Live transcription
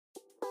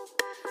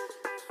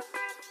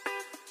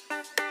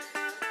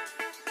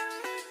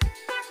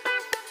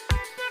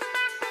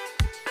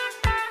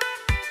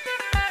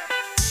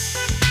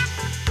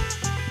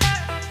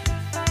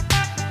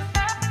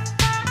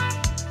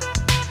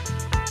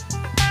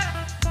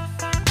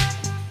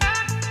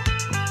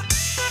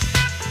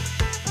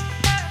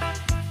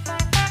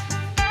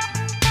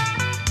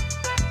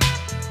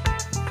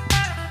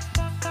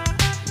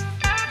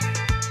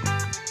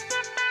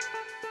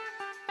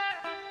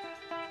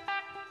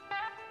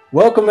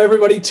Welcome,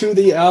 everybody, to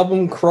the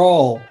album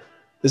crawl.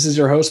 This is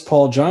your host,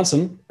 Paul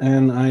Johnson,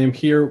 and I am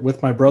here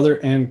with my brother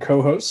and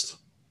co-host,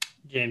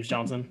 James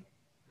Johnson.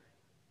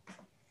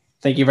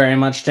 Thank you very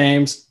much,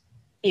 James.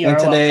 You're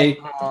today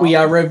welcome. we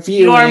are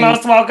reviewing You are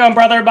most welcome,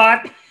 Brother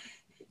Bot.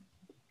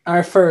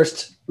 our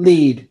first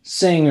lead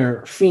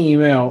singer,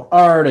 female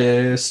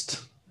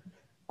artist,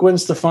 Gwen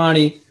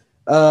Stefani,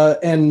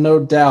 and No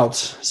Doubt.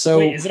 So,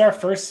 wait, is it our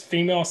first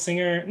female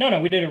singer? No,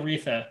 we did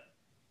Aretha.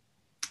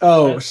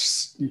 Oh,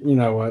 you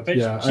know what? But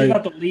yeah, she's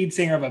not the lead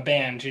singer of a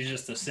band. She's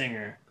just a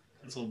singer.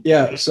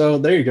 Yeah, so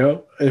there you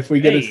go. If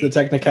we get into the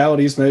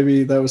technicalities,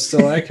 maybe that was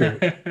still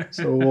accurate.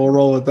 So we'll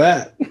roll with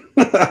that.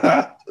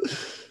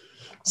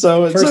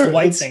 So it's first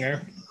white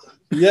singer.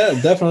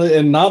 Yeah, definitely,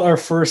 and not our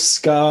first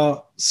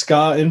ska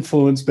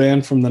influenced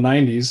band from the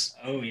 '90s.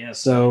 Oh yes.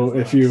 So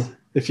if you're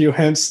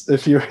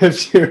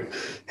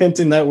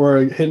hinting that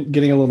we're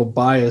getting a little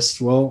biased,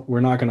 well,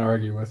 we're not going to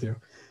argue with you.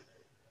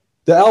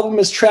 The album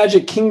is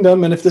Tragic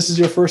Kingdom, and if this is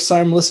your first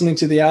time listening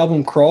to the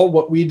album crawl,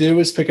 what we do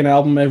is pick an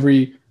album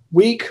every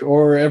week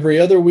or every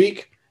other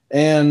week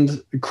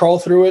and crawl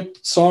through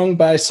it song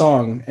by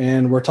song.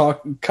 And we're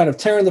kind of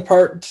tearing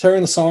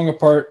the song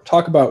apart,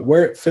 talk about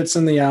where it fits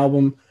in the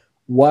album,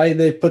 why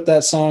they put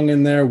that song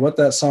in there, what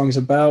that song's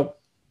about,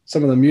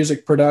 some of the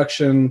music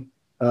production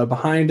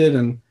behind it,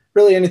 and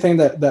really anything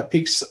that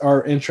piques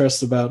our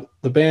interest about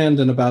the band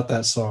and about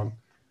that song.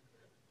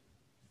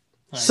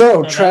 Nice.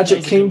 So,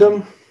 Tragic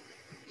Kingdom.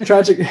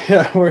 Tragic,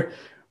 yeah.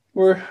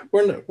 We're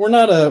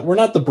not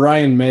the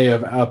Brian May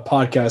of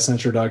podcast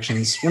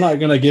introductions. We're not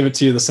gonna give it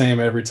to you the same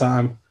every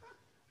time.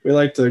 We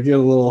like to get a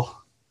little,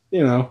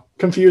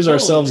 confuse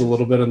ourselves a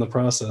little bit in the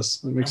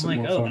process. It makes it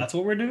more fun. That's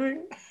what we're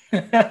doing.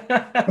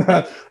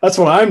 That's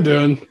what I'm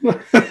doing. I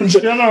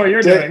don't know what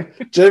you're doing.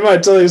 Jay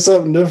might tell you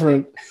something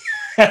different.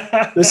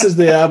 This is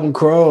the album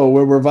crawl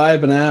where we're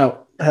vibing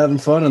out, having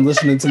fun, and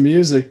listening to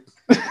music.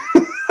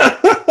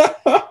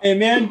 Hey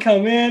man,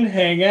 come in,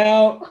 hang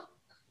out.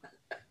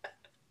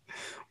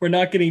 We're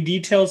not getting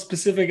detail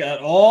specific at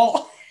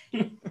all.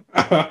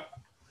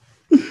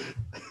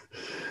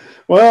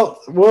 Well,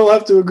 we'll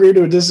have to agree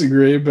to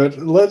disagree, but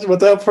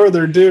without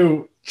further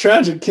ado,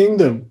 Tragic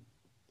Kingdom.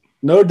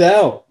 No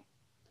Doubt.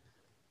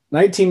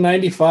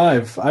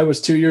 1995. I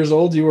was 2 years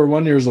old. You were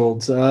 1 year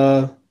old.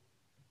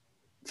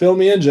 Fill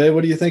me in, Jay.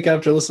 What do you think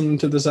after listening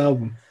to this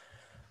album?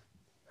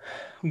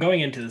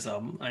 Going into this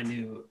album, I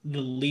knew the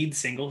lead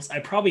singles. I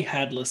probably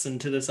had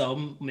listened to this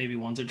album maybe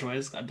once or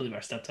twice. I believe our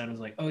stepdad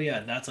was like, oh yeah,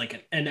 that's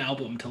like an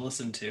album to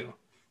listen to.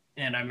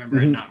 And I remember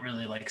it not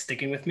really like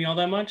sticking with me all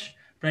that much.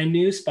 But I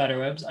knew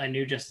Spiderwebs. I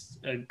knew Just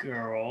a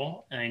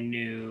Girl. I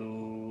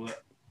knew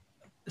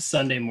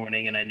Sunday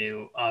Morning. And I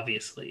knew,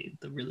 obviously,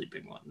 the really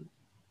big one,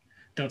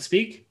 Don't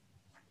Speak.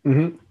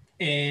 Mm-hmm.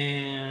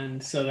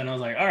 And so then I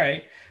was like, all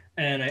right.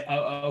 And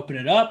I open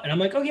it up, and I'm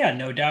like, oh, yeah,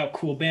 No Doubt,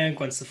 cool band.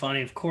 Gwen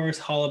Stefani, of course.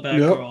 Hollaback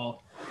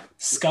Girl.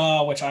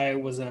 Ska, which I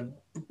was a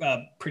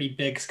pretty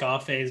big ska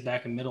phase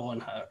back in middle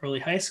and early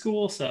high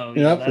school. So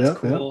that's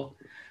cool.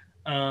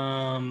 Yep.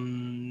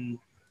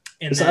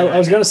 I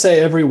was going to say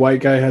every white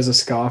guy has a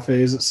ska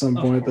phase at some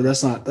point, but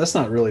that's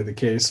not really the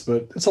case.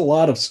 But it's a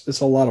lot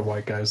of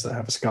white guys that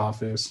have a ska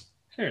phase.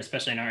 Sure,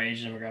 especially in our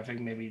age demographic,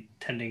 maybe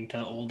tending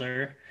to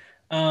older.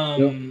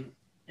 And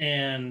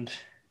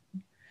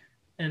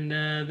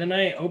then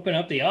I open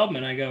up the album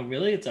and I go,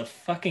 really? It's a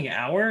fucking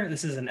hour?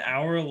 This is an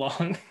hour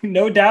long?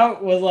 No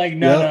Doubt was like,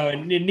 no,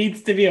 it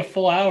needs to be a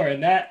full hour.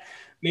 And that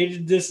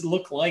made this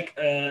look like,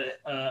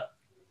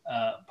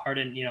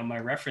 pardon, my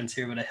reference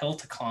here, but a hill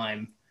to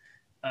climb.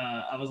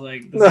 I was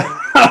like,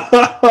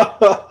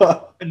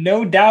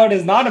 No Doubt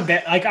is not a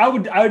band. Like, I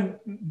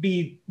would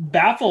be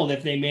baffled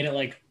if they made it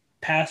like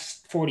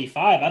past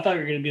 45. I thought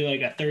you were going to be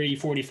like a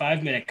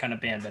 30-45 minute kind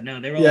of band, but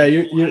no, they were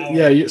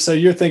so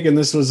you're thinking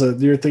this was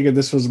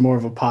more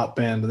of a pop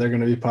band. They're going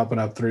to be popping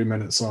up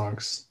 3-minute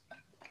songs.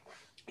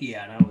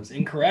 Yeah, and I was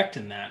incorrect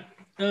in that.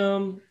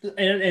 And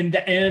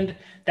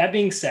that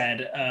being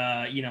said,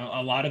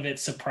 a lot of it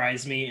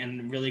surprised me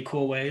in really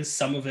cool ways.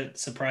 Some of it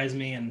surprised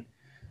me in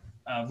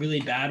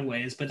really bad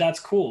ways, but that's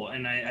cool.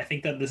 And I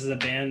think that this is a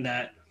band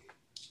that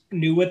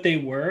knew what they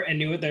were and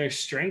knew what their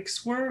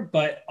strengths were,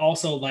 but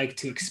also like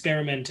to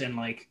experiment and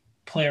like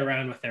play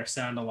around with their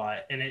sound a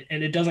lot. And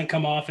it doesn't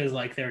come off as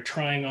like they're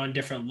trying on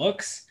different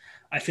looks.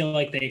 I feel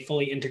like they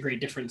fully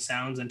integrate different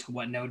sounds into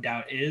what No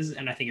Doubt is.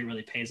 And I think it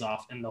really pays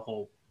off in the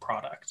whole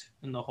product,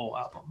 in the whole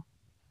album.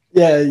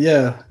 Yeah.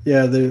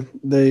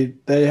 They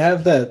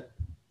have that.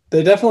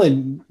 They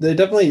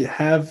definitely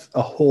have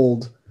a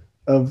hold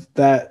of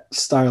that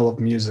style of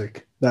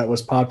music. that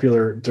was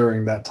popular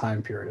during that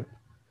time period,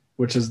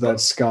 which is that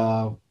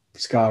ska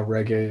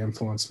reggae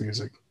influenced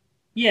music.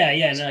 Yeah,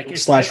 yeah, and like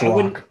slash I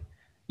wouldn't. rock.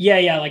 Yeah,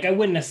 yeah, like I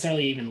wouldn't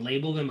necessarily even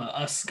label them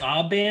a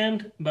ska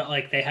band, but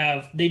like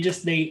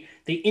they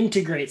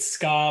integrate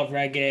ska,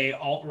 reggae,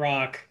 alt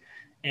rock,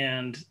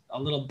 and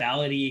a little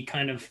ballady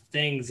kind of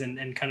things,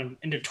 and kind of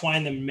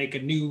intertwine them and make a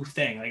new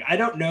thing. Like I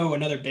don't know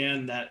another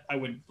band that I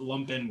would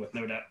lump in with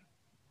No Doubt,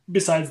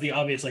 besides the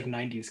obvious like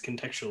 '90s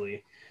contextually.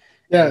 And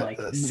Yeah, like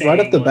right off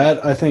saying the like,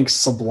 bat, I think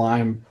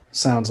Sublime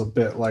sounds a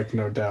bit like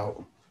No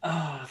Doubt.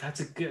 oh, that's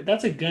a good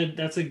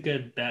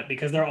bet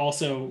because they're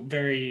also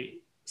very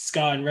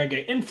ska and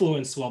reggae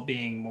influenced while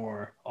being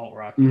more alt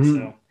rocky. Mm-hmm.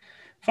 So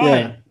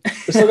Yeah, fine.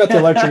 they still got the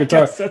electric I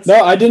guitar. guess that's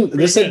No, I didn't.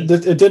 pretty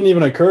good. It didn't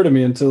even occur to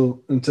me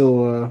until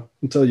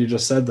you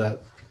just said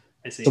that.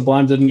 I see.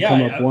 Sublime didn't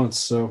come up Yeah, once,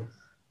 so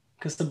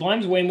because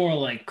Sublime's way more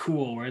like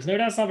cool, whereas No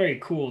Doubt's not very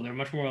cool. They're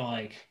much more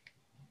like,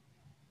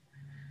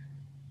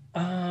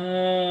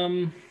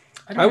 I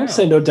I don't would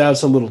say know. No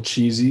Doubt's a little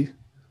cheesy.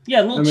 Yeah,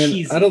 a I little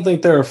mean, I don't cheesy. think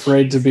A they're little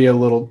afraid to be a cheesy.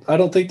 little. I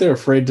don't think they're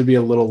afraid to be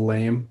a little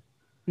lame.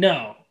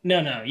 No,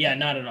 no, no. Yeah,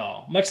 not at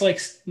all. Much like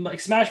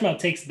Smash Mouth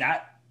takes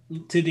that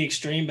to the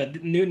extreme,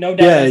 but no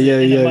doubt Yeah, does it yeah,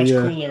 in a yeah, much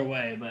yeah, cooler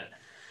way. But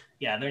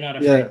yeah, they're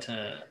not yeah. afraid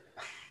to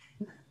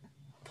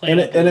play And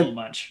it it up a and little it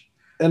much.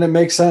 and it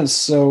makes sense.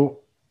 So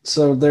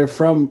they're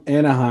from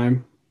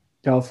Anaheim,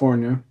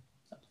 California,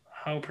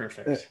 How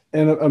perfect.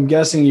 and I'm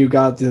guessing you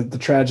got the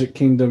Tragic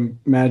Kingdom,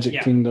 Magic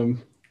Yeah,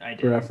 Kingdom I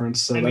did.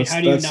 reference. So I mean, how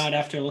do you that's not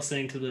after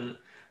listening to the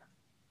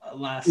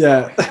last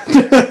yeah.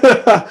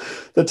 song?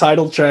 The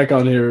title track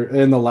on here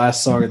and the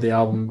last song of the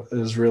album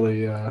is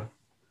really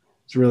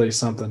it's really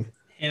something.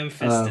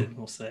 Ham-fisted,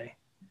 we'll say.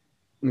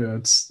 Yeah,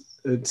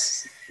 We'll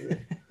it's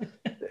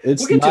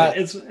get to it. not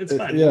It's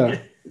fine. We'll yeah,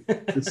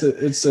 get... it's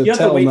a You have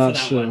to tell wait for not that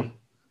show. one.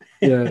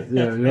 Yeah,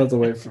 yeah, you have to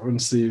wait for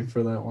and see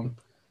for that one.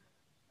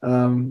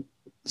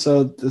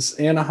 So this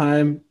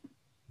Anaheim,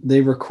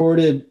 they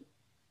recorded.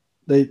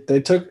 They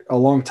took a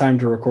long time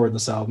to record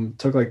this album. It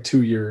took like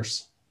 2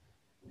 years,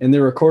 and they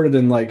recorded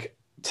in like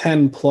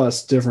 10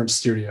 plus different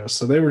studios.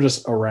 So they were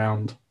just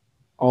around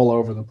all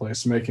over the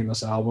place making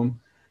this album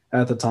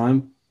at the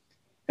time.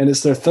 And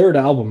it's their third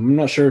album. I'm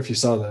not sure if you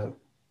saw that.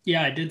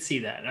 Yeah, I did see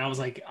that, and I was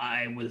like,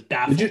 I was Did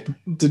baffled. you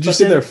But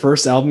see their then,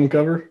 first album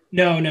cover?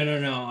 no, no, no,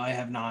 no, I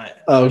have not.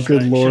 Oh, Should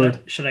good I should I lord.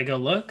 should I go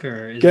look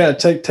or is Yeah, it?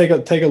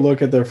 take a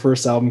look at their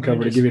first album Let me cover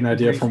to just give you an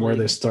idea from where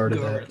they briefly started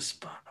go at. to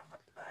Spotify.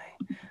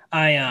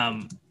 I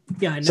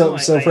yeah, I know.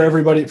 So I for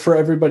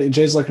everybody,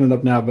 Jay's looking it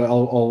up now, but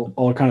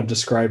I'll kind of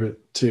describe it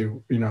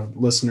to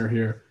listener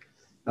here.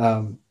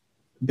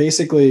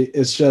 Basically,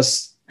 it's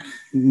just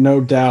No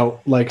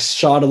Doubt like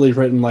shoddily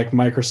written like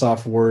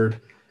Microsoft Word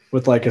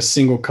with like a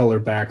single color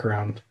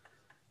background.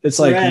 It's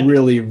like red.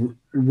 really,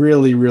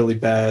 really, really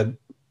bad.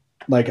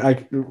 Like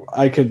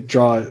I could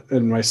draw it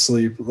in my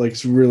sleep. Like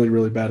it's really,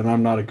 really bad, and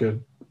I'm not a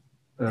good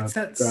It's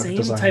that graphic same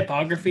designer.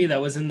 typography that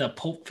was in the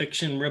Pulp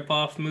Fiction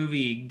ripoff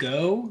movie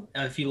Go.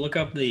 If you look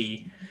up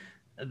from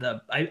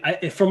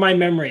my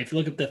memory, if you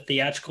look up the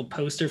theatrical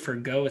poster for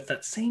Go, it's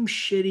that same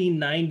shitty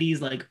 '90s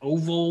like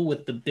oval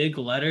with the big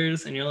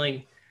letters, and you're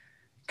like,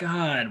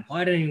 God,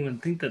 why did anyone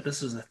think that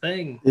this was a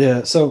thing?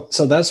 Yeah, so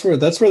that's where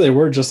they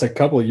were just a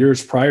couple of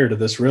years prior to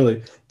this.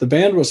 Really, the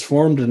band was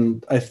formed,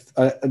 and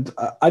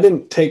I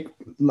didn't take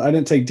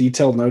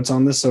detailed notes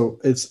on this, so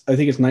I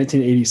think it's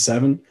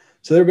 1987.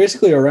 So they're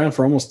basically around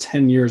for almost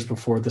 10 years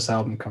before this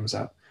album comes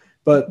out.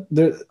 But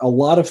a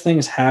lot of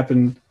things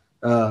happen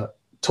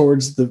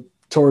towards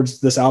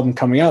this album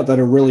coming out that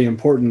are really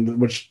important,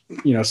 which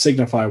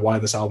signify why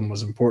this album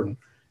was important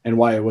and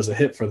why it was a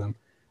hit for them.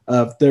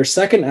 Their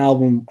second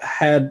album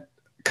had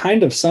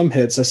kind of some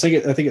hits. I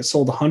think it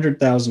sold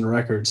 100,000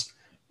 records,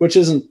 which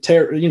isn't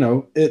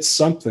it's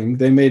something.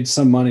 They made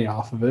some money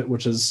off of it,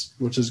 which is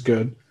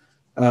good.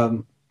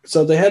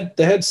 So they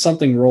had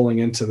something rolling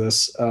into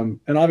this, and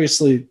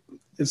obviously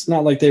it's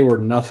not like they were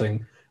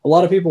nothing. A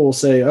lot of people will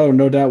say, "Oh,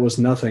 No Doubt was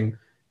nothing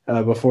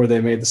before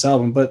they made this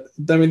album," but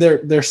I mean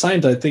they're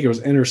signed to, I think it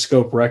was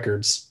Interscope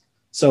Records.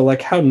 So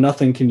like, how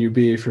nothing can you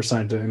be if you're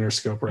signed to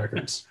Interscope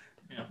Records?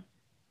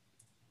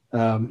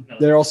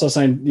 They're also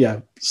signed, yeah.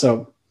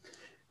 So,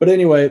 but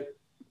anyway,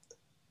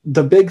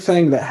 the big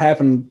thing that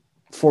happened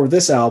for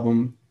this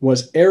album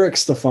was Eric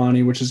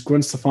Stefani, which is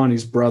Gwen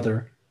Stefani's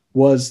brother,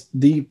 was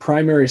the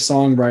primary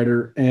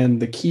songwriter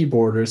and the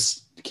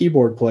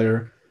keyboard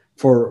player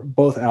for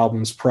both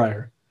albums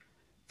prior.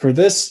 For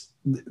this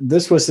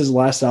was his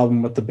last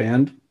album with the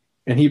band,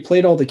 and he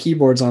played all the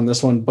keyboards on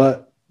this one,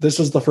 but this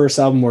was the first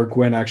album where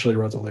Gwen actually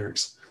wrote the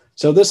lyrics.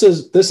 So this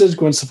is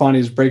Gwen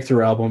Stefani's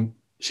breakthrough album.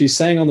 She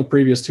sang on the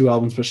previous two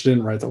albums, but she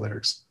didn't write the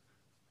lyrics.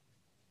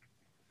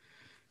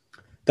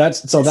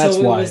 That's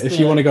why. If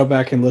you want to go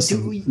back and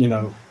listen, you're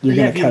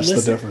going to catch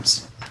the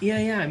difference. Yeah,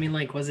 yeah. I mean,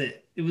 like,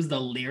 it was the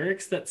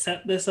lyrics that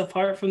set this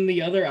apart from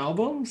the other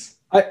albums?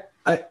 I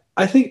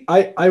think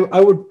I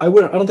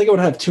don't think I would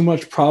have too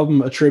much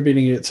problem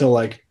attributing it to,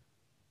 like,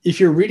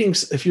 if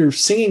you're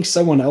singing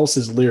someone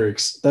else's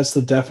lyrics, that's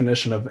the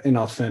definition of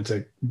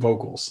inauthentic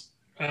vocals.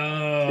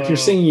 Oh, If you're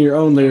singing your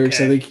own lyrics,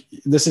 okay. I think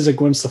this is a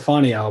Gwen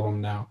Stefani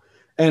album now.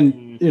 And,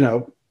 Mm. you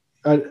know,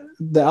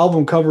 the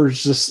album cover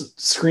just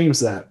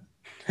screams that.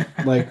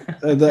 Like,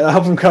 the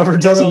album cover They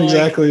were doesn't like,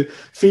 exactly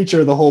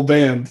feature the whole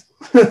band.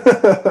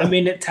 I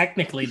mean, it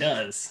technically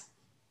does.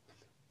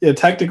 It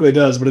technically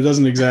does, but it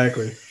doesn't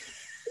exactly.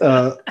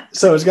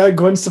 So it's got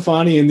Gwen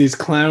Stefani in these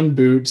clown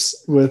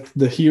boots with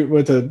a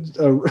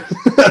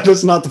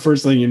that's not the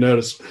first thing you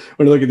notice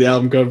when you look at the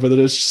album cover, but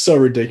it's so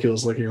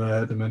ridiculous looking that I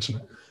had to mention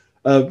it.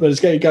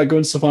 But you got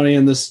Gwen Stefani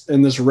in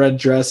this red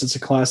dress. It's a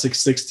classic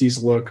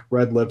 '60s look,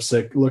 red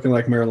lipstick, looking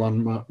like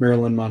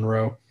Marilyn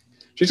Monroe.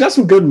 She's got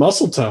some good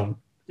muscle tone.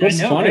 I Gwen know,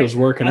 Stefani was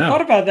right? working I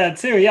thought out. about that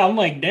too. Yeah, I'm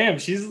like, damn,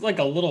 she's like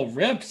a little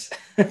ripped.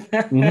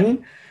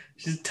 Mm-hmm.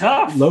 She's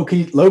tough. Low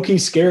key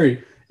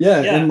scary.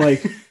 Yeah, Yeah. and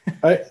like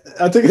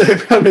I think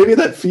maybe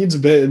that feeds a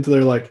bit into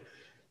their like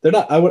they're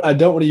not. I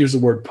don't want to use the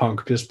word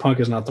punk because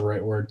punk is not the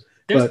right word.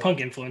 There's But punk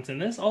influence in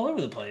this all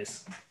over the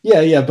place.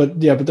 but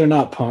they're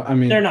not punk. I They're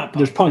mean, not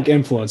there's punk. punk No.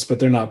 influence, but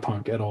they're not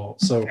punk at all.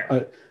 So,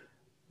 Fair.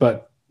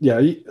 but yeah,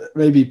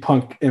 maybe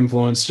punk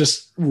influence,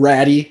 just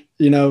ratty,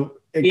 Yeah.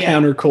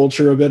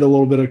 counterculture, a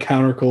little bit of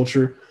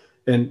counterculture,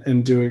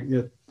 and doing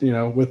it,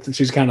 with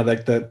she's kind of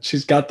like that.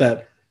 She's got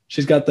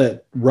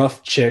that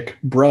rough chick,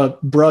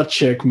 bruh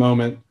chick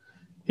moment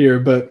here,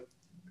 but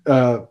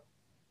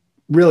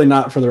really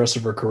not for the rest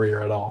of her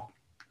career at all.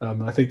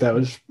 I think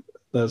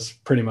that's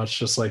pretty much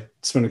just like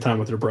spending time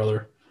with her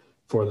brother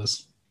for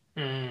this.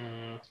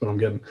 Mm. That's what I'm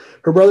getting.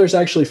 Her brother's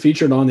actually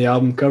featured on the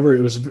album cover.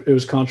 It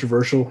was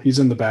controversial. He's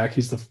in the back.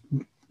 He's the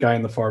guy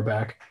in the far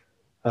back,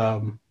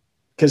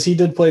 because he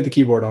did play the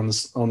keyboard on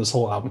this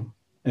whole album,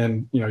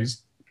 and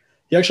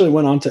he actually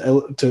went on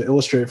to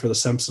illustrate for The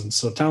Simpsons.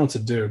 So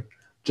talented dude.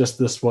 Just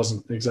this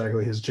wasn't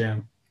exactly his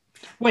jam.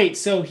 Wait,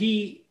 so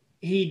he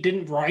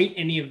didn't write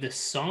any of the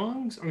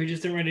songs, or he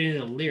just didn't write any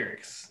of the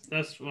lyrics?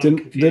 That's what I'm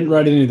confused. Didn't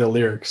write any of the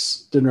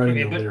lyrics. Didn't write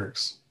any of the but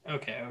lyrics.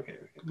 okay.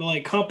 But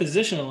like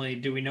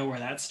compositionally, do we know where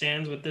that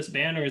stands with this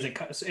band, or is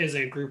it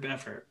a group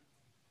effort?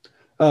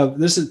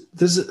 This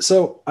is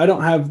so I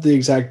don't have the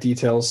exact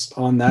details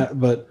on that,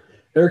 but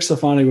Eric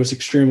Stefani was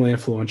extremely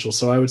influential.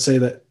 So I would say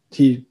that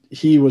he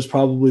was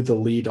probably the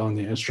lead on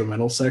the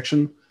instrumental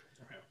section,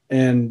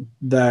 and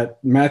that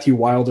Matthew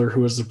Wilder,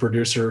 who was the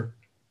producer,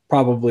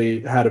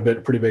 probably had a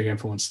pretty big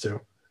influence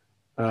too.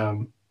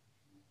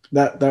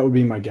 That would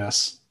be my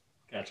guess.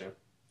 Gotcha.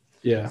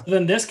 Yeah. So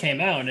then this came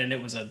out, and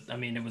it was a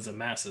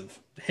massive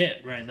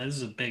hit, right? This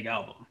is a big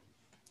album.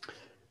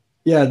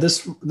 Yeah,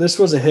 this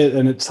was a hit,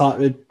 and it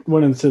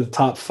went into the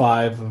top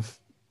 5 of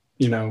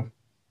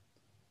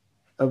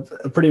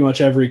pretty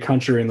much every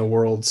country in the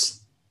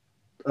world's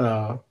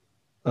a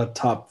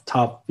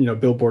top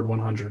Billboard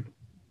 100.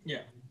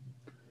 Yeah.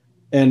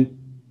 And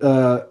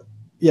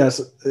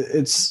yes,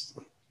 it's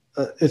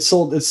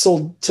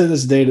sold to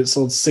this date. It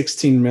sold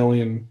 16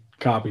 million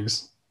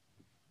copies.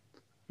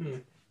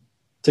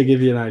 To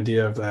give you an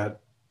idea of that,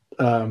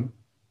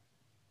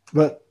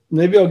 but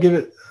maybe I'll give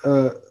it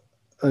a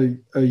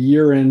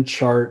year-end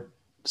chart.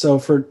 So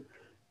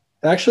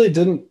actually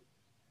didn't.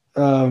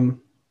 I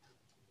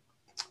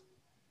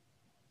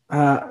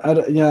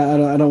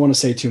don't want to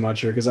say too much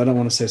here because I don't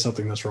want to say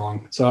something that's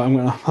wrong. So I'm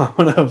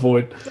gonna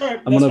avoid.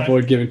 Right, I'm gonna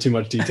avoid giving too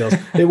much details.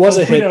 It was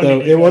a hit though.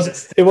 It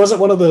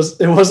wasn't one of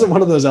those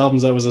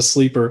albums that was a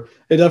sleeper.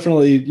 It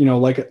definitely,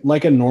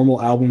 like a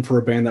normal album for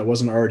a band that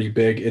wasn't already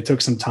big. It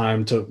took some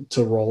time to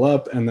roll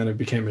up, and then it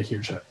became a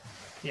huge hit.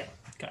 Yeah.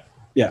 Okay.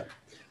 Yeah,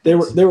 they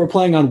were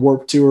playing on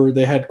Warped Tour.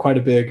 They had quite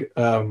a big,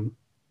 Oh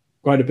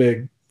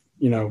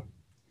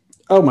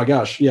my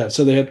gosh, yeah.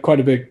 So they had quite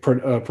a big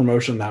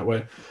promotion that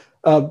way.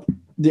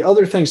 The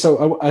other thing,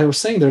 so I was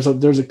saying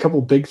there's a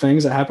couple big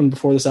things that happened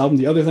before this album.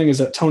 The other thing is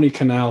that Tony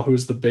Kanal,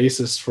 who's the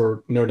bassist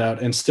for No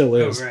Doubt and still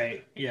is,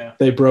 right, yeah,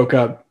 they broke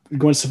up.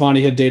 Gwen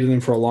Stefani had dated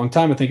him for a long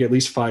time, I think at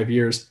least 5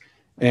 years,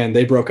 and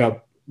they broke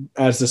up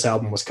as this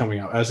album was coming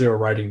out, as they were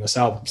writing this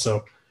album.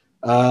 So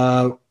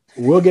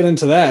we'll get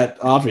into that,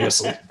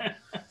 obviously.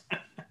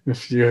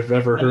 If you have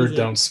ever heard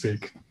Don't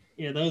Speak.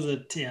 Yeah, that was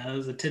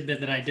a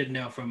tidbit that I did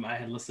know from I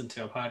had listened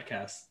to a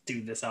podcast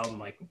do this album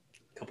like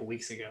couple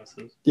weeks ago.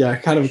 So yeah,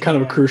 kind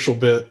of a crucial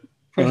bit.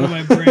 From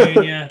my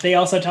brain, yeah. They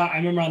also I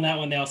remember on that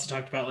one they also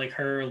talked about like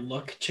her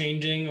look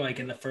changing, like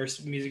in the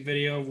first music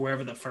video,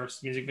 wherever the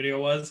first music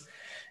video was.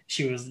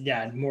 She was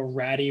more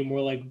ratty,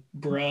 more like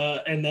bruh,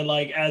 and then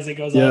like as it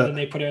goes on, then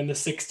they put her in the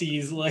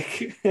 60s,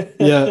 like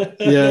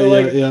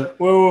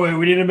wait,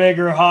 we need to make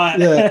her hot.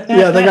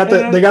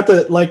 They got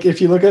the like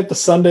if you look at the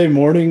Sunday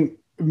morning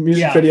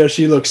music video,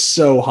 she looks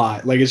so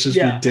hot, like it's just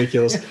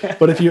ridiculous.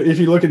 But if you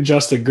look at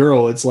Just a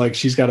Girl, it's like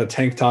she's got a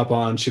tank top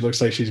on, she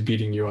looks like she's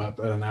beating you up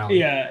at an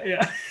alley.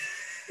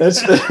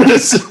 That's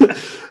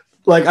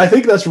like I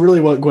think that's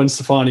really what Gwen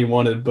Stefani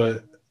wanted,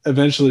 but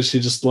eventually she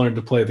just learned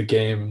to play the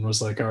game and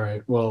was like, all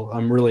right, well,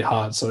 I'm really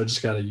hot, so I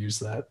just got to use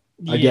that,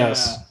 I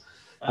guess.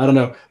 I don't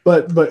know,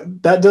 but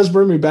that does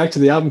bring me back to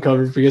the album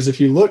cover, because if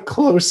you look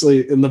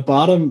closely in the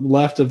bottom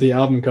left of the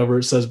album cover,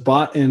 it says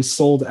 "bought and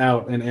sold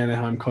out in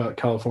Anaheim,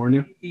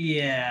 California."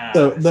 Yeah.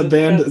 So the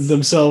band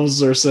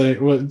themselves are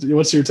saying,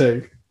 "What's your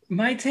take?"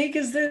 My take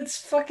is that it's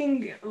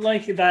fucking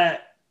like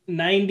that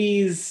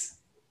 90s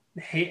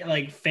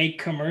like fake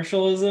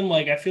commercialism.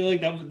 Like I feel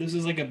like this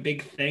was like a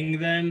big thing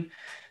then.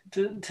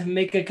 To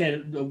make like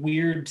a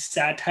weird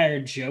satire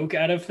joke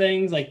out of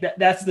things, like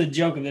that's the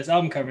joke of this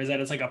album cover, is that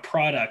it's like a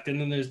product, and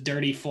then there's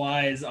dirty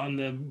flies on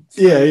the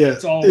front.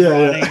 It's all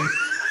rotting.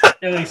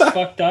 Everything's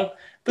fucked up.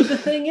 But the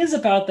thing is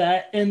about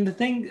that, and the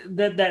thing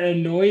that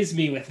annoys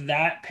me with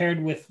that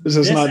paired with this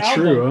is not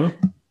album, true,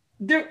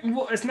 huh?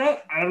 Well, it's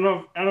not. I don't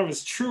know if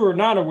it's true or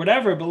not or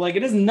whatever, but like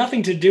it has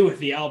nothing to do with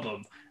the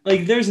album.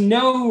 Like there's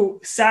no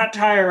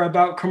satire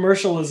about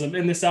commercialism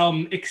in this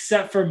album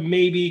except for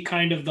maybe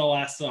kind of the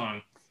last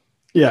song.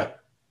 Yeah,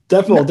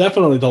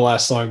 definitely the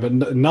last song, but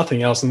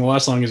nothing else. And the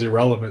last song is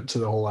irrelevant to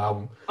the whole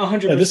album.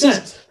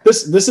 100%.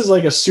 This is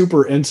like a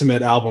super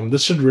intimate album.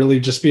 This should really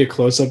just be a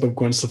close up of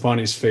Gwen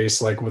Stefani's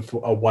face, like with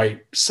a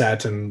white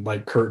satin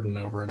like curtain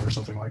over it or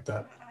something like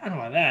that. I don't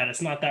know that.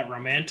 It's not that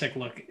romantic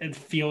look and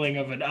feeling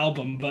of an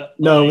album, but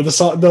no, with the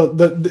song,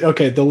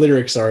 the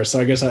lyrics are. So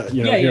I guess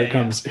here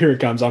it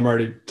comes. I'm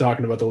already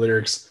talking about the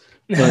lyrics.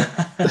 But,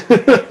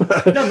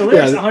 no, the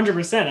lyrics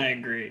 100%. I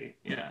agree.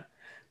 Yeah.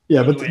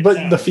 Yeah, but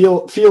the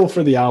feel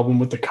for the album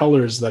with the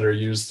colors that are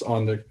used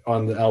on the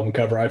album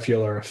cover, I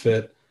feel are a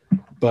fit.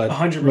 But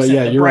 100%. But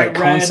yeah, you're right.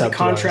 Red, the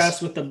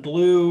contrast with the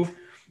blue.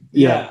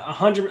 Yeah,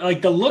 100.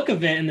 Like the look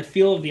of it and the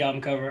feel of the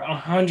album cover,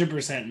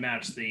 100%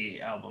 match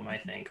the album. I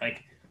think.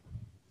 Like,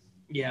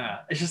 yeah,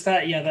 it's just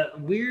that. Yeah, that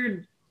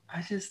weird.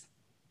 I just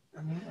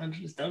don't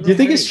know. Do you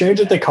think it's strange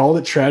that they called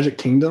it Tragic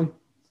Kingdom?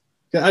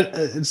 Yeah,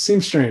 it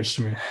seems strange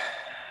to me.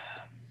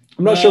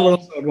 I'm not sure what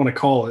else I'd want to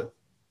call it.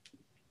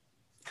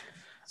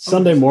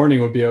 Sunday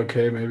Morning would be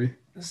okay, maybe.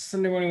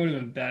 Sunday Morning would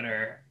have been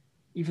better.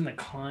 Even The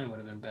Climb would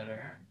have been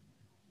better.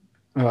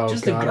 Oh,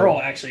 Just God. The Girl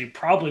actually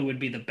probably would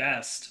be the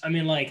best. I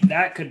mean, like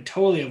that could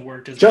totally have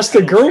worked as Just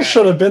the Girl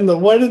should have been the.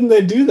 Why didn't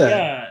they do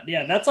that?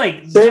 Yeah, that's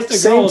like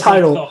same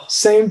title, like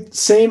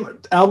same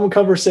album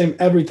cover, same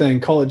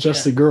everything. Call it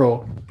Just the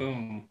Girl.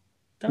 Boom.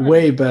 Done.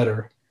 Way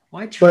better.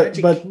 Why? But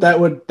that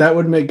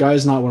would make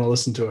guys not want to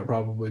listen to it.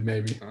 Probably,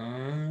 maybe. I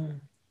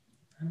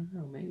don't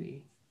know.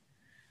 Maybe.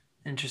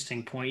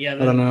 Interesting point. Yeah, I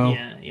don't know.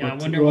 Yeah. I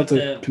wonder what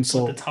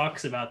the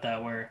talks about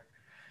that were.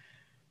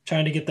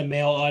 Trying to get the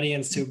male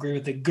audience to agree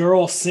with the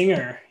girl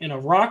singer in a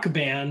rock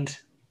band.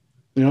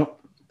 Yep.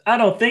 I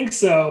don't think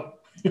so.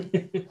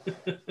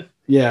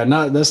 Yeah,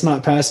 that's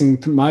not passing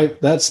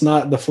that's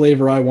not the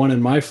flavor I want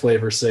in my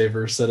flavor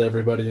saver, said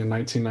everybody in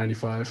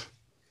 1995.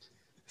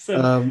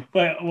 So,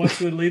 what's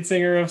the lead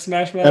singer of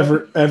Smash Mouth?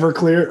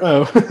 Everclear.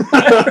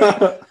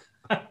 Oh.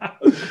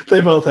 They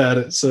both had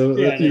it, so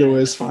either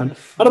way is fine.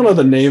 I don't know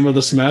the name of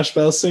the Smash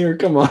Mouth singer.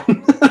 Come on.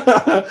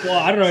 Well,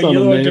 I don't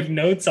know. You took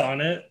notes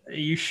on it.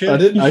 You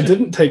should. I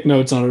didn't take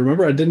notes on it.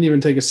 Remember, I didn't even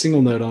take a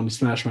single note on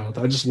Smash Mouth.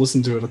 I just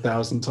listened to it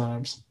 1,000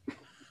 times.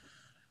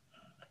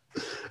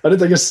 I didn't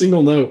take a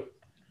single note.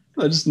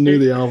 I just knew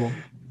the album.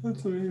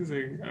 That's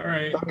amazing. All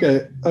right.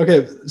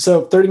 Okay.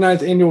 So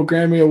 39th Annual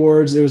Grammy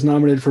Awards. It was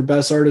nominated for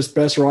Best Artist,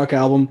 Best Rock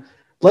Album.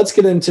 Let's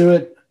get into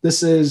it.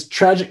 This is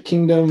Tragic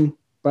Kingdom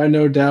by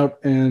No Doubt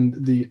and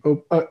the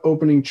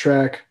opening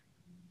track,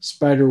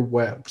 Spider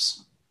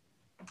Webs.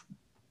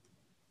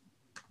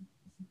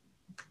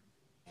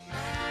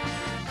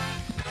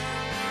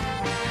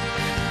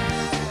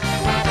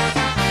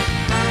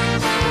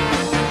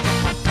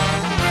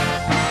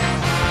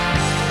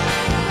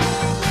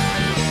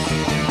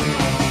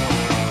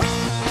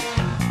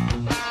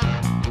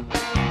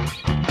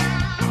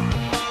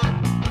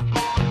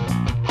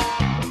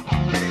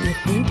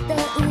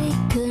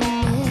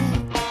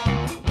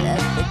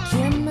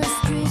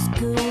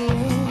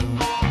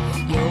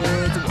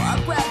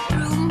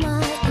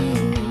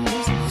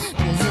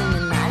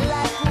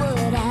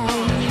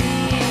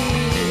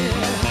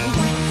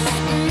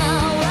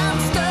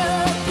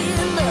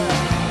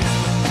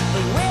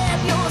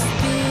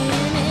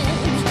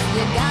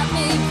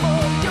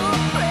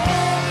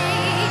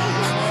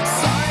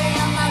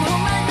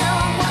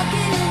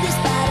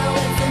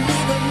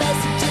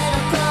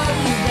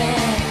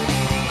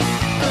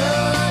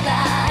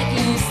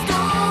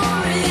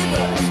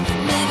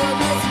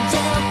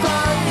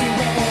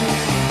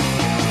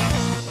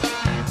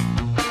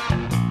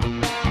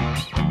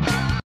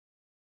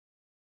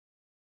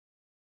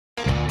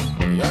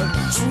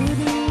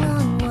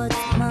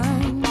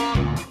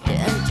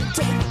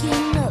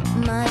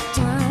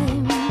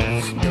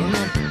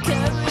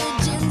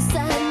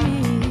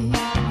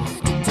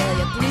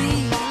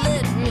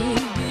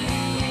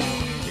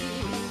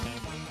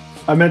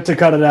 I meant to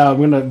cut it out. I'm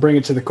going to bring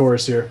it to the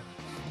chorus here.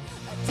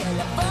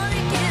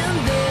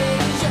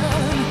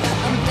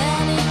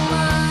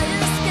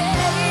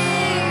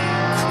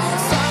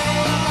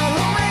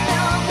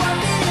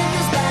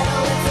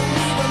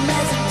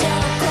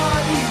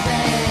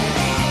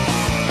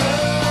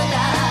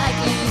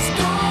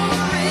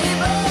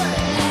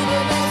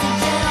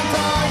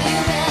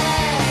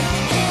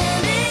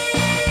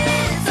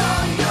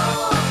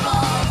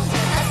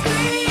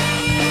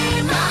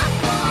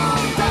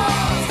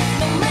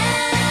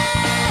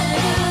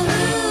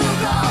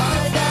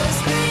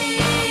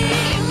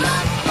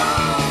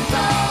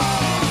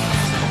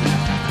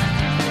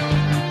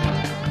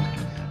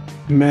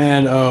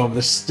 man,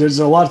 there's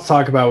a lot to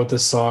talk about with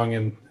this song,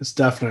 and it's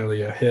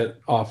definitely a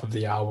hit off of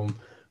the album,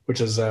 which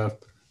is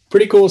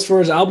pretty cool as far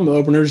as album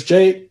openers.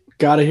 Jay,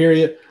 gotta hear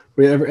you.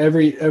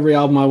 Every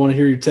album I want to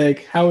hear you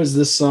take. How is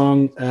this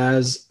song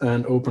as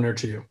an opener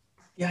to you?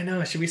 Yeah, I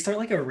know. Should we start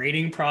like a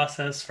rating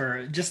process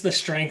for just the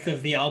strength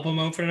of the album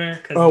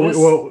opener?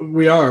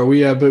 We are.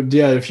 But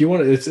yeah, if you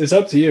want to, it's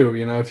up to you.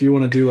 You know, if you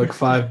want to do like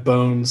 5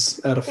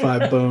 bones out of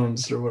 5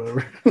 bones or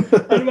whatever.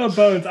 What about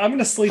bones? I'm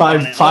gonna sleep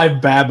on it.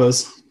 5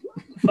 babas.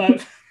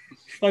 5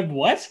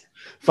 what?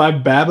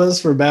 5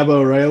 babas for Baba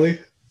O'Reilly.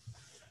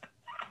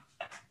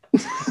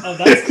 Oh,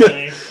 that's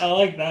funny. I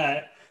like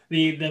that.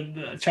 The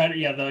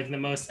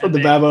most epic,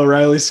 the Baba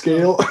O'Reilly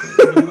scale.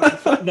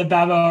 the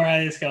Baba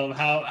O'Reilly scale of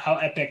how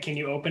epic can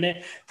you open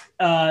it.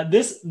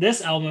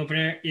 This album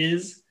opener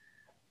is,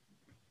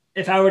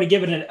 if I were to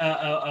give it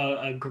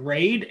a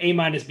grade, A-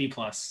 B+,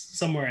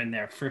 somewhere in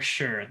there for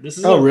sure. This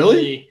is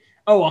really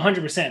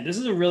 100%. This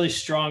is a really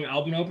strong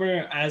album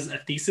opener as a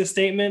thesis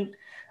statement.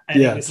 I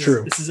think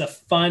this is a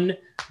fun,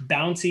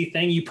 bouncy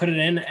thing. You put it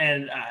in,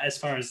 and as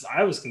far as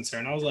I was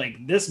concerned, I was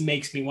like, this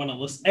makes me want to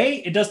listen.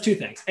 It does 2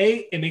 things.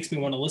 It makes me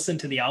want to listen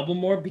to the album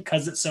more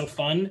because it's so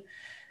fun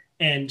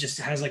and just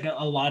has like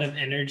a lot of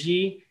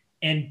energy.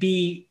 And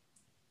B,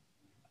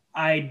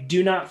 I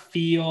do not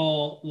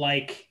feel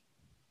like,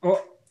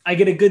 or I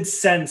get a good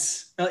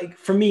sense, like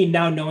for me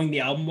now knowing the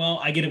album well,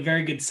 I get a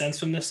very good sense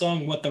from this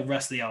song what the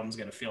rest of the album is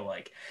going to feel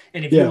like.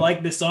 And if you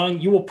like this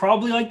song, you will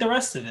probably like the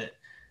rest of it.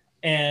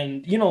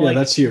 And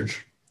that's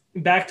huge.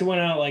 Back to when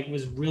I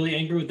was really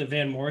angry with the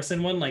Van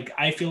Morrison one. Like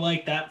I feel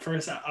like that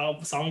first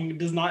song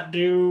does not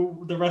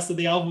do the rest of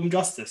the album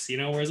justice.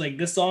 Whereas like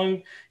this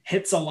song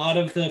hits a lot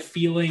of the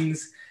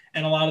feelings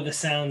and a lot of the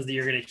sounds that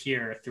you're gonna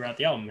hear throughout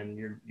the album, and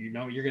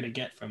you're gonna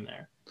get from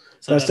there.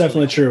 So that's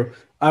definitely true.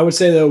 I would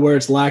say though, where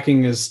it's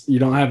lacking is you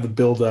don't have the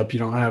build up, you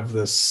don't have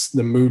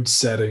the mood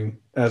setting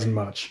as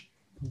much.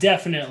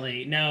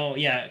 Definitely. Now,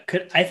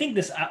 I think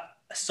this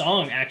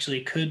song actually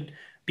could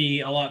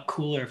be a lot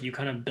cooler if you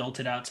kind of built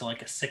it out to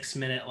like a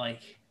 6-minute, like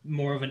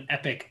more of an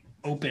epic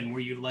open where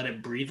you let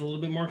it breathe a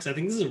little bit more. Cause I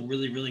think this is a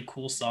really, really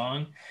cool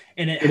song,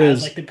 and it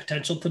has like the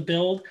potential to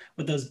build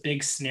with those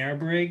big snare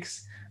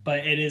breaks, but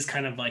it is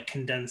kind of like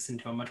condensed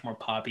into a much more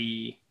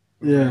poppy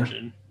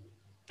version.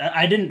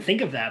 I didn't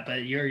think of that,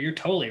 but you're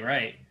totally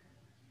right.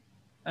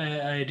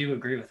 I do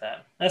agree with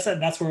that.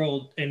 That's where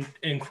we'll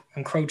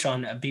encroach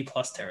on a B+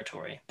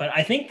 territory. But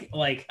I think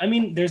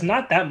there's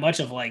not that much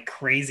of like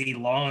crazy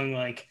long,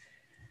 like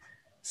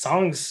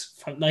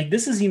songs like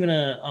this is even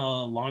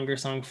a longer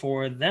song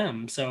for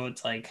them, so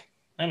it's like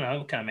I don't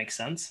know, it kind of makes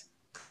sense.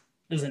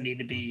 Doesn't need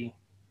to be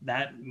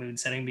that mood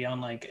setting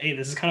beyond like, hey,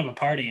 this is kind of a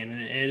party, and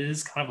it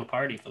is kind of a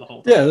party for the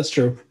whole thing. Yeah, that's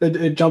true.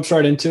 It jumps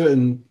right into it,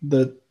 and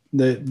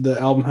the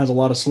album has a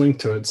lot of swing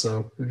to it,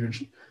 so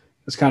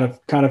it's kind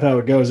of how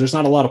it goes. There's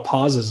not a lot of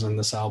pauses in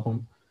this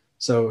album,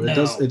 so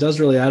it does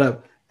really add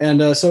up.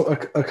 And so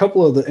a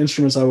couple of the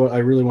instruments I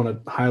really want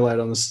to highlight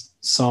on this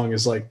song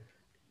is like,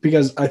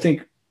 because I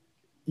think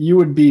you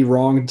would be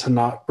wrong to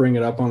not bring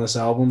it up on this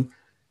album,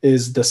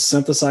 is the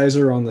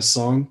synthesizer on the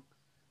song,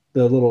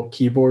 the little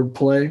keyboard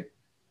play.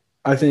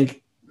 I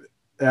think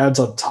adds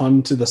a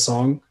ton to the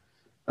song.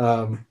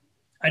 I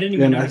didn't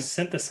even notice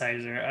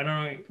synthesizer. I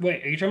don't know.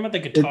 Wait, are you talking about the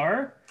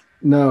guitar?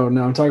 No,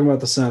 I'm talking about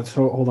the synth.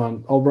 Hold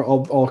on.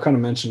 I'll kind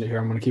of mention it here.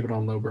 I'm going to keep it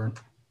on low burn.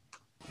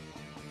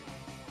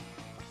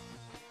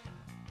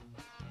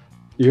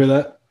 You hear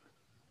that?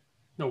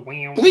 The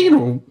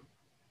wow.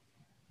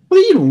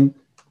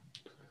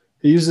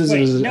 He uses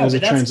it as a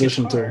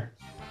transition tool.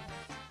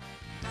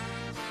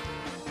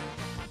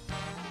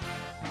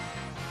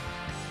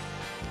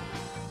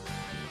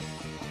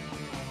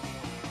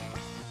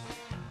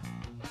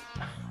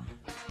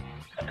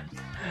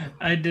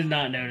 I did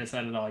not notice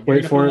that at all. You're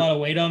going to put a lot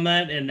of weight on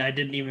that, and I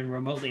didn't even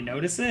remotely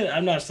notice it?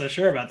 I'm not so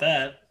sure about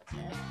that.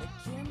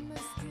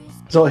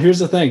 So here's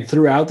the thing.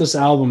 Throughout this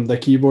album, the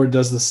keyboard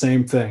does the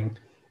same thing.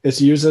 It's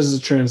used as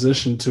a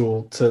transition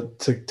tool to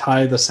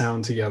tie the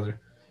sound together.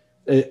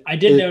 I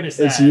did notice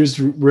that. It's used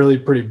really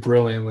pretty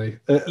brilliantly.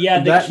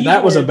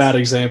 That was a bad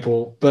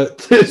example,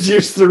 but it's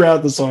used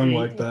throughout the song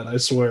like that, I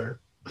swear.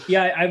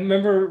 Yeah, I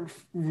remember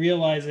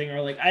realizing,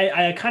 or like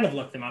I kind of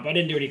looked him up. I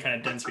didn't do any kind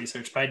of dense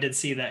research, but I did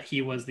see that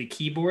he was the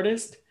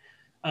keyboardist,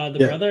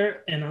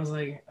 brother. And I was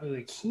like,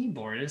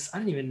 keyboardist? I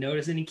didn't even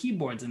notice any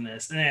keyboards in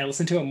this. And I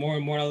listened to it more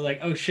and more. I was like,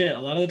 oh shit, a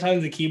lot of the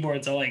times the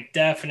keyboards are like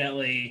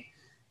definitely,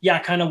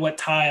 kind of what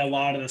tie a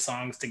lot of the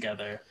songs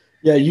together.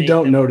 Yeah, you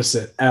don't notice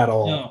it at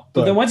all. No,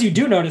 but then once you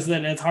do notice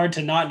it, it's hard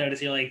to not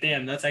notice. You're like,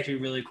 damn, that's actually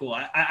really cool.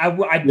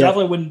 I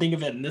definitely wouldn't think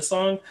of it in this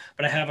song,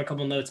 but I have a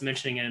couple notes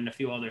mentioning it in a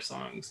few other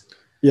songs.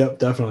 Yep,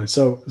 definitely.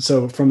 So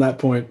from that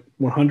point,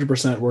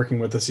 100% working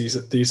with the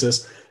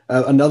thesis.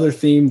 Another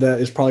theme that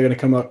is probably going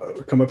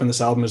to come up in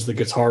this album is the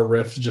guitar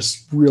riff,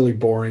 just really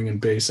boring and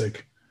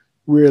basic,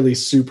 really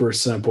super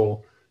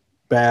simple,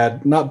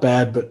 not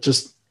bad, but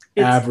just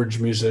average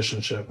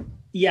musicianship.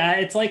 Yeah,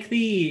 it's like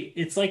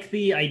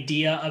the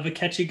idea of a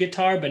catchy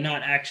guitar, but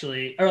not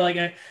actually, or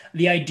like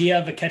the idea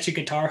of a catchy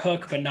guitar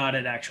hook, but not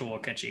an actual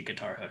catchy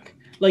guitar hook.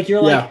 Like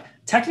you're like, Yeah,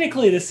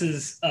 technically this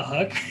is a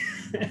hook.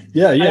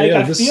 yeah, yeah, yeah.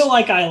 I feel This,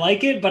 like I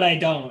like it, but I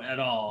don't at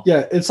all.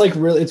 yeah, it's like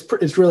really,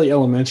 it's really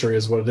elementary,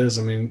 is what it is.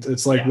 I mean,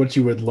 it's like Yeah. what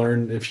you would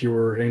learn if you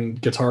were in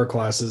guitar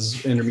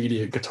classes,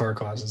 intermediate guitar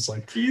classes.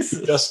 Like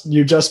Jesus.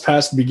 you just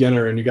passed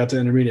beginner and you got to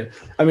intermediate.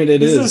 I mean,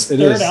 This is his it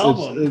third is.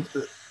 album.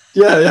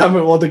 Yeah, yeah. I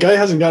mean, well, the guy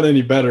hasn't got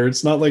any better.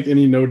 It's not like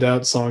any No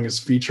Doubt song is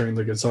featuring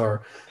the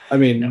guitar. I No,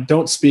 mean,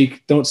 don't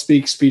speak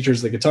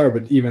features the guitar,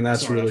 but even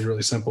that's sort of.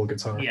 really simple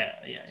guitar. Yeah,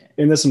 yeah, yeah.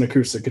 And this is an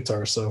acoustic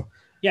guitar, so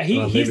Yeah,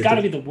 he's maybe got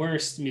to be the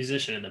worst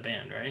musician in the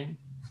band,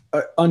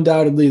 right?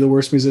 undoubtedly the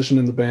worst musician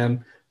in the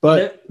band.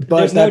 There's no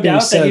That being doubt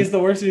that said, he's the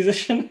worst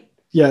musician.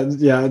 yeah,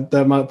 yeah,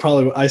 that might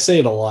probably, I say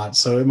it a lot,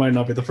 so it might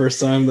not be the first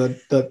time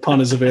that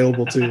pun is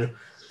available to you.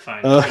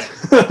 Fine.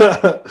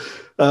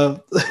 Uh,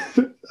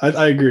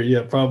 I agree.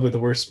 Yeah, probably the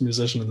worst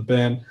musician in the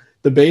band.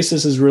 The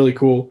bassist is really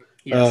cool.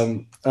 Yes.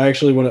 I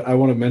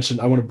want to mention,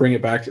 I want to bring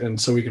it back, and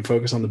so we can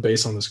focus on the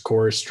bass on this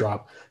chorus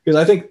drop, because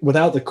I think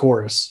without the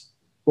chorus,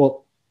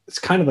 well, it's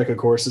kind of like a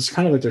chorus. It's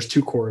kind of like there's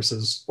two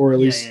choruses, or at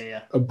least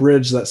Yeah. a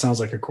bridge that sounds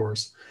like a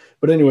chorus.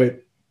 But anyway,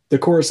 the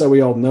chorus that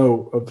we all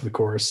know of the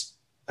chorus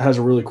has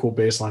a really cool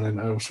bass line,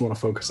 and I just want to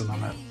focus in on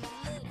that.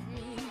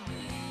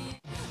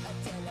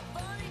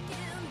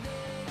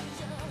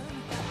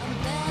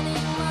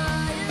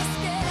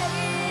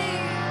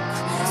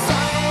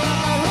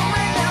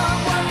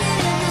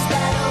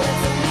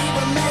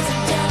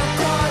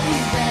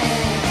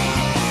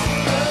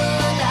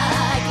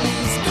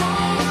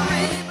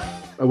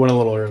 I went a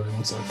little early.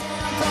 One second.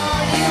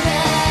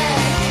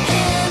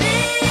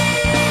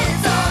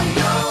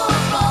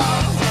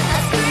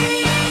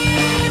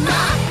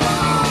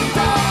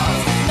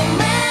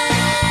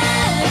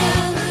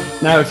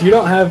 Now, if you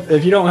don't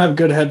have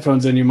good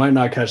headphones in, you might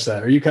not catch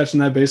that. Are you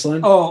catching that bass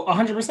line? Oh,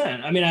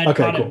 100%. I mean, I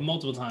Okay, caught cool. it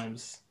multiple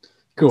times.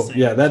 Cool. Same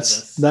Yeah,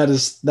 as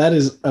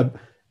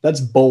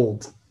that's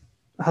bold.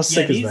 How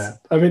sick is that?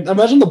 I mean,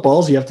 imagine the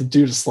balls you have to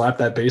do to slap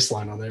that bass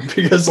line on there,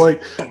 because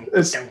like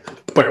it's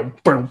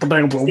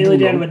Steely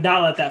Dan would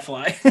not let that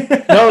fly.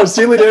 no,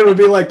 Steely Dan would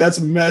be like, that's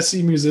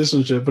messy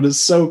musicianship, but it's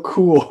so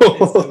cool.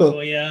 It's so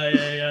cool. Yeah.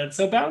 It's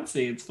so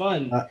bouncy. It's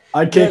fun.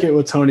 I'd kick it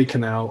with Tony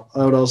Canal.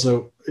 I would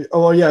also.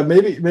 Oh yeah,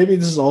 maybe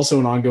this is also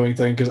an ongoing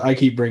thing because I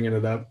keep bringing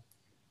it up.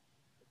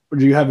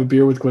 Do you have a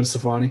beer with Gwen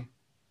Stefani?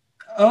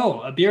 Oh,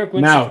 a beer with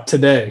Gwen Now Stefani.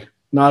 today,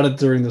 not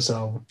during this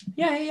album.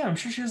 Yeah. I'm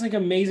sure she has like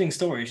amazing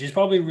stories. She's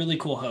probably a really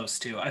cool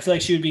host too. I feel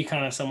like she would be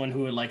kind of someone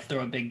who would like throw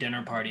a big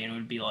dinner party and it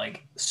would be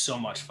like so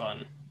much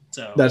fun.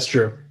 So That's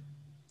true.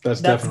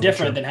 That's definitely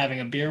different true. than having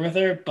a beer with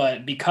her,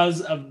 but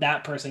because of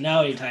that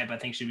personality type, I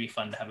think she'd be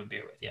fun to have a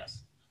beer with.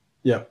 Yes.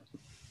 Yep.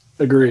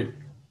 Agreed.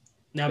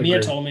 Now,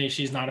 Mia told me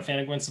she's not a fan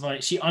of Gwen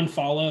Stefani. She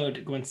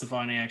unfollowed Gwen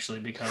Stefani actually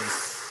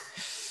because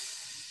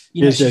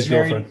she's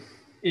girlfriend.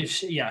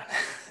 It's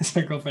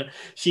my girlfriend.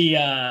 She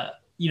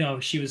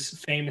she was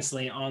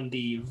famously on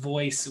The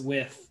Voice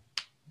with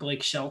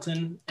Blake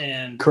Shelton,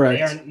 and Correct.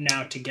 they are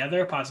now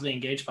together, possibly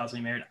engaged,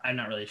 possibly married. I'm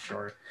not really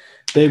sure.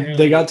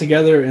 They got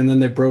together and then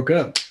they broke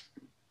up,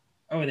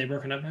 Oh, are they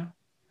broken up now?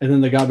 and then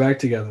they got back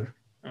together.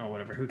 Oh,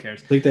 whatever. Who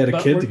cares? I think they had a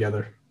But kid we're-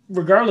 together.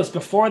 Regardless,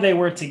 before they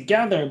were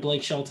together,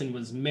 Blake Shelton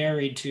was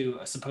married to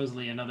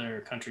supposedly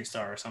another country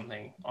star or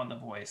something on The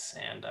Voice,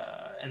 and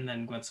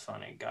then Gwen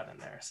Stefani got in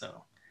there.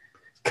 So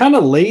Kind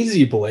of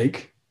lazy,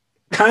 Blake.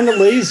 Kind of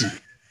lazy.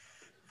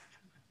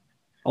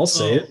 I'll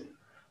say it.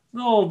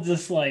 no,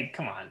 just like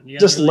come on, you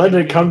Just really letting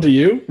gonna it be- come to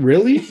you,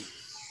 really?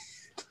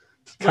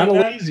 Kind of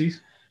Like that? lazy.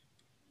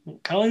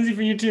 Kind of easy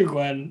for you too,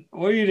 Gwen.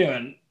 What are you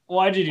doing?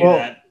 Why'd you do Well,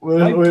 that? it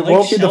Like won't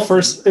Blake be the Shelton.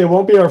 first. It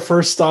won't be our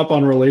first stop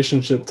on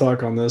relationship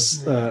talk on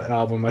this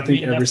album. I think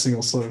mean, every that's-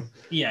 single song.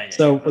 Yeah.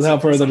 So yeah,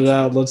 without further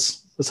that's- ado,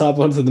 let's hop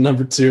on to the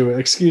number 2.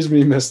 Excuse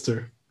me,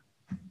 Mister.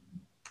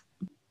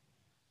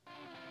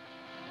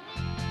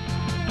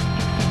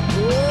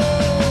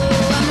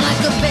 I'm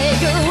like a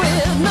beggar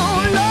with no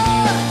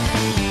luck.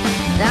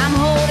 I'm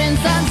holding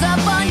signs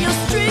up on your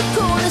street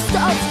corner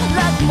stops.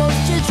 Like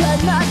most, you try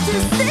not to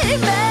see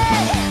me.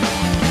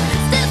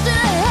 Step to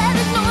the head,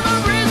 ignore the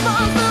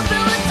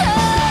responsibility.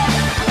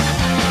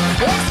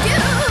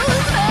 Excuse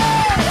me.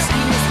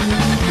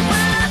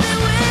 Well, I've been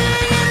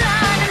waiting in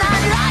line, and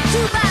I'd like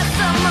to buy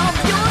some of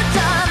your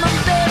time. I'm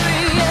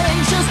very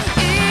anxious,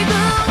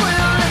 eager,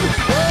 willing.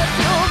 What's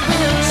your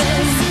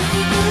business?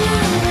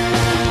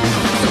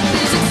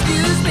 Please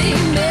excuse me,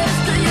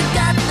 mister, you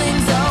got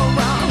things all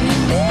wrong. You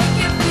make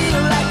it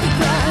feel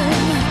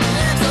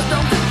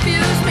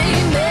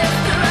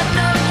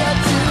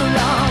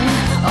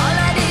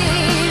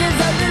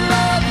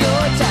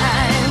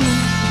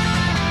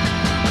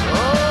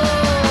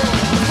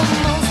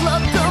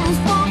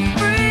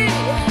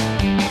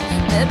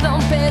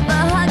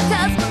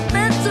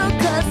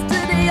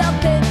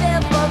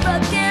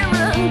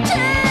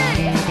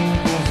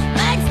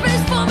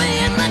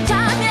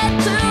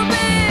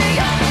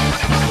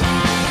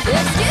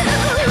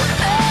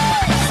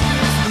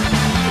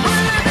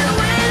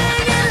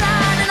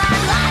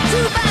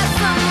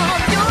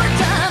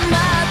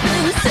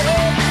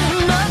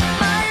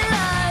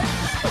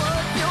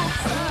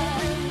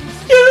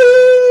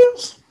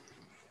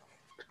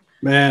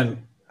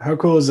Man, how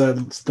cool is that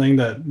thing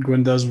that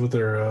Gwen does with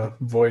her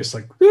voice?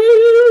 Like,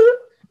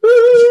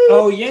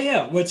 Oh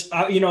yeah. Which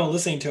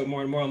listening to it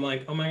more and more, I'm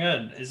like, oh my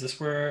god, is this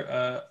where?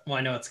 Well,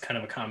 I know it's kind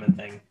of a breakout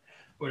thing,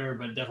 whatever,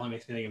 but it definitely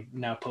makes me think of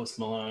now Post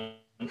Malone.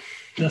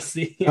 That's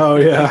the oh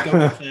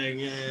yeah, thing.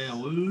 Yeah.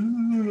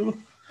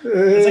 Woo.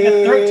 It's like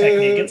a throat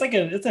technique.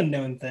 It's a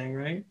known thing,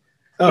 right?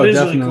 Oh, but it is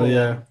definitely, really cool.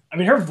 yeah. I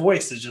mean, her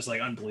voice is just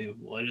like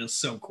unbelievable. It is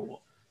so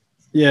cool.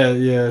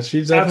 Yeah.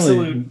 She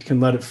definitely can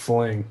let it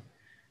fling.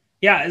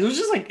 Yeah, it was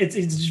just like it's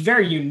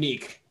very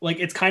unique. Like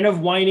it's kind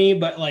of whiny,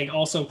 but like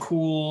also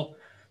cool,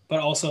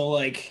 but also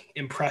like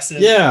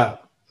impressive. Yeah.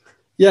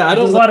 I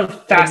don't There's a lot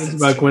of facets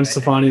about Gwen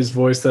Stefani's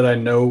voice that I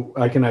know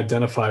I can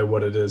identify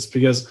what it is,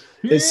 because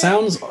it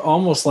sounds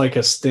almost like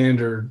a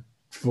standard,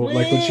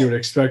 like what you would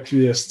expect to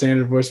be a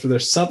standard voice, but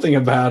there's something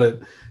about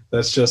it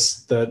that's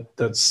just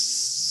that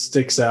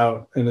sticks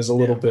out and is a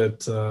little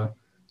bit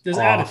there's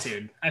off.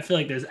 attitude. I feel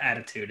like there's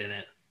attitude in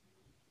it.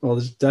 Well,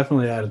 there's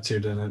definitely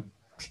attitude in it.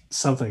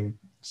 Something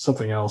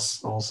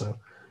else also.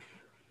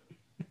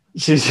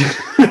 She's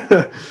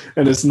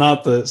and it's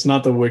not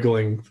the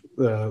wiggling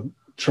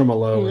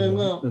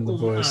tremolo in the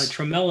voice.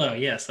 Tremolo,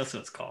 yes, that's what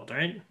it's called,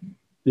 right?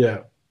 Yeah.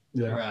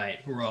 Right,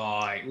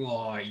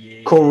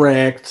 yeah.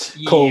 Correct.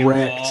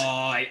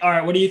 Right. All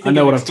right, what do you think? I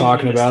know what I'm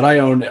talking about. I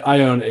own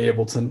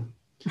Ableton.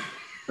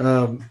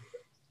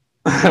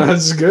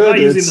 That's good. I'm not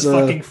using the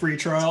fucking free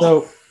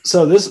trial.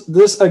 So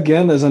this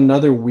again is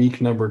another weak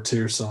number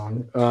 2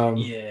 song.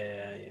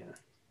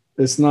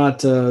 It's not.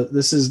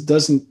 This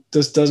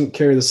doesn't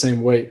carry the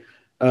same weight.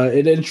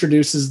 It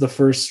introduces the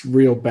first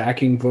real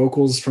backing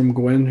vocals from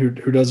Gwen,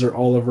 who does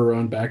all of her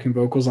own backing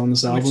vocals on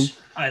this album. Which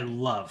I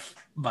love,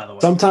 by the way.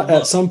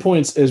 At some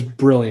points is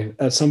brilliant.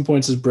 At some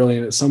points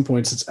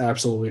it's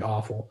absolutely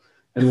awful,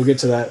 and we'll get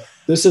to that.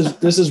 This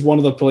is one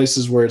of the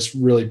places where it's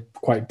really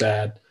quite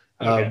bad.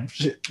 Okay.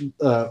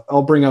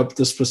 I'll bring up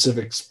the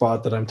specific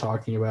spot that I'm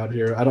talking about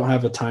here. I don't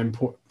have a time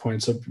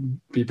point, so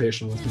be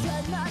patient with me.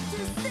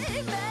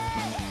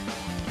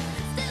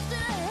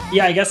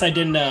 Yeah, I guess I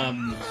didn't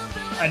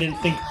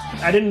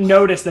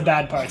notice the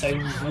bad parts. I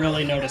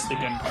really noticed the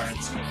good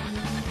parts.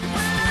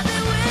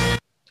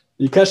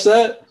 You catch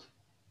that?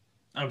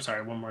 I'm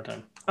sorry, one more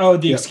time. Oh,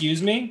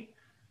 excuse me?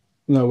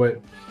 No, wait.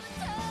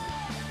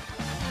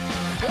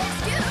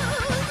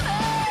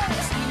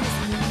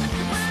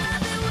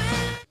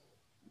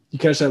 You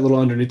catch that little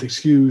underneath,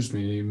 excuse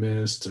me,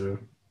 mister.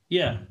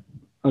 Yeah.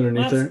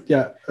 Underneath there?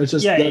 Yeah. It's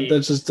just that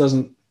just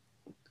doesn't,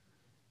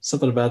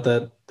 something about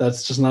that.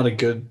 That's just not a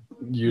good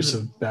use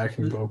of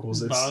backing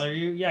vocals. It's bother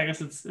you? Yeah, I guess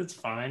it's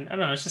fine. I don't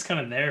know. It's just kind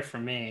of there for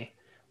me.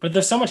 But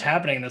there's so much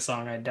happening in the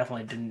song. I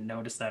definitely didn't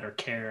notice that or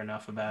care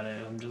enough about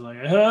it. I'm just like,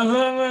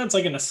 it's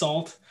like an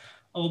assault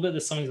a little bit.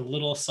 This song's a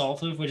little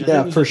assaultive, which I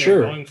think is what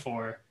they're going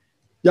for.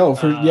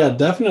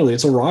 Definitely.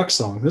 It's a rock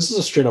song. This is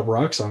a straight up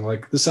rock song.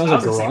 Like, this sounds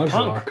like garage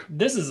rock.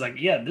 This is like,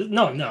 this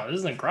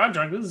isn't garage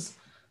rock. This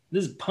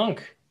is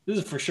punk. This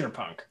is for sure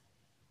punk.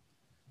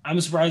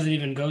 I'm surprised it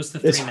even goes to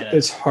 3 minutes.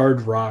 It's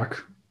hard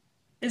rock.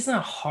 It's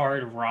not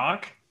hard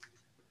rock.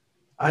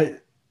 I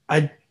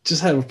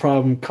just have a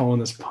problem calling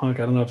this punk.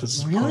 I don't know if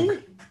it's really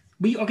punk.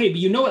 But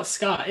you know what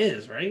ska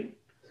is, right?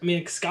 I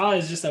mean, ska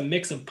is just a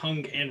mix of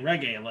punk and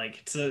reggae.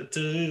 Like to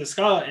the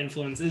ska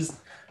influence is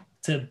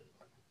to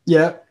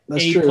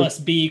that's A true. plus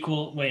B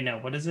equal. Wait, no,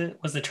 what is it?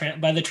 Was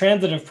by the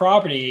transitive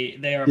property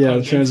they are? Yeah,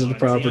 the transitive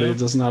property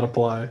does not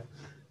apply.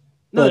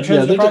 No, the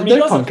transitive property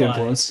they're punk apply,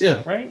 influence.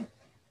 Yeah, right.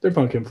 They're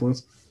punk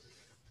influence.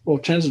 Well,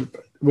 transitive.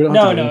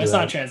 No, it's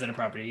not transitive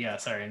property. Yeah,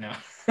 sorry, no.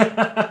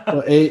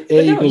 Well,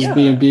 A equals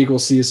B and B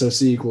equals C, so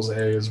C equals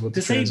A is what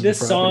the transitive property is. To say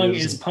this song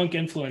is punk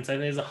influence, I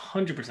think is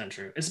 100%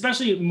 true.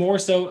 Especially more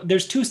so.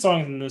 There's 2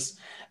 songs in this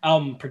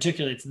album,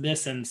 particularly it's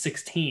this and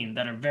 16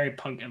 that are very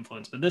punk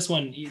influence, but this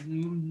one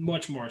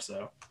much more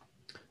so.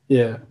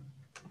 Yeah.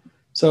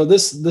 So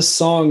this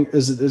song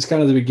is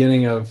kind of the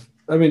beginning of.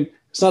 I mean,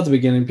 it's not the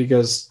beginning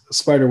because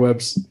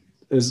Spiderwebs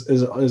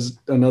is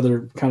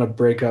another kind of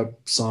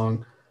breakup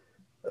song.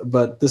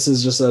 But this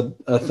is just a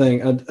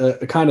thing,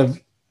 a kind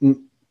of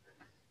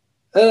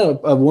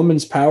a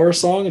woman's power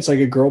song. It's like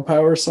a girl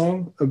power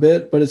song a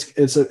bit, but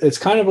it's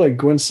kind of like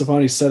Gwen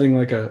Stefani setting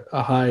like a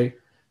high.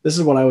 This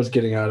is what I was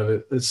getting out of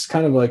it. It's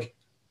kind of like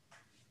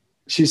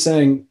she's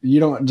saying, you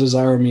don't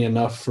desire me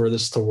enough for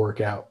this to work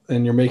out,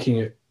 and you're making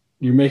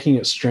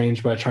it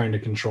strange by trying to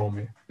control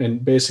me.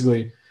 And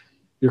basically,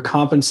 you're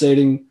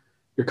compensating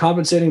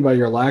by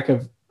your lack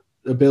of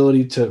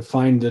ability to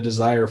find the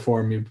desire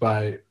for me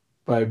by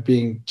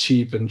being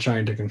cheap and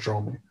trying to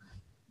control me.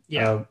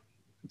 Yeah.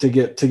 To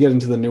get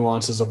into the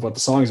nuances of what the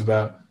song's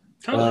about.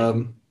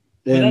 Totally.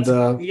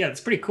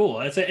 It's pretty cool.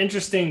 It's an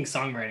interesting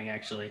songwriting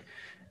actually.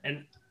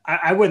 And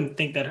I don't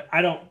think that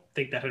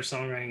her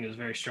songwriting is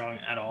very strong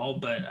at all,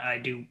 but I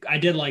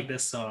did like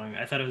this song.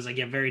 I thought it was like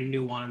a very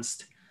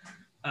nuanced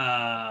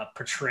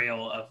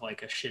portrayal of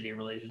like a shitty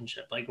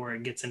relationship, like where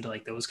it gets into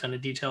like those kind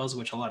of details,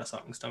 which a lot of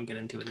songs don't get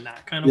into in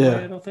that kind of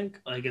way. I don't think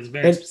like it's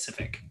very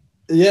specific.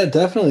 Yeah,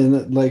 definitely.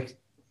 And like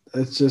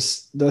it's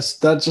just that's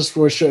just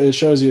what it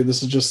shows you.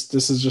 This is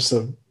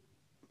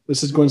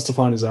Gwen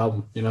Stefani's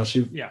album. You know,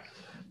 she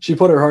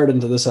put her heart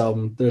into this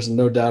album. There's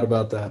no doubt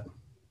about that.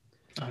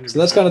 100%. So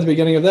that's kind of the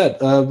beginning of that.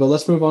 But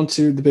let's move on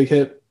to the big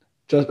hit,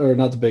 or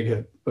not the big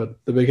hit, but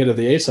the big hit of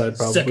the A side,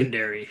 probably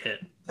secondary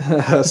hit.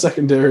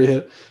 Secondary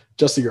hit,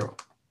 Just a Girl.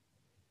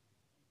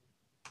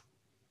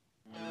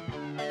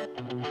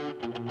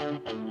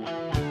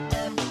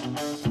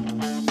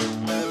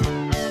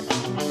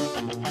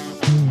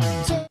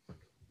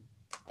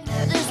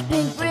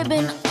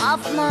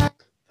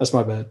 That's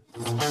my bad.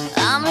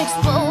 I'm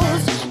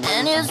exposed,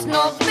 and it's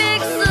no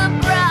big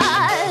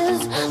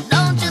surprise.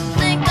 Don't you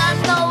think I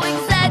know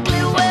exactly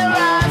where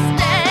I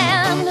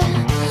stand?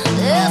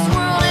 This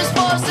world is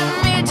forcing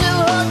me to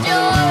hold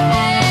your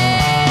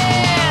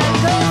hand.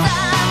 'Cause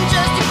I'm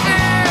just a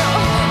girl,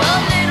 a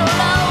little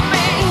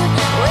lonely.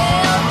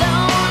 Well,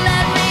 don't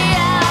let me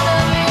out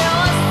of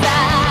your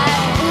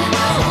sight.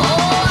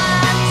 Oh,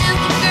 I'm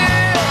just a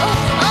girl,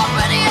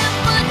 already at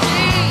my G.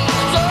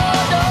 So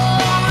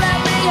don't let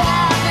me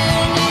have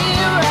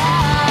any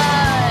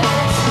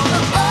rights.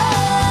 Oh,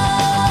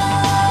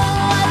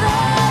 I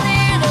let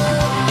it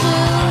up to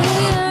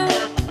here.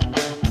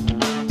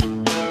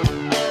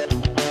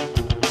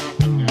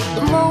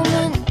 The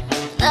moment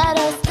that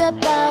I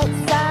step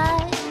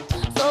outside,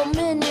 so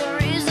many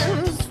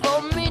reasons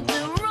for me to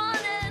run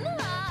and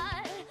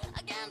hide.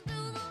 I can't do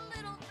the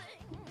little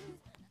things.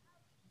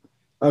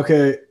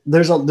 Okay,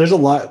 there's a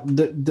lot.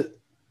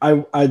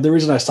 The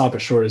reason I stop it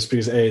short is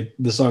because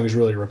the song is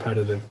really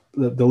repetitive.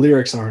 The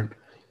lyrics aren't,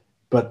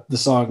 but the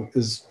song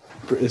is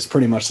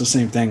pretty much the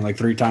same thing like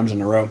 3 times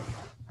in a row.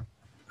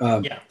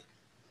 Yeah.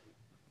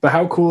 But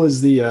how cool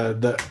is the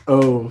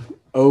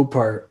O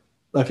part?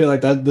 I feel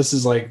like this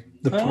is like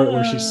the part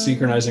where she's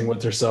synchronizing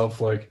with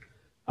herself. Like,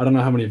 I don't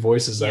know how many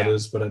voices that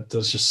is, but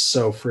it's just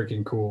so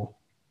freaking cool.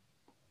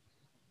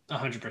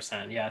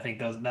 100%. Yeah, I think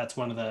that's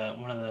one of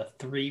the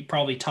 3,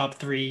 probably top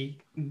 3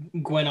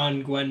 Gwen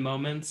on Gwen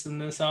moments in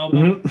this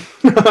album.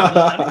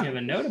 I didn't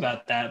even note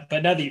about that,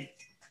 but now that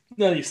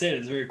you say it,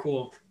 it's very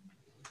cool.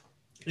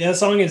 Yeah, the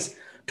song is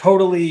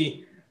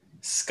totally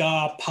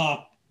ska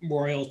pop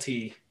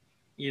royalty.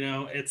 You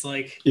know, it's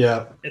like,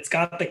 Yeah. it's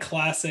got the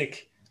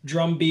classic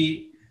drum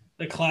beat,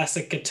 the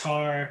classic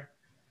guitar.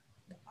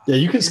 Yeah,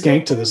 you can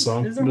skank to this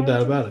song. No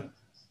doubt about it.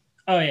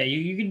 Oh yeah,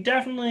 you can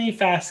definitely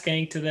fast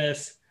skank to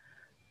this.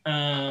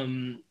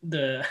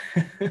 The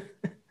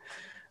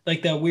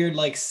like that weird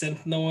like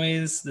synth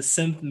noise, the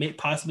synth,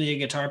 possibly a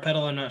guitar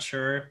pedal, I'm not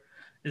sure,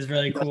 is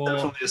really cool.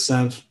 Definitely a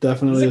synth.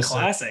 Definitely it's a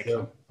classic.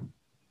 Yeah.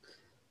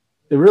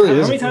 It really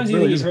is. How many times do you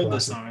really think you've heard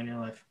this song in your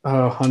life?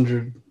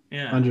 100.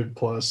 Yeah. 100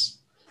 plus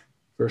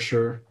for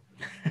sure.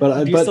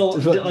 But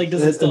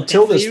does it still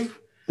until hit this,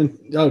 for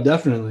oh,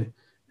 definitely.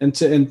 And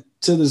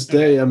to this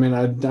day, I mean,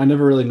 I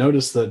never really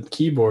noticed the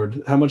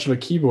keyboard, how much of a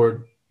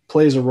keyboard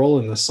plays a role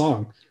in this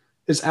song.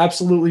 It's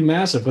absolutely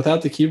massive.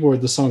 Without the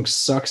keyboard, the song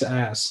sucks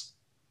ass.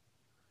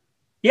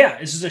 Yeah,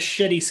 it's just a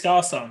shitty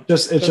ska song.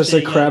 It's just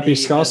a crappy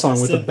ska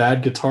song with a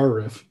bad guitar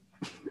riff.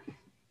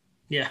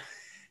 Yeah.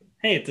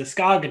 Hey, it's a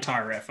ska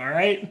guitar riff, all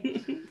right?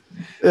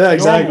 Yeah,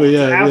 exactly.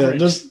 Normal,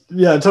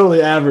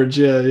 Totally average.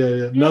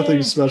 Yeah.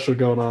 Nothing special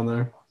going on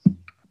there.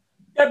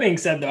 That being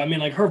said, though, I mean,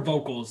 like her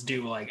vocals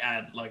do like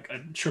add like a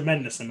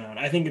tremendous amount.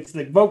 I think it's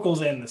the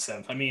vocals and the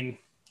synth. I mean,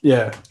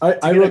 yeah,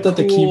 I wrote that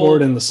the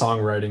keyboard and the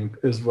songwriting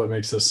is what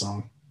makes this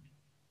song.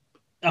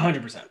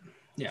 100%.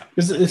 Yeah,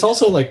 because it's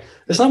also like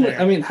it's not.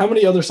 I mean, how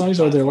many other songs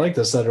are there like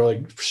this that are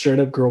like straight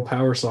up girl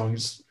power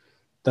songs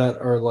that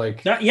are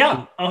like?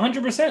 Yeah,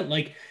 100%.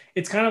 Like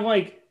it's kind of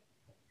like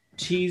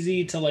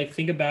cheesy to like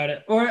think about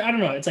it, or I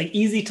don't know. It's like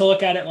easy to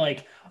look at it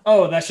like,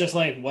 oh, that's just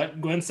like what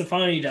Gwen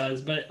Stefani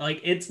does, but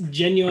like it's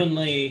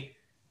genuinely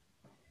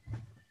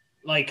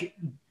like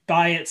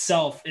by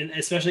itself, and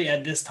especially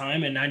at this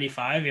time in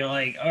 '95, you're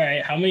like, all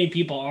right, how many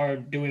people are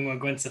doing what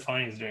Gwen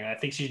Stefani is doing? I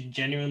think she's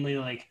genuinely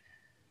like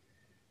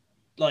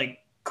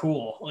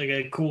cool, like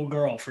a cool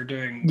girl for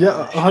doing.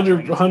 Yeah,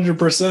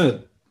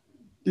 100%.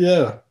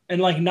 Yeah. And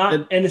like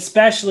and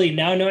especially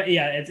now,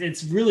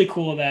 it's really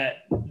cool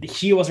that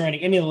he wasn't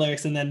writing any of the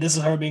lyrics, and then this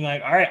is her being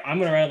like, all right, I'm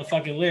gonna write the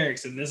fucking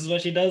lyrics, and this is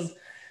what she does,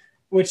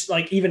 which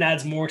like even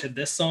adds more to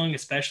this song,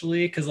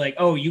 especially because like,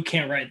 oh, you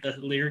can't write the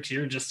lyrics,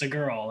 you're just a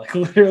girl, like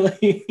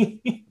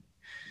literally.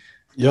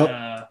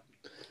 Yep.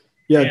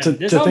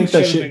 To think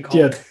that she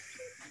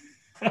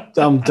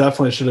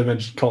definitely should have been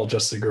called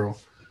Just a Girl.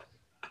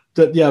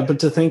 But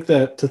to think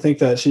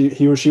that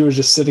she was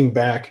just sitting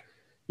back,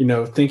 you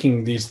know,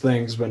 thinking these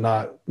things, but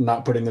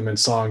not putting them in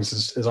songs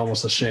is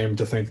almost a shame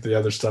to think the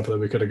other stuff that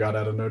we could have got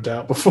out of No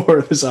Doubt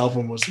before this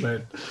album was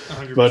made.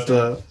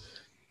 100%.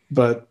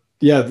 But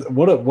yeah,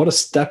 what a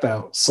step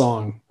out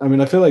song. I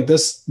mean, I feel like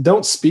this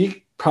Don't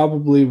Speak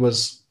probably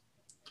was,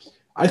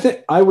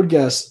 I would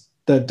guess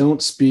that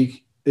Don't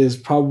Speak is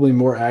probably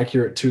more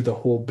accurate to the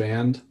whole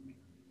band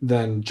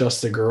than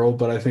Just a Girl,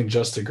 but I think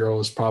Just a Girl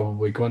is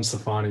probably Gwen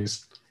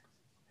Stefani's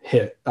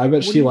hit. I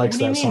bet she likes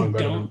that song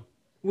better than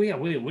Wait,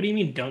 what do you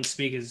mean Don't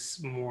Speak is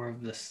more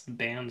of this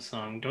band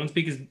song? Don't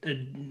Speak is,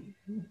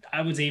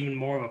 I would say, even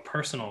more of a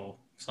personal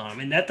song. I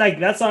mean, that's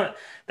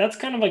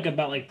kind of like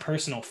about like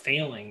personal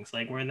failings,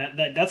 like where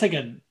that's like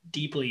a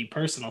deeply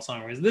personal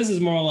song, whereas this is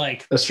more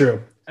like That's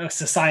true. a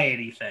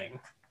society thing.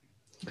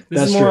 This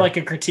That's is more true. like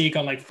a critique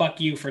on like, fuck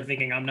you for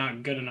thinking I'm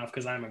not good enough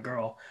because I'm a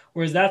girl.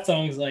 Whereas that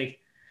song's like,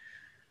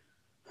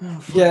 oh,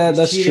 fuck, Yeah, he's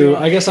that's cheating true.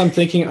 on I me.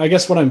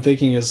 guess what I'm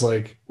thinking is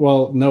like,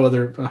 well, no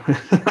other.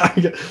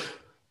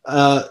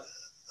 uh,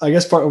 I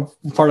guess part of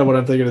what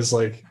I'm thinking is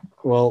like,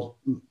 well,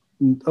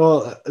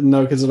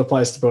 no, because it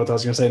applies to both. I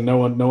was gonna say no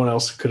one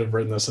else could have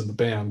written this in the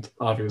band,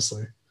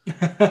 obviously.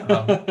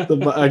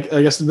 But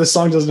I guess this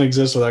song doesn't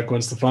exist without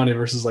Gwen Stefani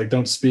versus like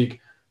Don't Speak.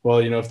 Well,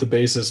 if the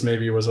bassist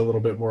maybe was a little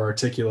bit more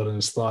articulate in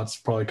his thoughts,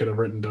 probably could have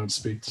written Don't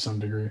Speak to some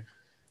degree.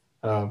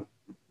 But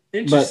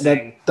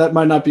Interesting. that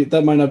might not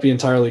be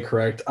entirely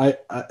correct. I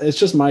it's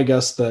just my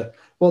guess that,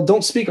 well,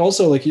 Don't Speak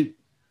also, like, you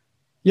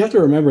have to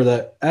remember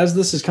that as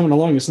this is coming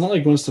along, it's not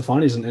like Gwen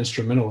Stefani's an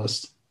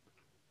instrumentalist.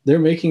 They're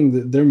making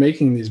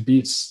these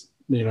beats,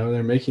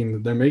 they're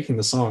making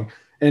the song,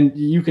 and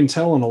you can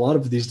tell in a lot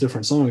of these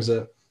different songs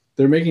that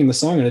they're making the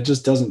song and it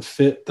just doesn't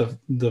fit the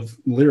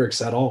lyrics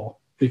at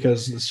all,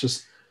 because it's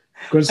just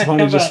Gwen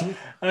Stefani just.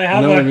 I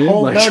have know what I a mean?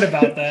 whole Like- note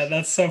about that.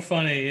 That's so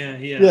funny. Yeah,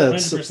 Yeah,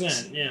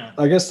 100%. Yeah.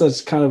 I guess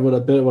that's kind of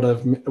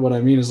what I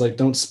mean is like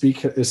Don't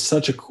Speak is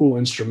such a cool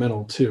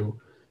instrumental too.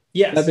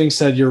 Yes. That being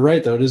said, you're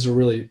right though. It is a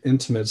really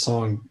intimate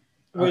song.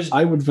 Whereas-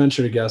 I would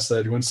venture to guess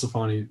that Gwen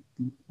Stefani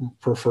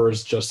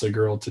prefers Just a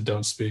Girl to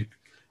Don't Speak.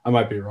 I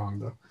might be wrong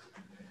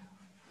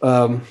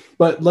though.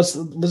 But let's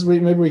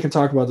maybe we can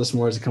talk about this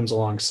more as it comes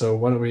along. So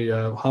why don't we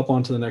hop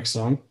on to the next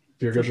song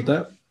if you're good with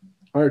that?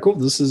 All right, cool.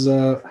 This is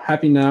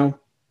Happy Now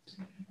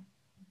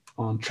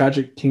on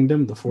Tragic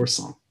Kingdom, the fourth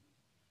song.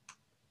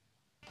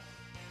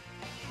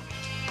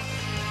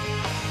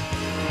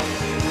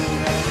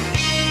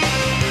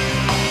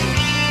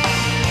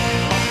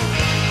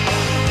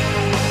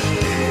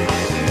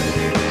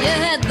 You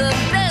had the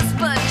best,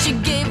 but you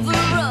gave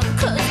her up,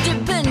 'cause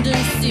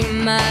dependency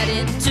might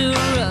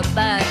interrupt.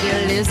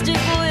 Idealistic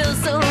will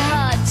so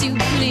hard to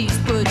please,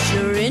 put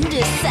your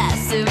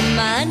indecisive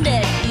mind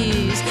at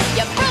ease.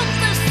 You broke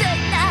the set,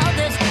 now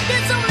there's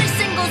only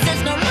singles,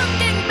 there's no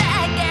looking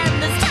back, and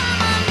this time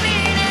I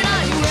mean it.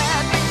 Are you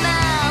happy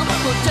now?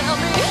 Well, tell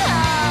me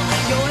how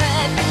you're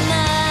happy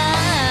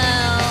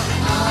now.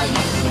 Are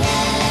you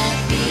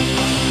happy?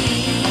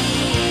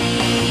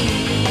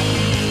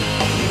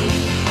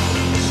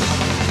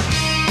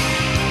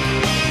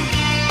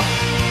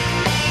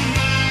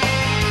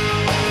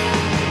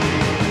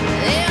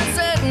 The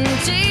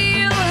uncertainty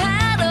you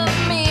had of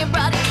me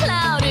brought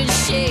clouded,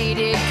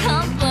 shaded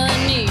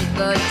company.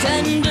 The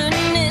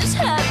tenderness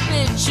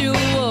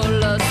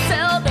habitual, a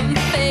seldom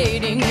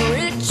fading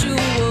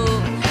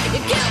ritual. You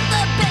killed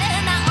the pen,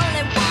 now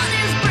only one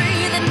is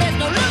breathing. There's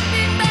no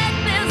looking back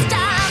this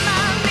time,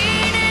 I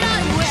mean it.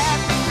 Are you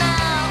happy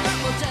now?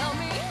 Well, tell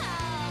me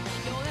how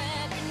you're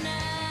happy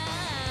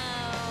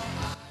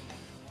now.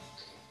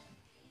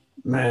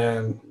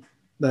 Man,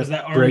 Was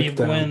that Army of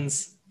breakdown.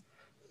 Gwens?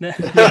 Yeah,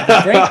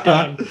 the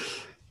breakdown.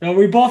 No,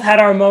 we both had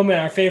our moment,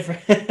 our favorite.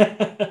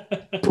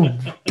 Boom,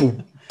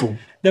 boom, boom.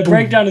 The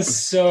breakdown is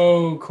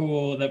so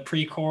cool. The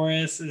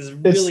pre-chorus is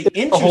really It's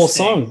interesting. the whole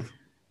song.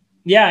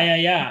 Yeah.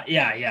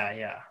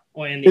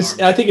 Well, in the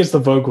army. I think it's the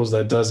vocals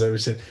that does it. We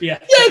said, Yeah.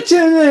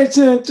 Yeah.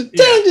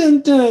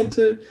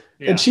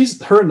 and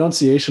her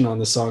enunciation on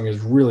the song is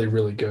really,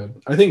 really good.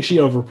 I think she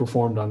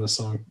overperformed on this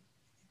song.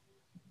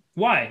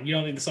 Why? You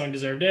don't think the song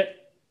deserved it?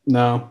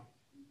 No.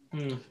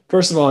 Hmm.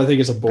 First of all, I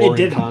think it's a boring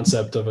didn't.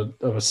 concept of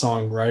a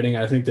song writing.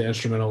 I think the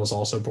instrumental is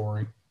also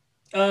boring.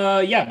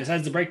 Yeah,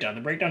 besides the breakdown.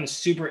 The breakdown is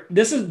super.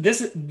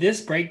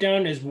 This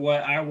breakdown is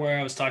where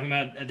I was talking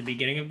about at the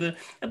beginning of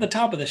at the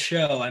top of the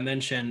show. I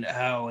mentioned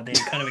how they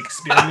kind of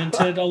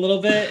experimented a little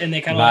bit and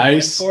they kind of like went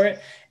Nice. for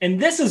it. And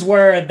this is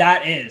where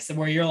that is,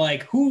 where you're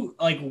like,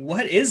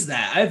 what is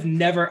that? I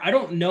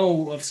don't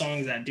know of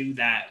songs that do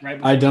that, right?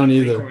 I don't the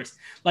either. pre-chorus.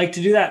 Like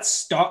to do that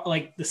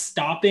like the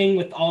stopping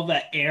with all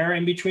that air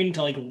in between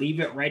to like leave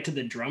it right to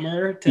the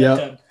drummer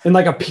to And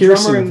like a drummer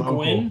piercing and vocal.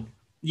 Gwen.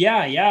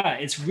 Yeah,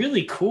 it's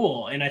really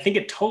cool, and I think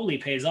it totally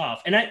pays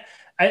off. And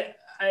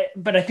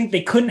but I think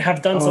they couldn't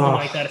have done something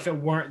like that if it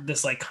weren't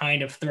this like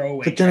kind of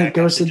throwaway. But then it track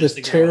goes to after this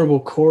Just a Girl. terrible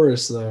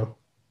chorus, though.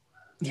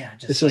 Yeah,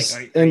 It's just just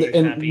are you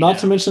and happy not now?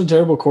 to mention the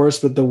terrible chorus,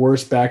 but the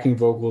worst backing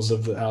vocals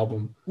of the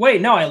album.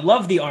 Wait, no, I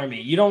love the Army.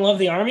 You don't love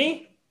the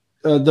Army?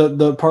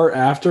 The part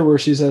after where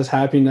she says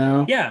 "happy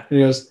now," Yeah. and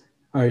he goes,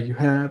 "Are you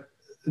happy?"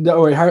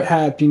 No, wait,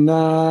 happy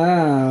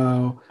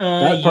now.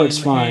 That part's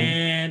You fine.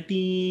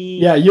 Happy.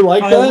 Yeah, you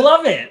like I that?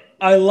 love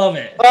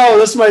it. Oh,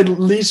 that's my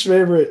least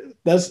favorite.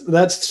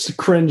 That's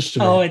cringe to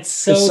me. Oh, it's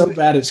so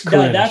bad. It's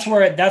cringe. That's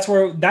where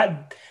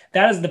that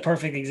is the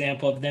perfect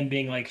example of them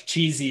being like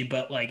cheesy,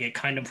 but like it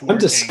kind of working. I'm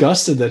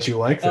disgusted that you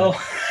like that. Oh.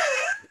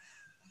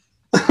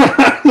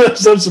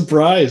 So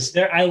surprised.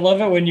 I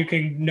love it when you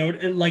can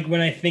note, like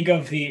when I think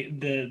of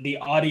the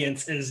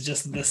audience is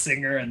just the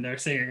singer and they're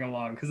singing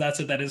along, because that's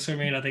what that is for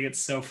me, and I think it's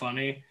so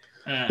funny.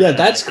 Yeah,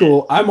 that's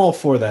cool. I'm all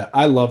for that.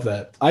 I love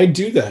that. I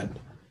do that.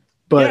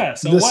 But yeah,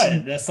 so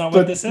what? That's not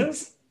what this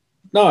is?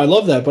 No, I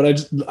love that, but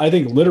I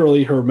think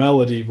literally her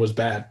melody was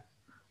bad.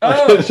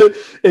 Oh.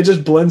 It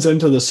just blends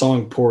into the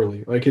song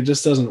poorly. Like it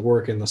just doesn't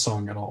work in the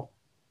song at all.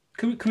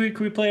 Can we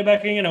play it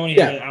back again? I want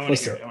to hear it. I want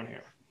to hear it.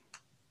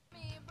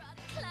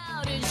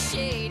 Clouded,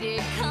 shady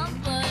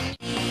company.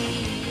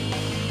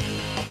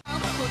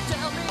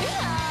 Tell me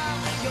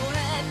how you're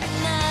happy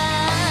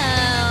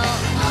now.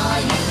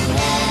 Are you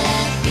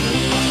happy?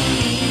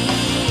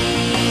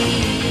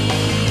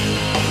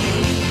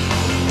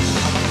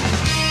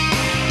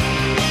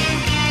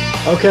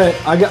 Okay,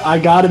 I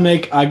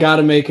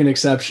gotta make an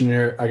exception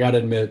here. I gotta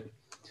admit,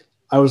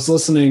 I was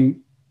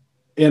listening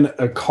in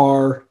a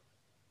car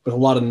with a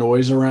lot of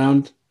noise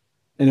around,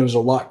 and it was a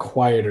lot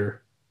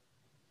quieter.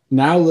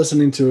 Now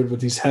listening to it with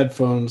these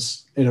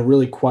headphones in a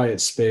really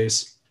quiet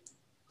space,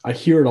 I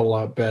hear it a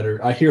lot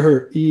better. I hear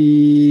her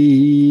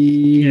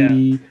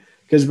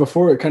because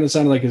before it kind of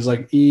sounded like it was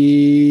like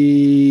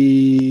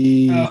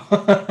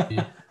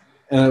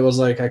and it was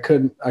like I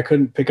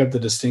couldn't pick up the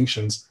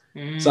distinctions.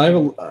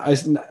 So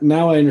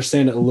now I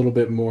understand it a little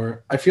bit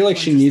more. I feel like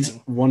she needs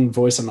one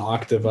voice an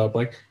octave up,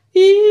 like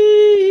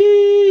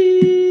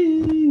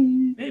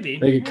maybe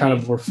make it kind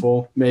of more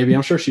full. Maybe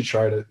I'm sure she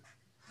tried it.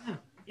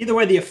 Either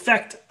way, the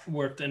effect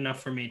worked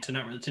enough for me to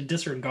not really, to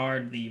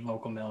disregard the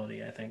vocal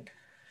melody, I think.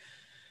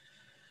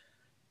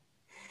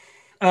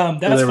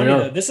 That's funny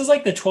though. This is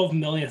like the 12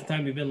 millionth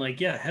time we've been like,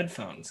 yeah,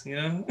 headphones, you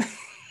know?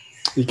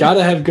 You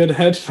gotta have good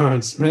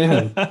headphones,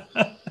 man.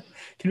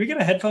 Can we get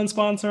a headphone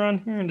sponsor on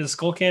here? And does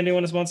Skull Candy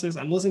want to sponsor this?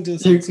 I'm listening to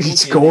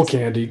this. Skull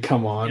Candy,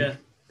 come on. Yeah.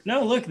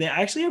 No, look, they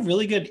actually have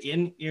really good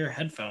in-ear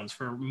headphones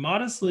for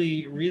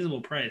modestly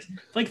reasonable price.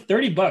 It's like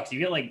 $30. You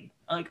get like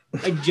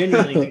I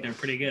genuinely think they're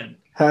pretty good.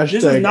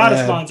 This is not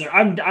a sponsor.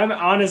 I'm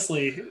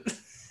honestly.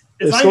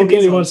 If Skull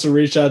Candy wants to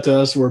reach out to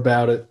us, we're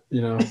about it.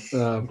 You know,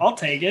 I'll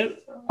take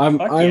it.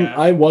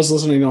 I was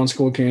listening on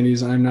Skull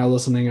Candies. I'm now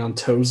listening on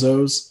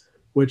Tozos,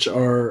 which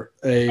are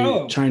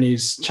a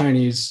Chinese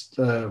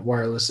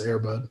wireless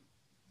earbud.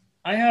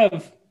 I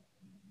have.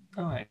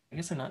 Oh, I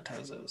guess they're not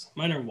Tozos.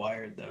 Mine are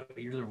wired though.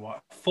 Yours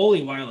are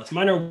fully wireless.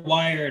 Mine are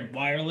wired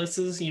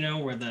wirelesses. You know,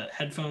 where the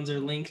headphones are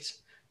linked.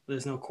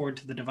 There's no cord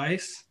to the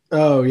device.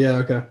 Oh yeah,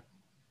 okay.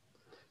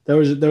 There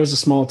was a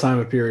small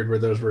time period where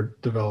those were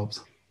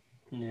developed.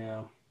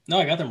 Yeah. No,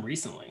 I got them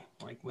recently,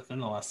 like within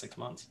the last 6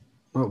 months.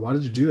 Oh, why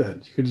did you do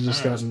that? You could have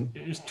just gotten.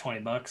 It was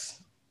 $20.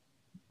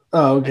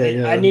 Oh,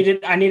 okay. I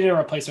needed a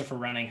replacement for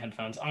running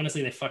headphones.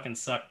 Honestly, they fucking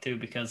suck too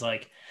because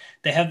like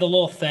they have the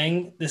little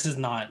thing. This is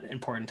not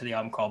important to the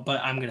album call, but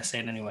I'm gonna say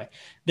it anyway.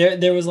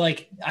 There was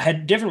like I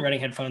had different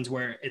running headphones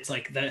where it's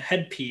like the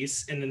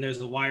headpiece and then there's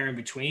the wire in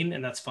between,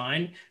 and that's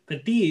fine.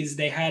 But these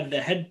they had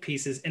the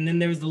headpieces and then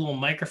there was the little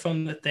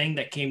microphone, the thing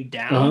that came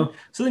down. Uh-huh.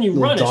 So then you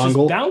run, it's just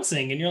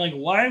bouncing, and you're like,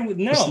 why would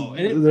no?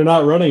 They're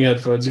not running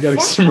headphones. You got to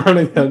get some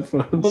running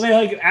headphones. Well, they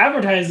like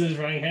advertised as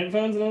running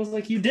headphones, and I was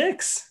like, you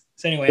dicks.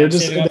 So anyway,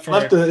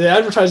 they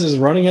advertised as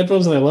running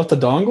headphones and they left the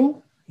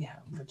dongle? Yeah,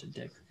 I'm such a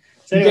dick.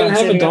 So anyway, you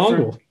can't have a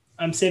dongle.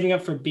 I'm saving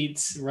up for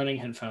Beats running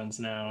headphones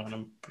now, and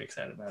I'm pretty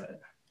excited about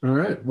it. All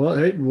right. Well,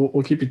 hey,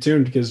 we'll keep you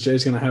tuned because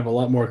Jay's going to have a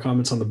lot more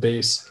comments on the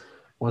bass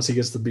once he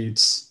gets the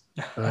Beats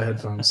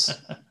headphones.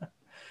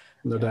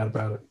 No doubt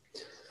about it.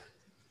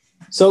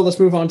 So let's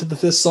move on to the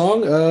fifth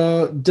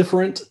song,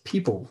 Different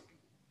People.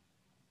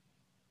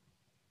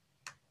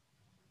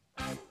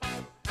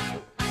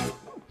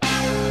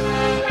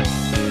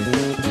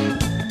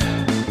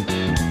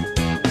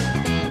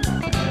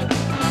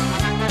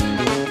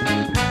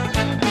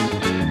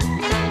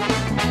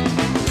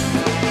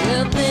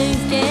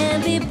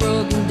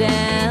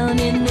 Down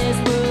in this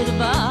world of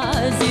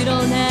ours, you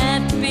don't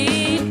have to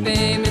be a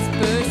famous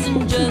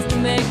person just to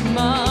make a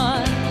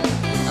mark.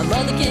 A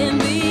mother can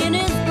be an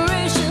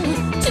inspiration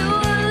to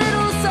a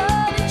little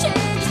son to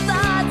change his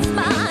thoughts, his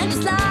mind,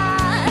 his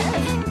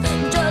life,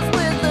 just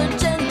with a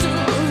gentle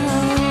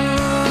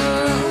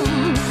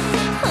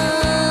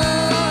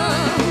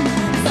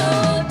so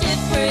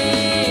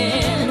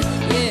different,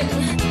 yeah,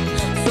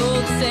 so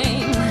the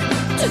same.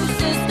 Two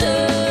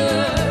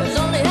sisters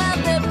only have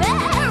their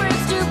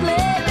parents to blame.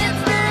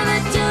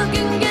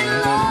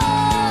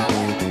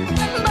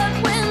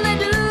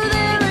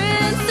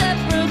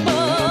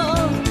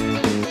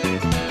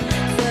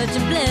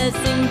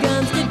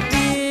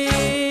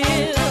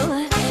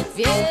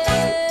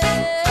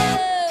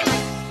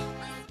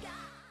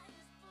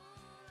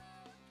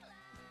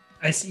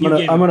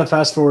 I'm gonna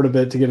fast forward a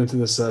bit to get into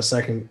this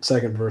second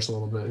verse a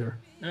little bit here.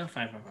 No,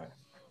 fine.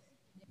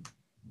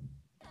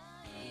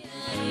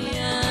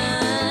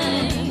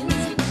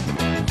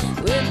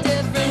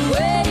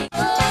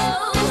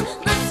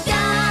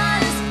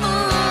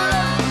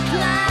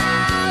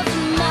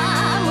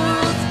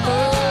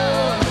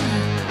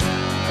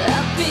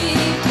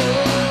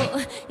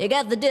 You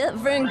got the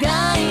different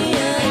kind.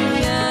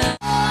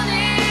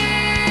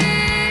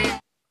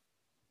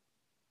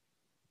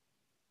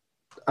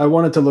 I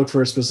wanted to look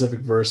for a specific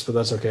verse, but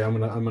that's okay. I'm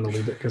gonna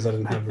leave it because I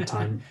didn't have the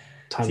time.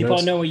 See,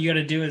 Paul, no, what you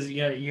gotta do is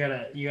you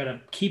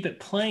gotta keep it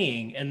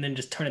playing and then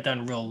just turn it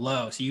down real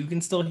low so you can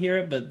still hear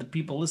it, but the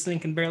people listening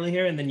can barely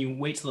hear it, and then you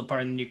wait till the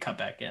part and then you cut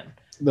back in.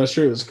 That's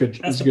true. It's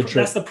good. It's a good trick.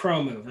 That's the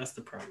pro move.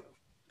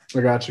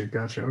 I got you.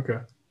 Okay.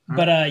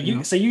 But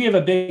so you give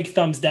a big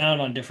thumbs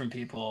down on different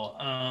people.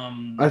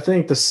 I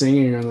think the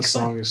singing on the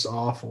song is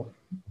awful.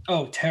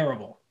 Oh,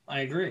 terrible.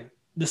 I agree.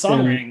 The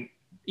songwriting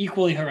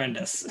equally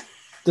horrendous.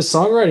 The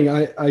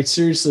songwriting, I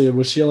seriously,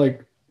 was she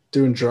like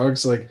doing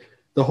drugs? Like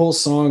the whole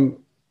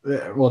song,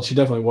 well, she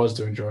definitely was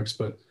doing drugs,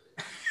 but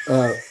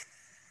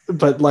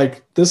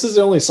like this is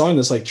the only song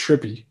that's like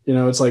trippy. You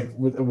know, it's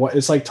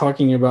like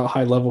talking about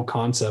high level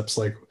concepts.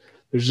 Like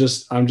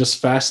I'm just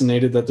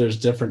fascinated that there's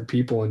different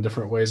people and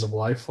different ways of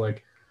life.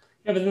 Like,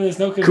 yeah, but then there's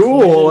no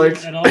cool,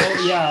 like at all.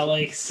 Yeah,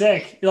 like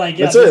sick. Like,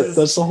 yeah, that's it.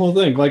 That's the whole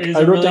thing. Like,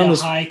 I wrote down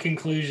this high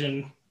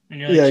conclusion. And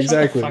you're like, yeah,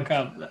 exactly. Fuck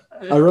up.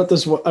 I wrote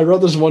this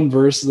one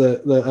verse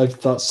that I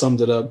thought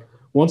summed it up.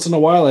 Once in a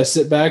while, I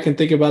sit back and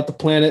think about the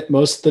planet.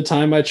 Most of the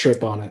time, I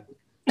trip on it.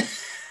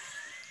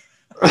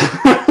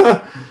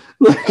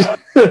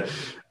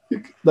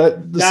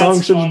 The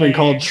song should have been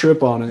called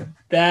 "Trip on It."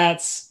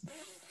 That's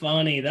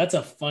funny. That's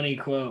a funny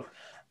quote.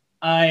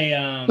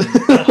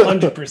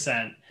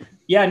 100%.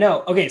 Yeah,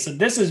 no. Okay, so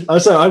this is...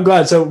 I'm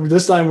glad. So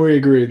this time we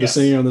agree. The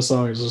singing on the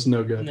song is just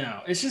no good.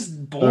 No, it's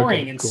just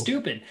boring and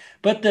stupid.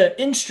 But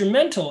the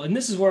instrumental, and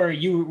this is where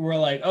you were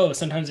like, oh,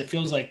 sometimes it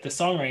feels like the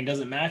songwriting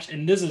doesn't match.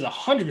 And this is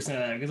 100% of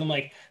that. Because I'm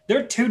like,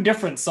 they're two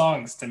different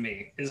songs to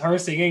me. Is her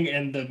singing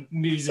and the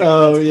music.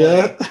 Oh,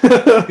 yeah?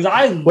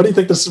 What do you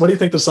think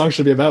the song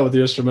should be about with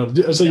the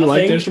instrumental? So you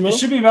like the instrumental? It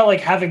should be about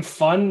like having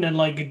fun and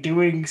like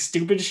doing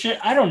stupid shit.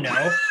 I don't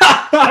know.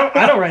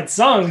 I don't write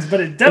songs, but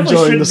it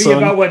definitely shouldn't be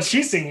about what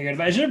she's singing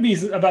about. It should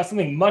be about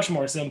something much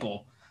more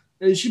simple.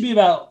 It should be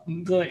about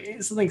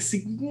like, something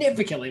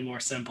significantly more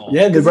simple.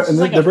 Yeah,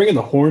 they're bringing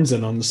the horns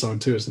in on the song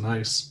too. It's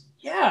nice.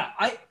 Yeah,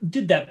 I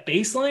did that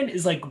bass line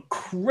is like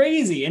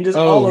crazy and just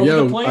all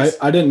over the place.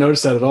 I didn't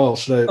notice that at all.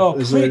 Should I?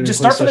 Just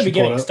start from the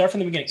beginning. Start from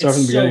the beginning. Start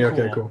from the beginning.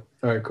 Okay, cool.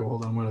 All right, cool.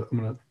 Hold on. I'm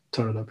gonna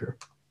tone it up here.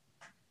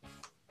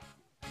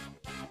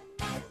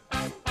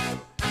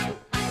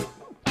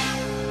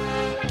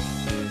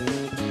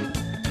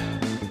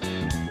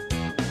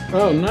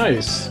 Oh,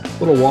 nice.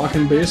 Little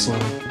walking bass line.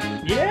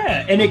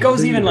 Yeah, and it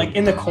goes even like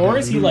in the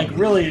chorus, he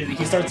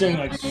starts doing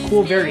like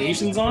cool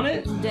variations on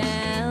it.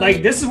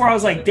 Like this is where I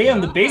was like,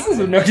 damn, the basses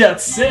are no doubt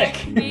sick.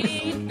 I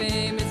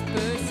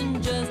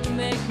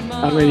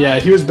mean, yeah,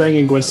 he was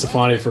banging Gwen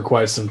Stefani for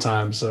quite some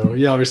time, so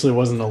he obviously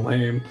wasn't a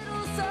lame.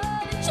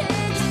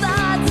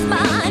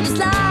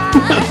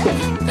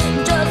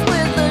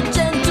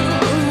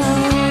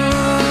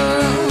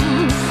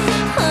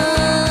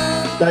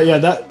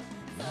 That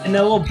and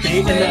that little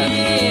bass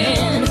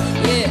and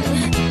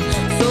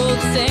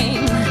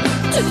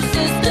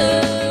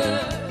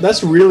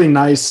that's really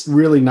nice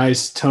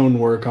tone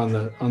work on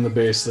the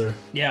bass there.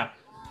 Yeah,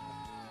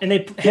 and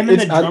him and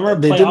the drummer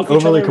play off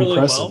each other really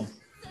well.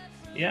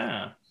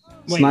 Yeah,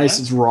 it's nice. What?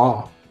 It's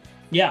raw.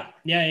 Yeah.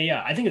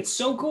 I think it's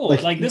so cool.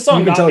 Like this song,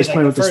 you can tell he's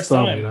playing with his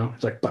thumb. You know,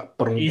 it's like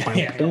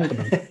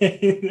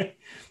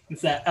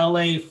it's that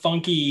LA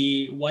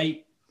funky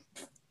white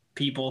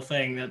people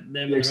thing that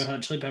them and Red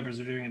Hot Chili Peppers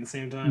are doing at the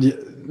same time.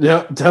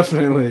 Yeah,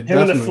 definitely. Him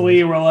and the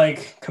Flea were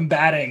like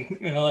combating.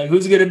 You know, like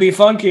who's gonna be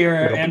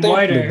funkier and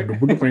whiter?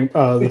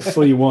 The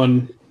Flea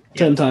won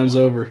 10 times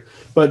over.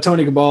 But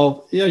Tony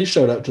Cabal, yeah, he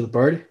showed up to the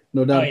party,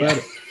 no doubt about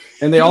it.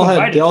 And they all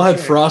had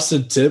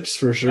frosted tips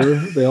for sure.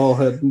 They all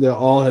had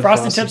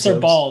frosted tips are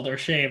bald or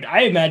shaved.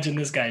 I imagine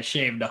this guy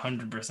shaved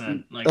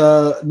 100%. Like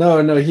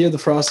no, he had the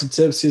frosted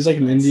tips. He's like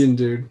an Indian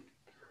dude.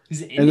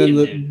 He's an Indian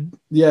dude.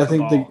 Yeah, I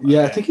think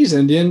I think he's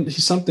Indian.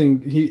 He's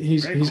something.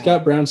 He's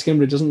got brown skin,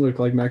 but he doesn't look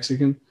like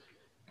Mexican.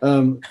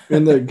 And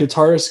the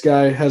guitarist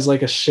guy has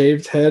like a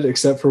shaved head,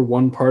 except for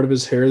one part of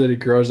his hair that he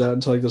grows out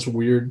into like this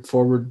weird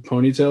forward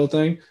ponytail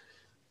thing.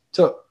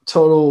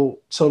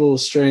 Total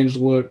strange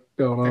look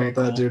going on with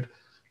that dude.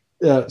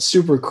 Yeah,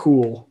 super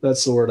cool.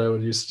 That's the word I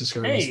would use to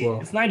describe it as well.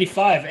 It's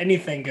 95.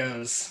 Anything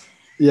goes.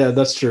 Yeah,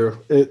 that's true.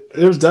 It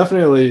was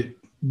definitely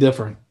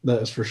different.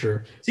 That is for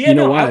sure. So, you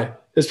know why?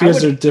 It's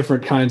because they're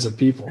different kinds of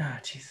people. Oh,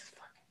 Jesus.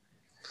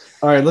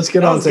 All right, let's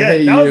get on to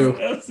Hey You.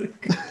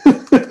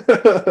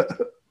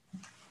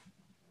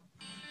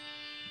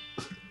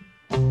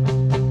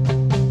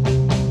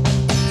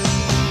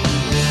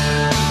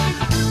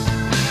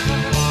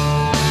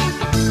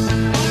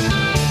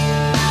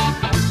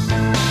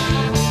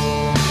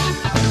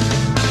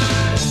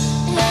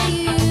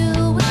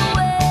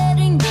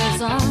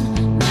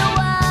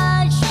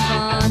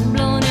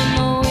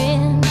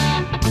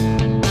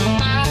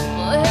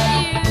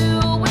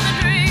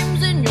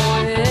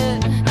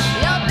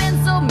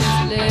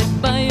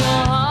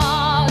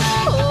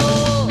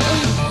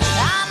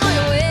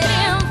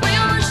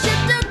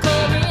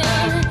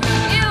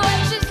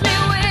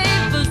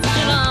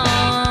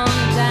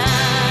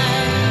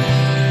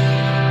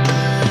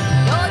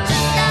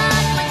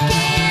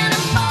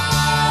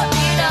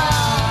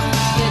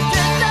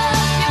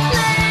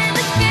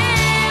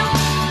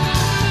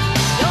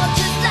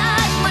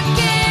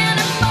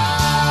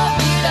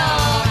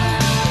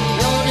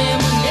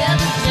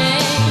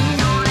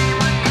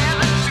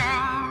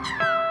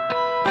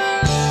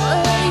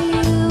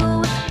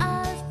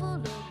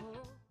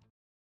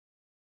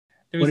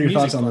 What are your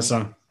thoughts on the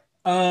song?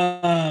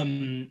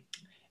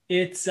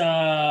 It's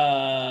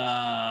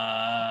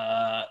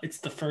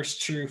the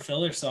first true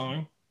filler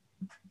song.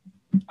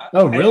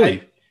 Oh,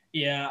 really?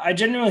 I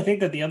genuinely think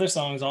that the other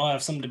songs all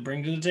have something to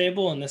bring to the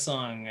table, and this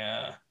song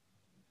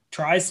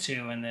tries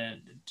to, and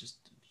then it just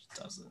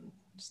doesn't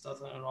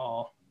at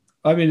all.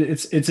 I mean,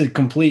 it's a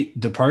complete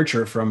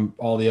departure from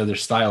all the other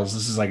styles.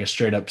 This is like a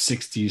straight up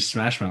 60s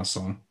Smash Mouth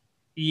song.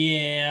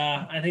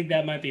 Yeah, I think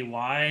that might be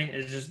why.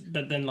 It's just,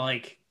 but then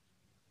like,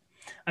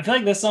 I feel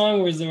like this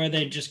song was where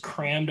they just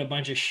crammed a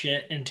bunch of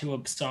shit into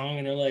a song,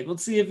 and they're like,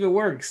 "Let's see if it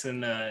works."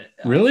 And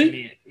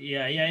really,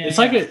 yeah. It's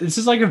like this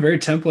is like a very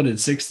templated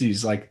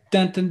 60s, like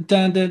dun dun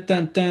dun dun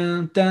dun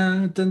dun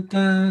dun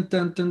dun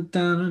dun dun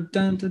dun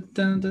dun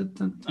dun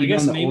dun. I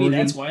guess maybe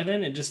that's why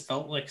then it just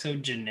felt like so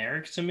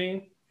generic to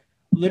me.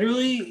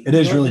 Literally, it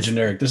is really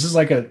generic. This is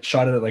like a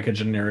shot at it like a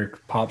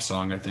generic pop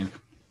song, I think.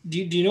 Do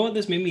you know what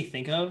this made me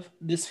think of?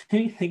 This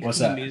made me think What's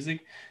of that? The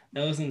music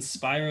that was in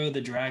Spyro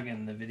the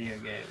Dragon, the video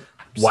game.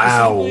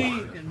 Wow.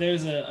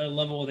 There's a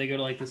level where they go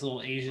to like this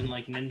little Asian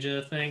like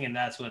ninja thing, and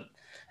that's what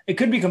it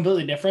could be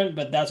completely different,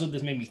 but that's what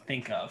this made me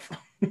think of.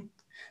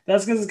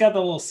 That's because it's got the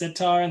little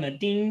sitar and the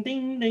ding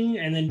ding ding,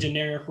 and then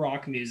generic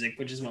rock music,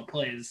 which is what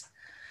plays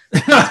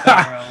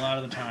Spyro a lot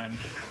of the time.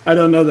 I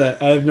don't know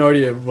that. I have no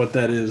idea what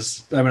that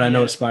is. I mean, I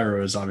know what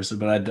Spyro is, obviously,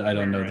 but I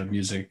don't know the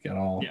music at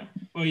all. Yeah.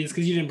 Oh, yes,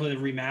 because you didn't play the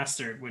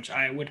remastered, which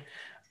I would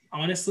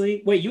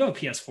honestly. Wait, you have a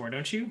PS4,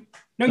 don't you?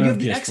 No, you have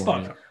the PS4,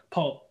 Xbox. Yeah.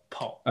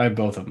 Paul. I have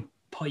both of them.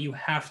 Paul, you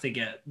have to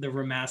get the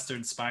remastered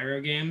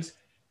Spyro games.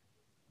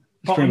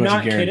 Paul, pretty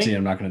much a guarantee kidding.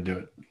 I'm not going to do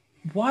it.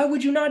 Why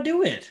would you not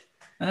do it?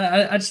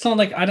 I just don't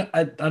like. I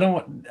don't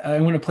want.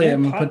 I'm going to play it.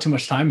 I'm going to put too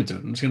much time into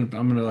it. I'm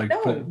going to like.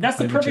 No, that's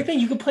the perfect thing.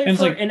 You could play it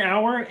for like an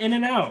hour in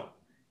and out.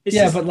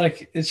 It's but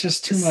like it's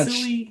just too much.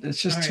 Silly.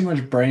 It's just too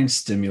much brain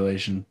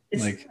stimulation.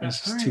 It's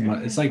just too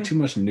much. It's like too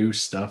much new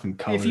stuff and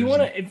colors. If you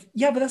want to,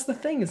 but that's the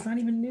thing. It's not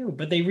even new.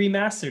 But they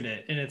remastered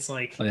it, and it's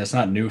like. Oh, yeah, it's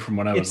not new from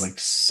when I was like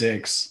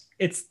 6.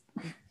 It's.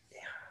 God,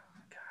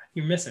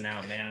 you're missing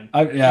out, man.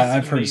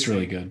 I've heard it's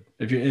really good.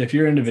 If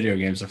you're into video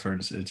games, I've heard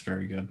it's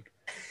very good.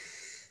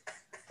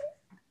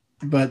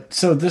 But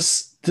so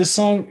this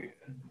song,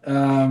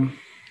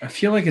 I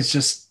feel like it's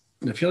just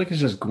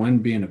Gwen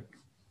being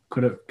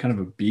kind of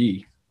a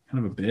bee.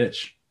 Kind of a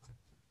bitch.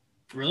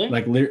 Really?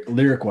 Like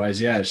lyric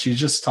wise, yeah. She's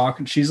just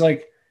talking. She's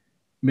like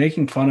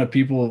making fun of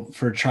people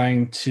for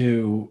trying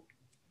to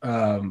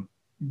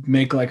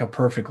make like a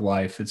perfect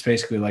life. It's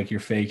basically like you're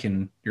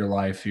faking your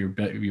life. You're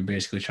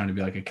basically trying to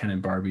be like a Ken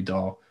and Barbie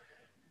doll,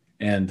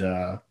 and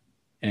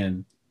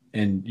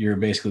you're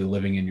basically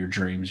living in your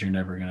dreams. You're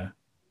never gonna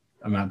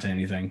amount to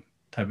anything.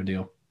 Type of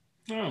deal.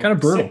 Oh, kind of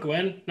brutal. Sick,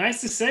 Gwen.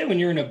 Nice to say when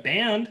you're in a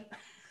band.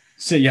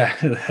 So yeah,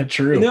 that's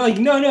true. And they're like,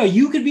 no,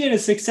 you could be in a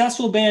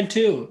successful band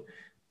too.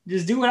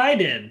 Just do what I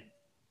did.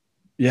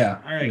 Yeah.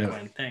 All right,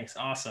 Gwen. Thanks.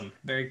 Awesome.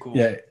 Very cool.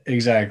 Yeah,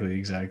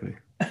 exactly.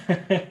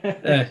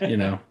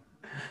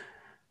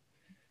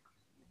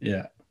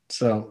 Yeah.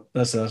 So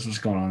that's what's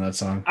going on in that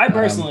song. I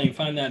personally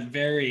find that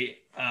very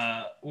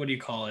what do you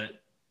call it?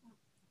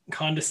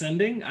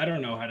 Condescending. I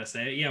don't know how to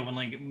say it. Yeah, when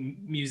like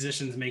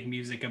musicians make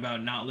music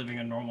about not living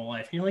a normal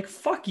life, and you're like,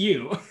 fuck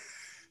you.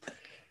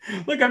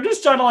 Look, I'm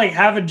just trying to like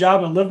have a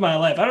job and live my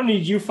life. I don't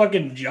need you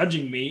fucking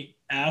judging me,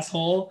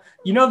 asshole.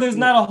 You know, there's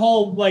not a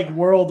whole like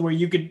world where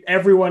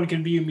everyone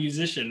can be a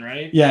musician,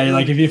 right? Yeah,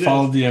 like if you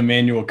follow the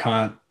Immanuel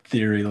Kant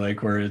theory,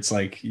 like where it's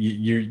like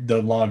you're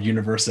the law of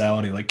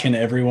universality, like can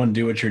everyone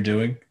do what you're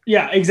doing?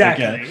 Yeah,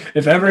 exactly. Like,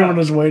 if everyone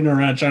was waiting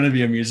around trying to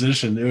be a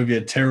musician, it would be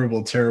a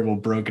terrible, terrible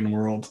broken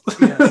world.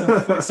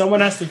 Yeah, someone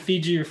has to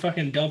feed you your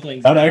fucking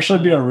dumplings. That'd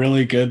actually be a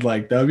really good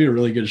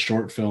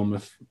short film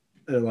if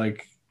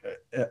like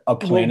a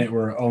planet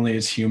where only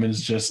as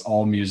humans, just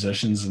all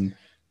musicians and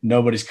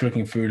nobody's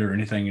cooking food or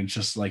anything. It's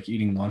just like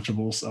eating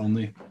Lunchables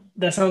only.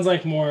 That sounds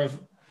like more of,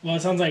 well,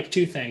 it sounds like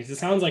two things. It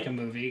sounds like a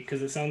movie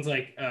because it sounds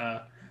like,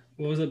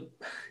 what was it?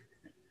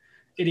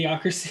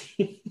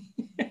 Idiocracy.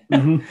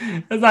 Mm-hmm.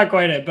 That's not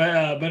quite it,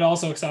 but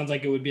also it sounds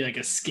like it would be like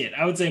a skit.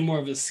 I would say more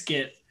of a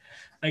skit.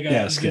 Like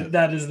a skit.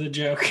 That is the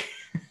joke.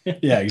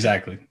 Yeah,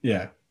 exactly.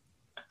 Yeah.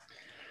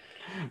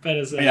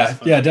 But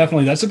yeah,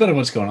 definitely. That's a bit of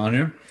what's going on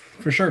here,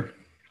 for sure.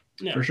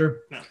 Yeah. For sure.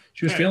 No.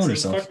 She was feeling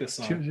herself. Fuck this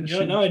song.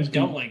 I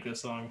don't like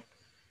this song.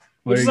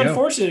 Which is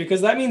unfortunate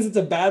because that means it's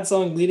a bad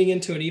song leading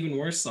into an even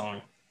worse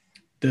song.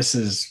 This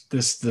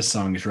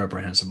song is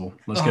reprehensible.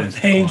 Let's get into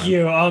it. Thank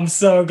you. I'm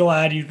so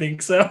glad you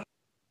think so.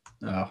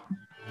 Oh.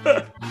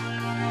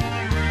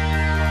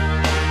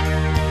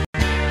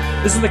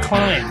 This is The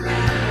Climb.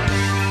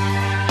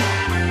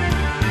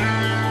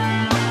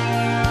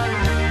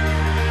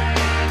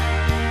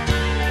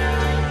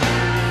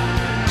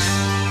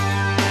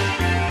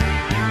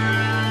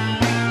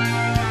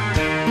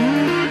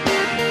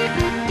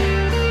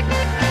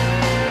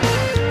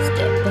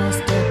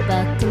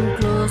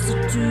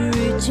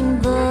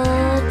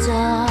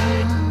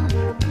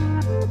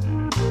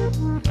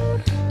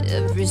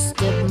 Every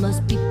step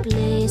must be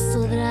placed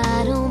so that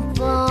I don't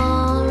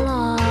fall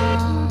off.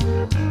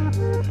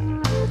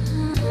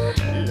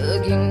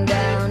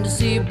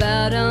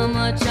 about how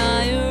much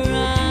higher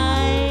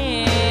I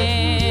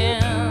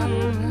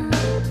am.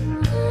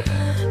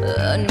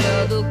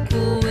 Another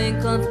cool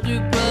wind comes through,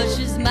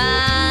 brushes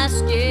my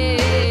skin.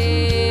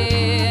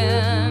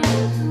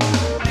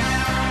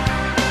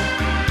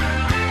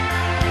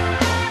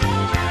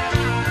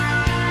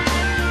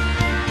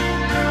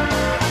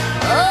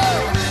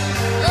 Oh,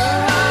 the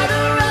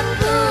harder I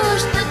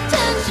push, the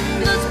tension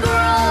does grow.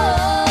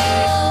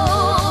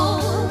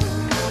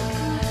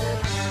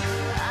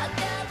 I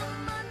gather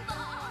my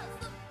thoughts,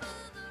 the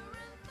further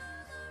and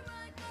further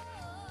I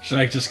go. Should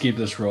I just keep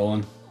this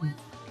rolling?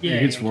 Yeah,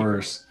 It gets keep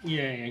worse.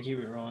 Yeah, keep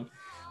it rolling.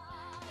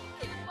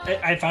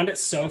 I found it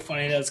so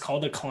funny that it's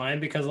called A Climb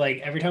because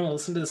like every time I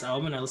listen to this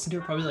album, and I listened to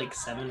it probably like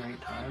 7 or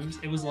 8 times,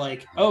 it was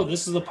like, oh,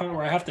 this is the part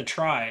where I have to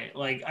try.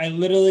 Like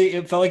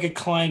it felt like a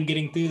climb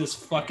getting through this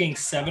fucking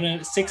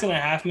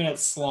 6.5 minute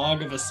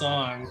slog of a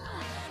song.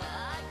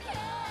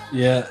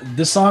 Yeah,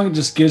 this song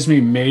just gives me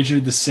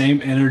the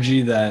same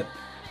energy that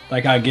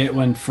like I get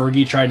when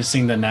Fergie tried to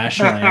sing the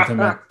national anthem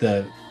at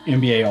the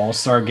NBA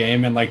All-Star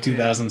game in like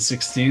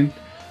 2016.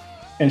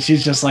 And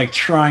she's just like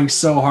trying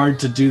so hard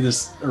to do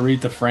this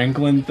Aretha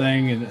Franklin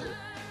thing, and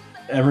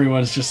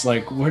everyone's just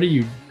like, "What are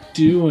you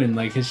doing?"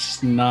 Like it's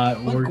just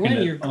not working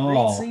Gwen, you're at a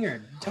all. great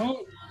singer.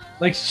 Don't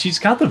Like she's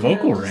got the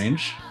vocal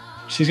range,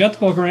 she's got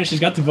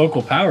the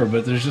vocal power,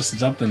 but there's just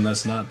something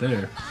that's not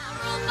there.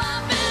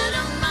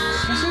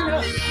 especially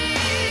not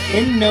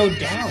in No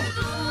Doubt.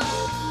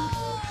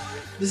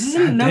 This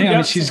isn't God No dang, Doubt. I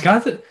mean, she's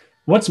got the.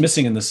 What's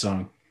missing in this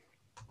song?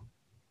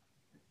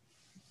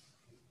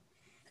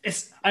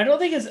 I don't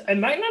think it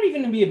might not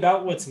even be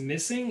about what's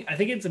missing. I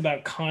think it's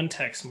about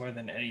context more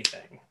than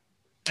anything.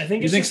 I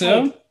think You it's think just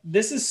so? like,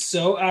 this is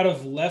so out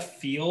of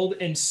left field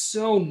and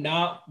so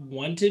not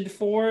wanted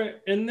for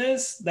in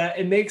this that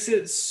it makes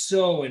it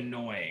so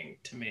annoying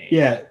to me.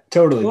 Yeah,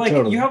 totally. Like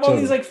totally, you have all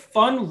totally. these like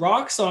fun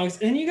rock songs,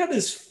 and then you got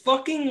this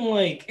fucking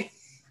like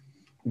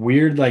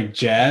weird, like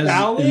jazz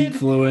Ballad?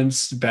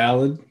 influenced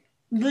ballad.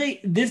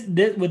 like this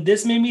what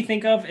this made me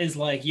think of is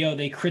like, yo,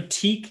 they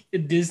critique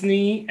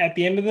Disney at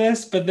the end of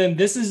this, but then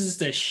this is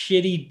just a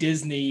shitty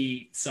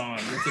Disney song.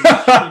 It's a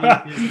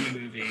shitty Disney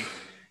movie.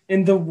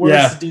 In the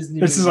worst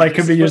Disney This is movie. like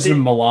could be used in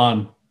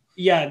Milan.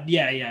 Yeah.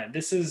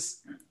 This is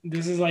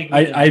like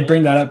I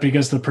bring that up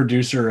because the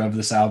producer of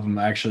this album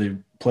actually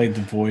played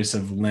the voice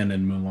of Lynn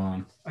in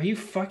Mulan. Are you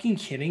fucking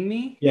kidding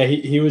me? Yeah,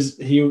 his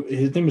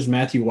name was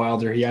Matthew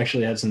Wilder. He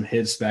actually had some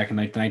hits back in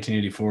like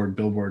 1984,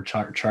 Billboard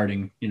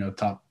charting,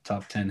 top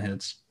 10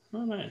 hits.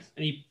 Oh, nice.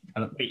 And he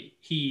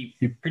He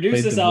produced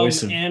played this the album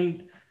voice of-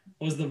 and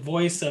was the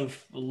voice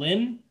of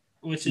Lin,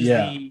 which is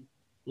Yeah. the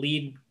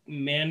lead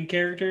man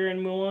character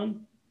in Mulan.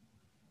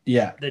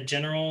 Yeah, The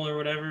general or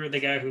whatever, the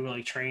guy who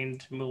like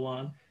trained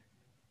Mulan.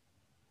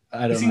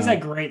 I He don't sings know. that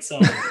great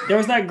song. There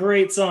was that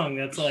great song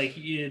that's like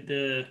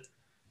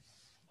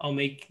I'll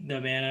make the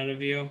man out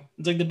of you.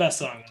 It's like the best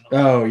song in the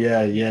world. Oh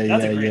yeah.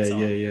 That's a great song.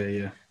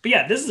 Yeah. But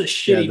yeah, this is a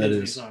shitty that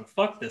Disney is. song.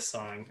 Fuck this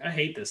song. I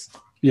hate this.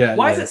 Yeah.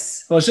 Why yeah. is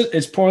this? Well,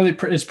 it's poorly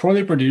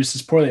produced.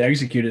 It's poorly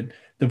executed.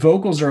 The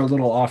vocals are a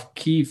little off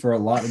key for a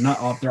lot. Not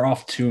off. They're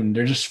off tune.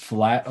 They're just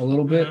flat a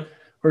little bit,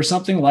 or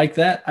something like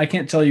that. I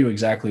can't tell you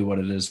exactly what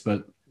it is,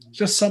 but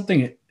just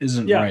something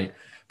isn't right.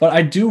 But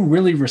I do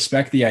really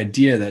respect the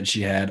idea that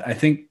she had. I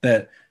think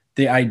that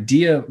the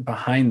idea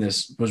behind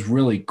this was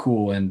really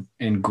cool and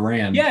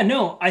grand. Yeah,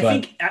 no, I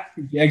think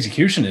the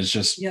execution is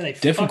just they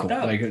difficult. fucked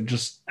up. Like it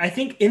just, I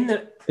think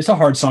it's a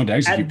hard song to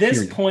execute. at this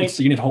period. point,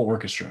 you need a whole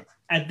orchestra.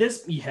 at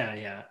this,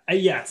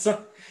 yeah.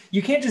 So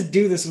you can't just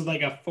do this with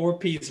like a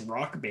 4-piece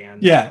rock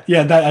band. Yeah.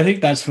 I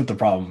think that's what the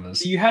problem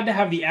is. You had to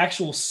have the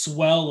actual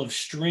swell of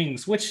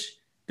strings, which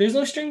there's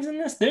no strings in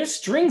this. There's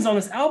strings on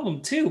this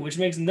album too, which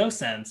makes no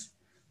sense.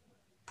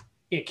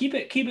 Yeah, keep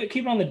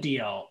it on the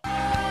DL.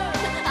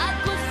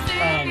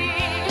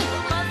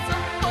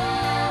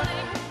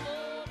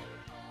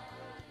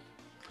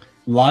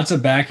 Lots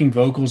of backing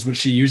vocals, which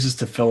she uses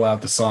to fill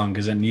out the song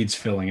because it needs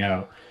filling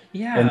out.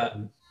 Yeah.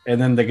 And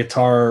then the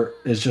guitar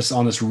is just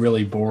on this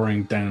really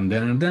boring dun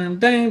dun dun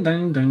dun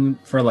dun dun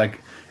for like,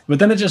 but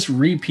then it just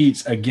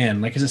repeats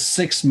again. Like it's a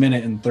 6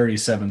 minute and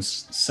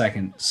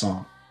 37-second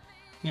song.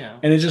 Yeah.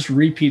 And it just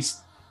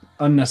repeats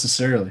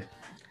unnecessarily.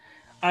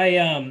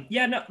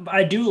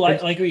 I do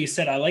like what you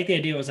said. I like the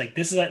idea. It was like,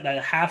 this is at the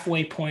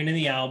halfway point in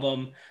the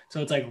album. So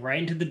it's like right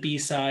into the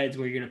B-sides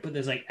where you're going to put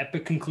this like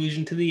epic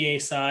conclusion to the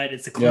A-side.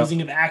 It's the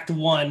closing of Act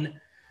 1.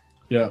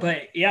 Yeah.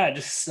 But yeah, it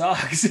just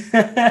sucks.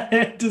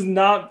 It does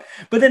not.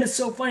 But then it's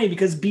so funny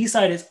because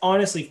B-side is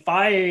honestly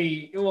fire.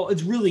 Well,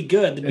 it's really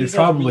good. The It's B-side's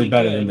probably really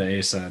better good. than the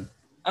A-side.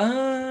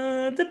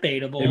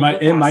 Debatable.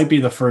 It might be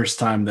the first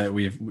time that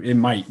we've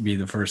come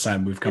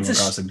It's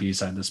across a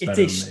B-side that's better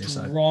than It's the a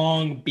A-side.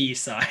 strong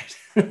B-side.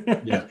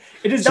 Yeah.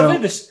 It is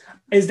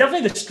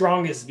definitely the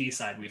strongest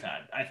B-side we've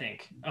had, I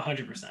think.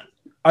 100%.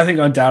 I think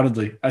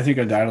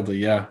undoubtedly,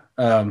 yeah.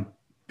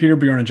 Peter,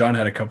 Bjorn, and John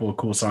had a couple of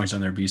cool songs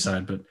on their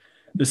B-side, but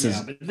this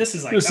is But this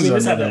is like this is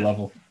another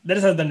level. That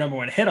has had the number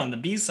one hit on the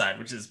B-side,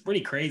 which is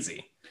pretty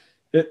crazy.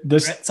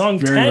 This Song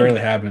very 10. rarely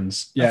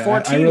happens. Yeah,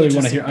 14, I really which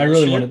want to is hear. some I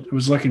really bullshit.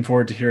 was looking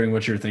forward to hearing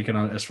what you're thinking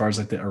on as far as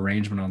like the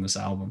arrangement on this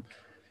album.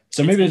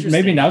 So It's maybe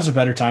interesting. now's a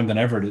better time than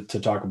ever to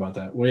talk about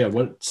that. Well,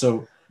 yeah.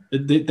 So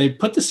they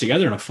put this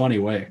together in a funny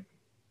way.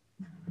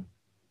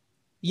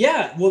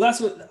 Yeah, well,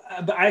 that's what.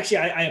 But actually,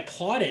 I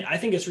applaud it. I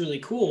think it's really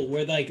cool.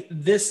 Where like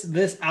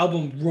this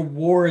album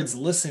rewards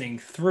listening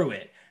through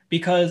it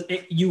because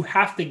you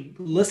have to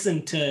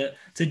listen to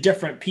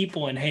different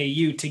people and Hey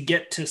You to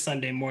get to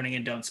Sunday Morning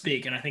and Don't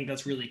Speak, and I think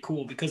that's really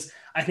cool because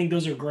I think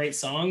those are great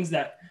songs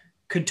that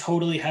could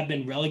totally have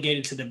been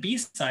relegated to the B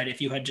side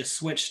if you had just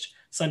switched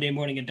Sunday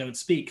Morning and Don't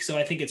Speak. So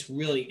I think it's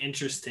really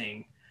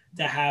interesting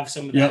to have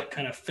some of that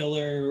kind of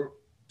filler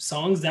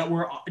songs that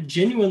were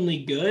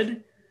genuinely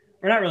good.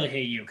 Or not really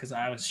Hey You, because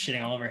I was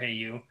shitting all over Hey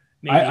You.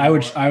 I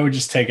would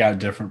just take out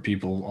different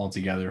people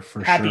altogether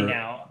for Happy sure.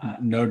 Now.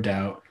 No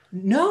doubt.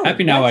 No.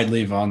 Happy Now I'd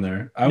leave on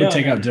there. I would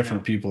take out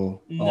different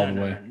people all the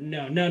way.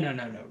 No.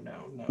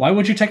 Why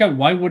would you take out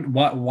why? I what's the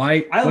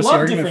love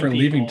argument different for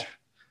leaving? people.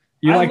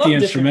 You I like the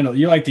love instrumental.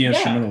 You like the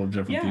instrumental of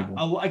different people.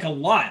 Like a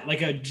lot.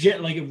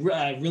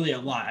 Really a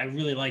lot. I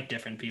really like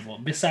different people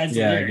besides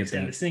the lyrics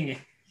and the singing.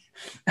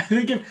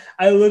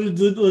 I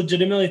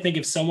legitimately think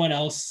if someone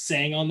else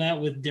sang on that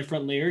with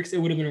different lyrics, it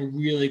would have been a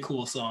really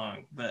cool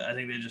song. But I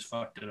think they just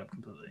fucked it up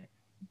completely.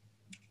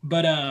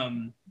 But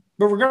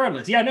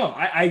regardless,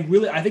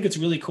 I think it's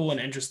really cool and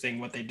interesting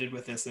what they did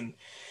with this, and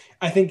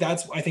I think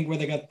where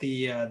they got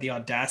the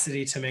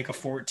audacity to make a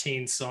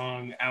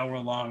 14-song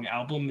hour-long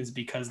album is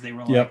because they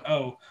were like,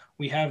 oh,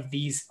 we have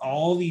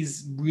all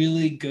these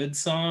really good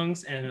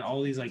songs and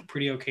all these like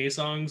pretty okay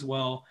songs.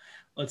 Well,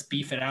 let's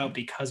beef it out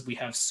because we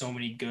have so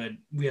many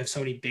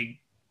big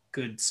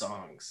good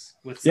songs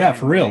with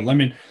for real. I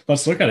mean,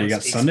 let's look at it. You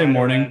got Sunday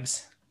Morning.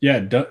 Webs.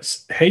 Yeah,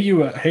 Hey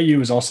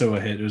You is also a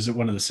hit. It was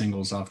one of the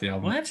singles off the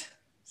album. What?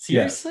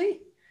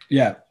 Seriously?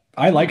 Yeah.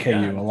 I like Hey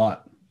You a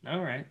lot.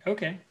 All right.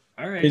 Okay.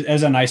 All right.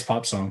 As a nice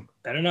pop song.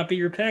 Better not be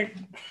your pick.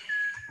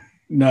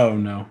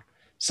 No.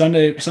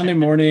 Sunday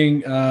Morning,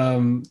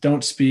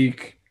 Don't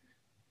Speak,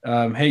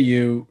 Hey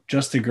You,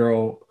 Just a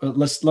Girl.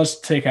 Let's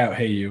take out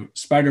Hey You.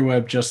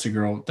 Spiderweb, Just a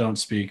Girl, Don't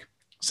Speak,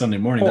 Sunday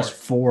Morning. That's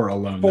 4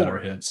 alone that are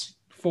hits.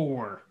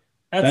 4.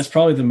 That's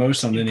probably the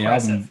most on any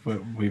album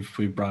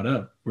we've brought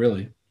up,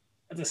 really.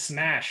 That's a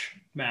smash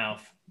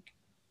mouth.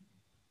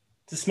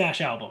 It's a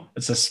smash album.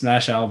 It's a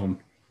smash album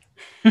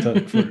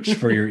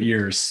for your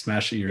ears,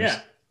 smash ears.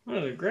 Yeah,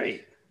 they're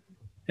great.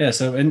 Yeah,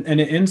 so and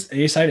it ends.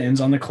 A side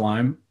ends on The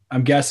Climb.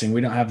 I'm guessing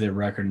we don't have the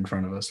record in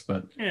front of us,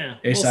 but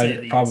A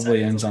side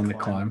probably ends on The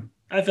Climb.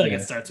 I feel like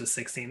it starts with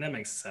 16. That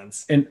makes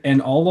sense.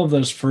 And all of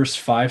those first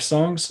 5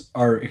 songs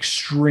are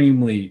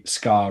extremely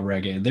ska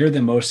reggae. They're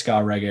the most ska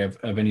reggae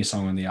of any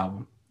song on the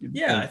album.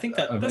 Yeah, I think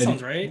that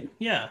sounds right.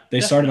 Yeah.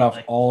 They started off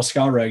all ska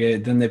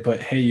reggae, then they put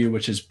Hey You,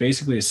 which is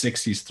basically a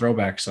 60s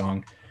throwback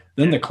song.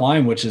 Then The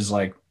Climb, which is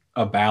like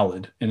a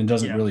ballad, and it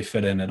doesn't really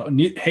fit in at all.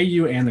 Hey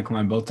You and The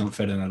Climb both don't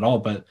fit in at all,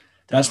 but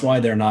that's why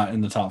they're not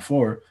in the top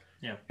 4.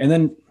 Yeah. And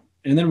then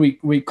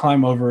we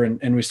climb over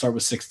and we start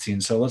with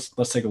 16. So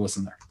let's take a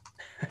listen there.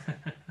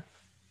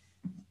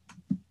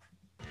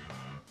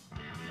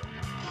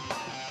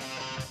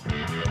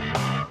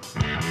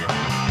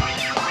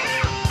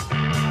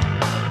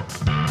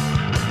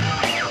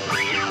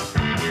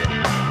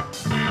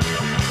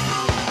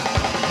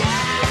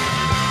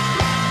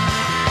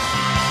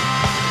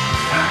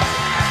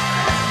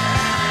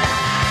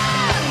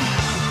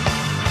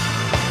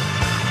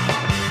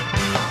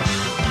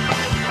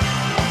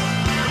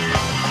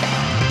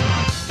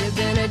 You've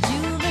been a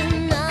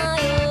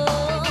juvenile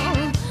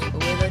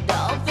with a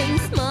dolphin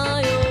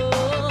smile,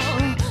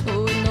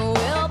 with no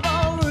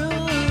elbow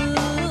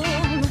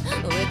room,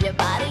 with your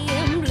body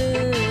in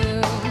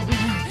bloom.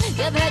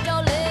 You've had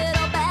your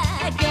little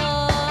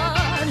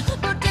backyard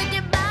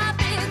protected by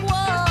big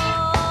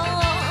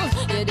walls.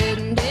 You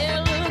didn't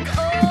dare look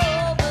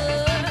over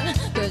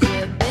 'cause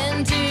you've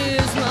been too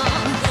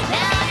small.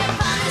 Now you're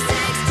finally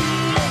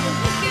 16 and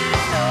you're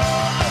getting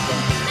old.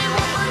 They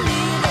won't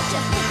believe that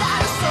you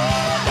got a soul.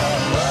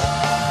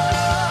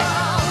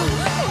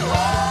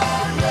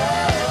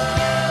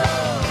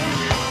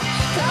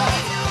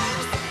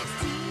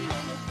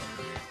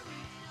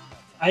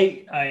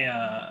 I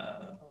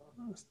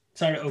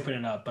sorry to open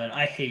it up, but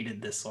I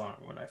hated this song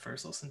when I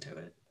first listened to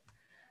it.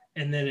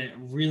 And then it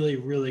really,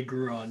 really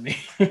grew on me.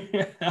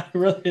 I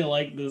really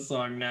like this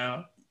song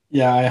now.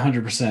 Yeah, I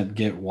 100%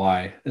 get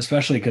why,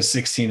 especially because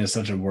 16 is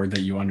such a word that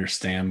you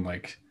understand.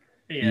 Like,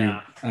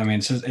 I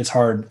mean, it's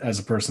hard as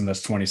a person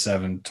that's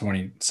 27,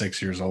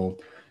 26 years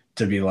old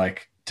to be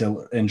like,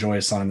 to enjoy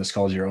a song that's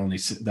called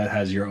that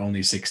has your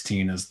only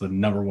 16 as the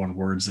number one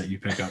words that you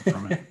pick up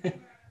from it.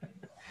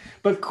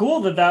 But cool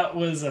that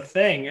was a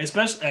thing,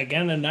 especially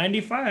again in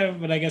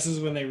 95, but I guess is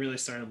when they really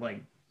started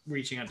like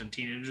reaching out to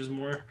teenagers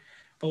more.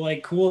 But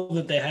like cool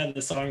that they had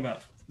the song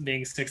about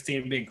being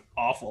 16 being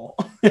awful.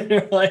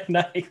 They're like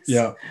nice.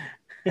 Yeah.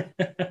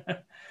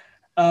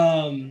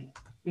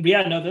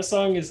 Yeah, no, this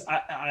song is,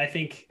 I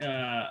think,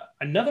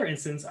 another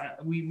instance.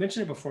 We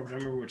mentioned it before, but I don't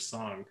remember which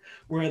song.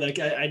 Where like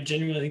I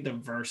genuinely think the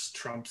verse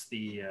trumps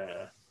the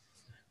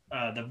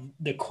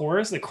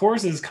chorus. The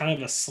chorus is kind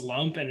of a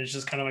slump, and it's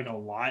just kind of like a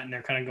lot, and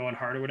they're kind of going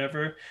hard or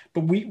whatever.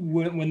 But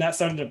when that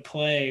started to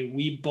play,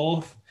 we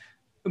both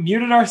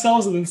muted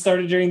ourselves and then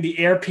started doing the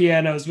air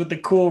pianos with the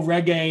cool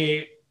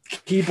reggae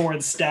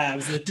keyboard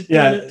stabs.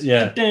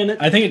 Yeah.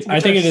 I think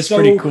it is so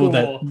pretty cool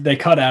that they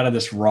cut out of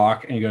this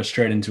rock and go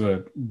straight into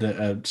a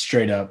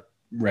straight up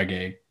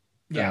reggae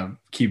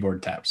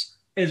keyboard taps.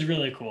 It's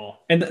really cool.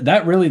 And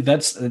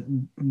that's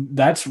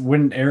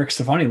when Eric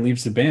Stefani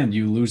leaves the band.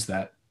 You lose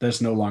that.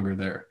 That's no longer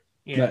there.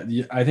 Yeah.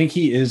 I think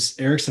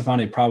Eric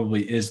Stefani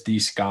probably is the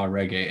ska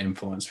reggae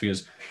influence,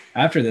 because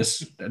after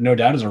this, No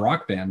Doubt is a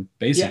rock band,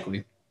 basically.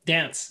 Yeah.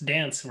 Dance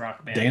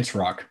rock band. Dance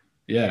rock.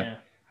 Yeah.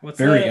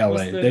 Very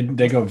LA.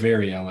 They go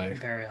very LA.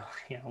 Very LA.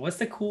 Yeah. What's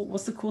the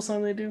cool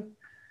song they do?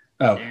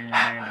 Oh.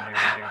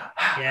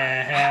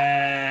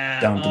 Yeah.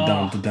 Dun.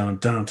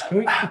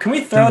 Can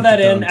we throw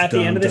that in at the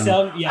end of this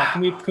album? Yeah.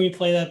 Can we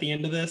play that at the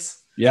end of this?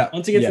 Yeah.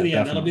 Once you get to the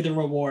end, that'll be the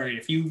reward.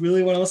 If you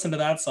really want to listen to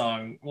that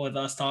song with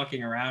us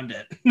talking around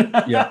it.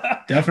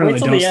 Yeah. Definitely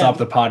don't stop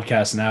the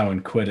podcast now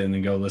and quit it and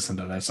then go listen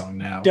to that song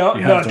now. Don't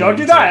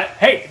do that.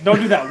 Hey, don't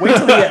do that. Wait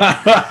till the end.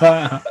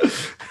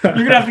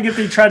 You're gonna have to get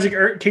the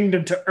Tragic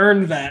Kingdom to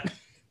earn that.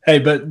 Hey,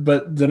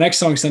 but the next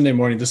song, Sunday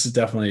Morning, this is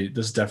definitely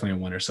a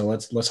winner. So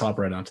let's hop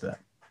right onto that.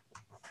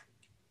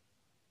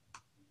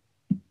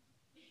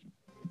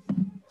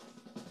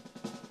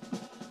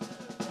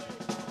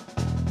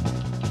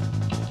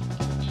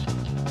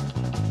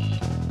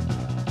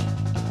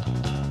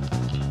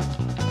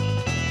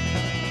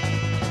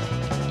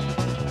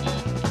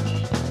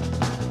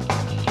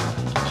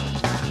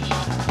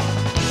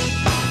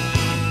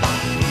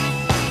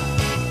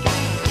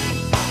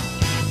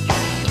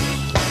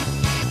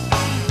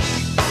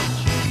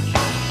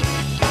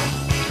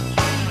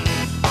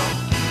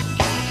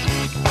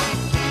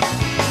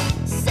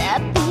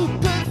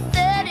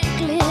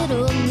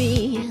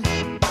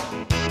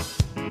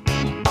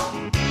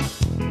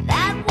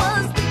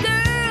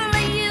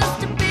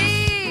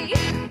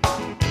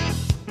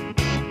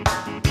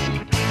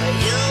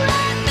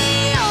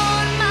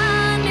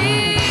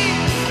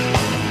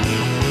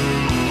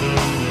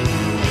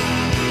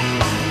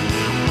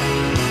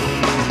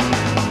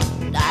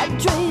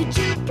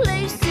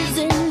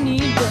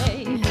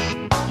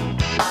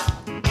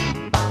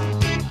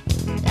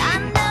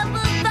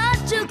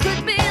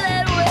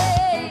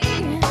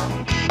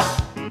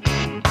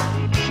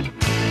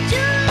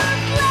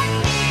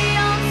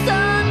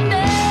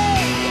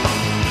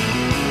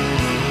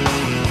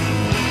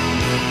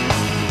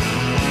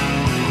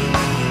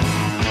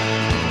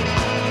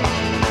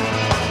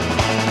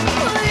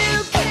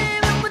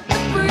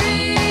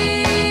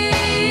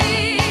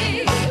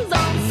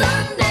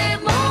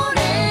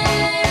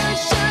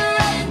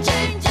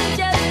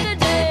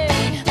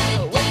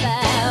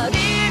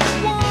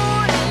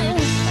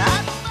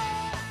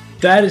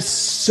 That is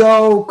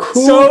so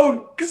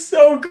cool.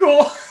 So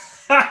cool.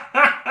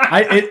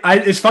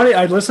 It's funny.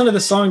 I listened to the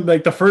song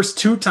like the first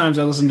 2 times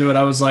I listened to it.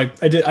 I was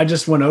like, I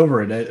just went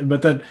over it.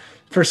 But then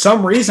for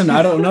some reason,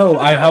 I don't know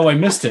how I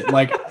missed it.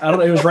 Like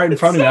it was right in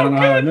front of me. I don't know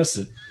how I missed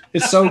it.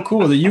 It's so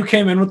cool that you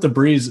came in with the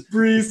breeze.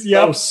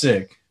 Yeah, so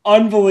sick,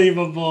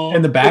 unbelievable.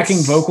 And the backing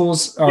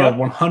vocals are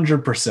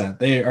 100%.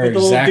 They are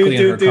exactly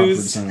in her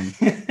comfort zone.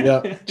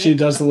 Yeah, she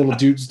does the little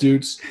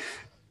doots.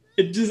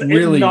 It just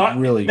really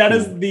cool. That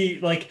is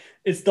the like.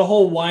 It's the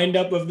whole wind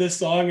up of this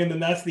song, and then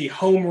that's the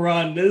home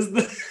run.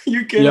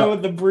 You came in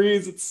with the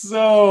breeze. It's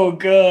so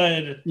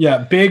good. Yeah,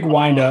 big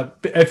wind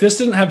up. If this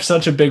didn't have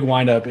such a big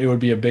wind up, it would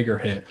be a bigger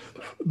hit.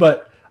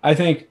 But I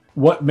think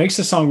what makes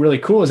the song really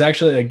cool is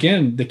actually,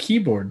 again, the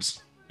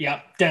keyboards.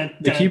 Yeah,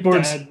 the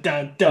keyboards.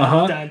 Dun,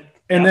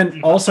 and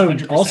then also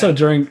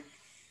during.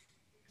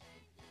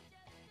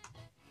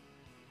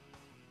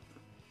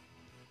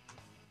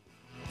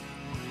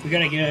 We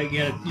gotta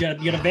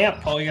get a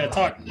vamp, Paul. You gotta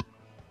talk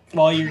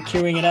while you're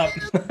queuing it up.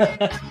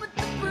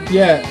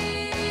 Yeah.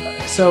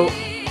 So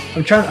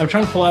I'm trying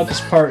to pull out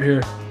this part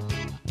here.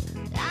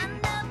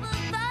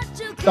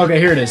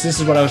 Okay, here it is. This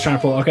is what I was trying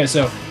to pull. Okay,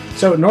 so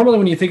normally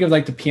when you think of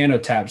like the piano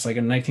taps, like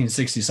a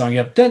 1960s song, you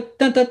have dun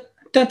dun dun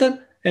dun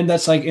dun, and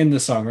that's like in the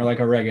song, or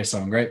like a reggae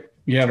song, right?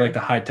 You have like the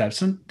high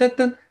taps. Dun dun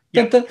dun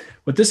dun dun.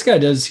 What this guy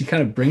does, he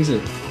kind of brings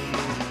it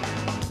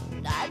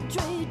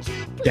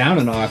down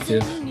an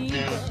octave,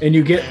 and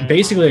you get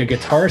basically a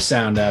guitar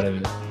sound out of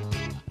it.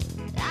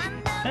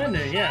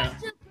 Kinda, yeah.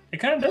 It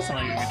kind of does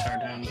sound like a guitar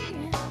down.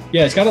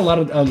 Yeah, it's got a lot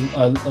of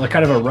a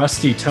kind of a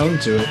rusty tone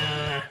to it,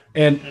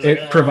 and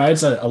it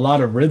provides a lot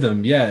of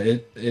rhythm. Yeah,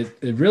 it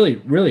really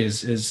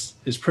is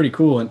pretty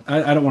cool, and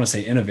I don't want to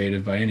say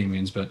innovative by any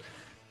means, but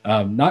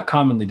not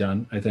commonly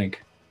done, I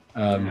think.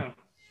 I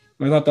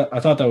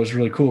thought that was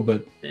really cool,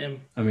 but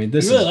I mean,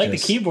 this you really is like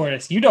just... the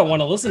keyboardist. You don't want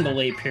to listen to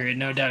Late Period,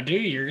 no doubt, do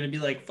you? You're gonna be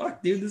like,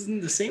 "Fuck, dude, this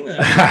isn't the same."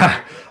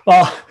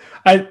 Well,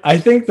 I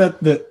think that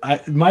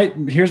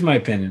here's my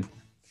opinion.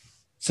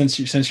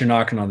 Since you're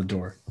knocking on the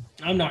door,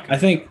 I'm not gonna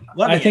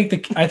I think the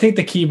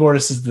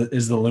keyboardist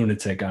is the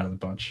lunatic out of the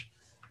bunch.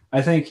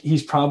 I think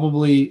he's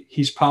probably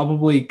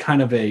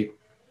kind of a,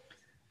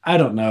 I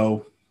don't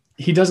know.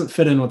 He doesn't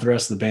fit in with the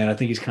rest of the band. I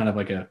think he's kind of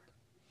like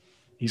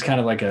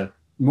a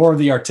more of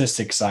the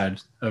artistic side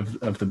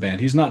of the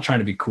band. He's not trying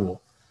to be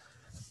cool.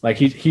 Like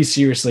he's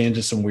seriously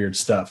into some weird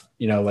stuff.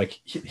 You know, like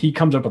he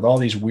comes up with all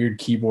these weird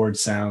keyboard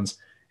sounds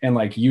and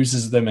like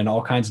uses them in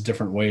all kinds of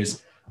different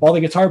ways. While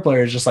the guitar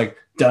player is just like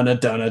dunna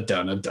dunna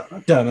dunna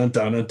dunna dunna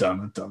dunna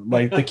dunna dunna.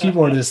 Like the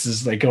keyboardist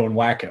is like going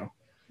wacko.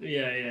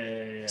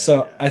 Yeah.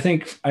 So I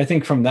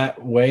think from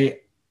that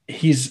way,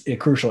 he's a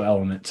crucial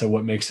element to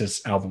what makes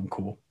this album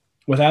cool.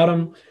 Without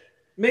him,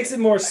 makes it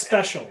more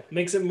special,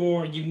 makes it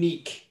more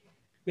unique.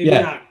 Maybe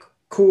not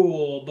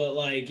cool, but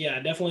like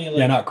definitely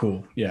like not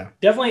cool. Yeah.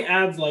 Definitely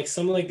adds like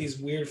some like these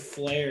weird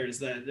flares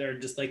that they're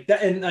just like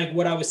that, and like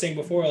what I was saying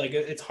before, like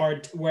it's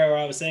hard where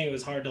I was saying it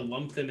was hard to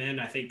lump them in.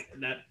 I think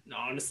that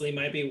honestly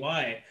might be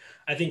why.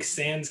 I think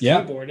sans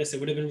keyboardist, it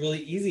would have been really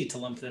easy to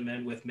lump them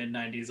in with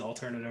mid-90s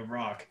alternative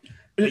rock.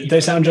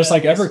 They sound just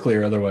like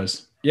Everclear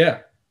otherwise. Yeah.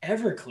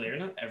 Everclear,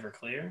 not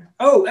Everclear.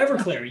 Oh,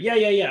 Everclear.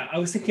 Yeah. I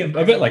was thinking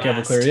a bit like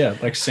Everclear, yeah.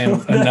 Like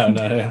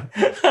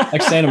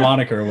like Santa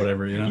Monica or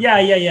whatever, you know?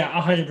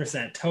 Yeah.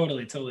 100%.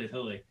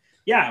 Totally.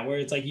 Yeah, where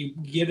it's like you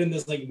get in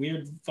this like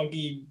weird,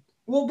 funky.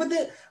 Well,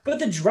 but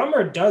the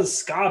drummer does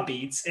ska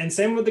beats, and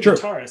same with the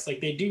guitarist.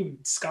 Like they do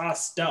ska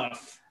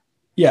stuff.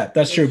 Yeah,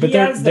 that's true. But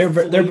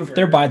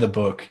they're by the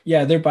book.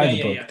 Yeah, they're by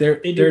the book. Yeah.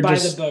 They're by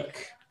just the book.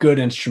 Good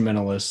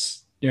instrumentalists.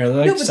 You know,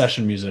 they're like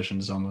session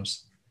musicians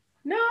almost.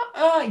 No,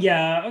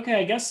 okay,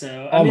 I guess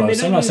so.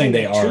 Almost. I'm not saying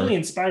they are truly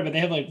inspired, but they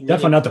have like really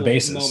definitely not cool the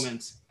bassist.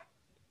 Moments.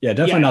 Yeah,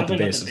 definitely not the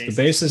bassist.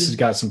 The bassist has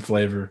got some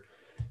flavor.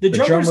 The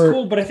drummer's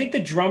cool, but I think the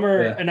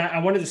drummer, and I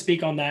wanted to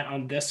speak on that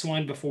on this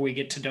one before we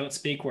get to Don't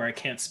Speak, where I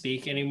can't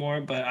speak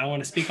anymore, but I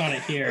want to speak on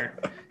it here,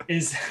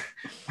 is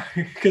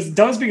because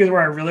Don't Speak is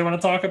where I really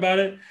want to talk about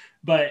it,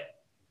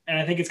 and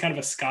I think it's kind of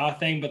a ska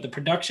thing, but the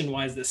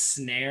production-wise, the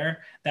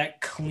snare,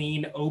 that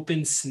clean,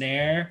 open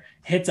snare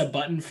hits a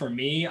button for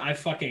me. I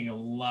fucking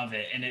love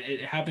it. And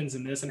it happens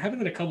in this and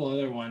happens in a couple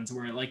other ones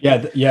where like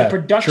the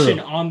production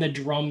on the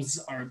drums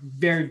are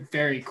very,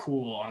 very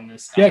cool on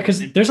this album. Yeah,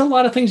 because there's a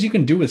lot of things you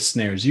can do with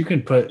snares. You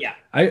can put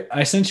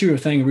I sent you a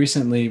thing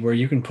recently where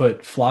you can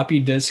put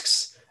floppy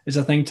disks is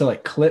a thing to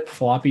like clip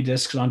floppy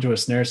disks onto a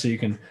snare so you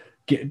can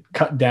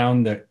cut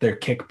down their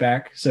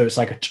kickback. So it's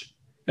like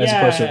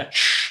opposed to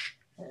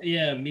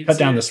cut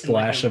down the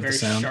splash of the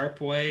sound.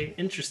 Sharp way.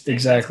 Interesting.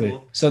 Exactly.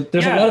 Cool. So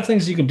there's a lot of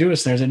things you can do with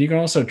snares, and you can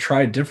also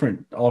try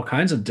all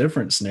kinds of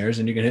different snares,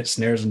 and you can hit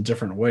snares in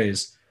different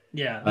ways.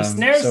 Yeah, the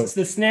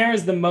snare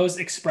is the most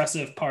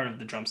expressive part of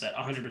the drum set,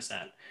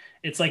 100%.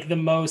 It's like the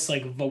most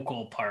like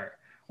vocal part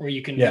where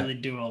you can really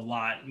do a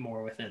lot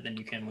more with it than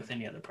you can with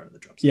any other part of the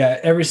drum set. Yeah,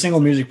 every single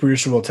music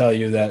producer will tell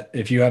you that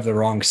if you have the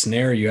wrong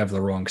snare, you have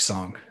the wrong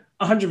song.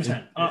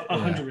 100%.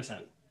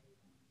 100%.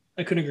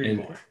 I couldn't agree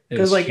more.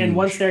 Because like in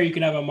one snare you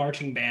can have a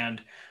marching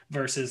band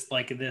versus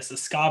like a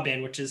ska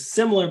band, which is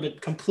similar but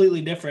completely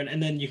different,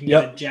 and then you can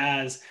get a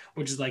jazz,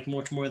 which is like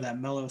much more of that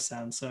mellow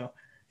sound. So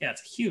yeah,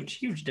 it's a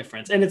huge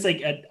difference. And it's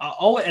like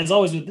as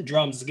always with the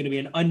drums, it's going to be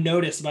an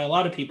unnoticed by a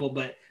lot of people,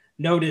 but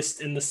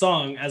noticed in the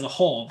song as a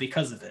whole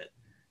because of it.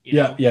 You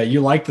know? You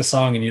like the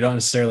song and you don't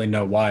necessarily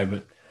know why,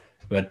 but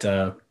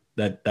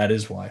that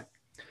is why.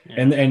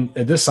 Yeah. And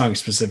this song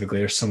specifically,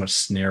 there's so much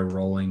snare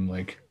rolling,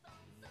 like.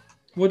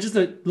 Well, just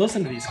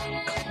listen to these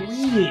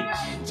clean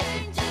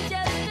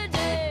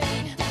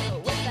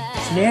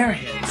snare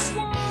hits.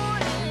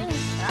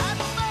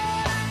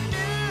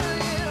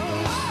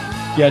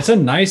 Yeah, it's a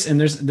nice, and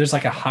there's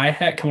like a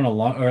hi-hat coming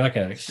along, or like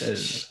a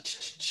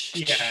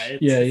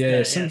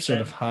some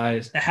sort of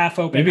highs. A half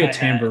open, maybe hi-hat. A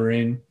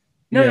tambourine.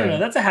 No,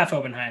 that's a half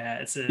open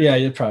hi-hat. It's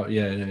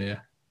yeah.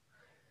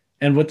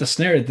 And with the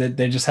snare,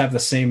 they just have the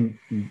same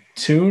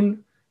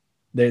tune.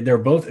 They're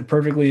both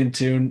perfectly in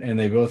tune, and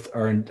they both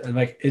are in,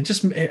 like, it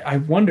just, I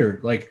wonder,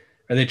 like,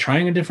 are they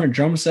trying a different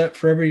drum set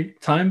for every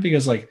time?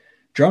 Because like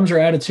drums are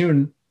out of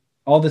tune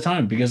all the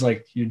time, because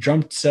like your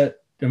drum set,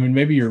 I mean,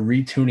 maybe you're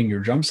retuning your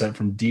drum set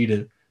from D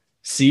to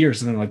C or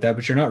something like that,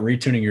 but you're not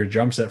retuning your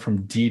drum set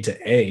from D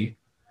to A.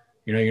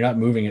 You know, you're not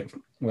moving it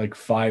like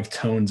 5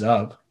 tones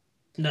up.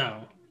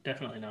 No,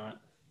 definitely not.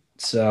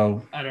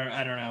 So I don't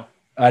know.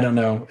 I don't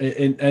know.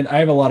 And I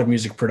have a lot of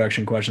music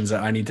production questions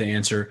that I need to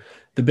answer.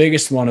 The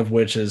biggest one of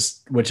which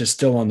is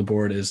still on the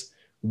board is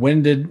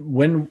when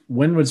were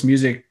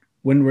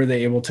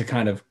they able to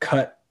kind of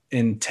cut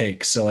in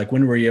takes? So like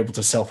when were you able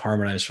to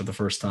self-harmonize for the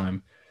first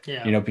time?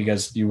 Yeah. You know,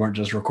 because you weren't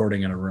just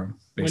recording in a room.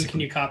 Basically. When can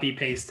you copy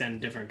paste in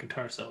different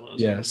guitar solos?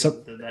 Yeah.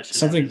 Sometime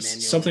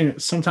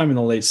in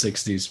the late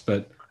 60s,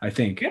 but I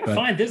think you gotta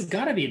find, there's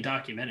gotta be a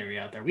documentary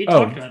out there. We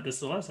talked about this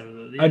the last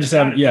time. I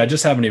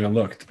just haven't even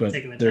looked, but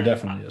there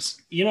definitely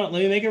is. You know,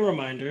 let me make a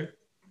reminder.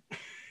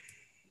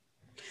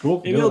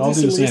 Cool. Maybe I'll do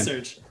some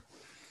research.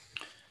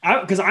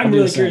 Because I'm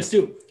really curious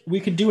too. We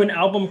could do an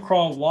album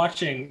crawl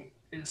watching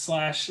 /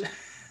 what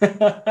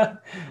do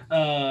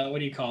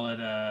you call it?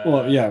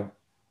 Well, yeah,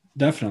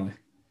 definitely.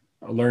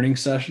 A learning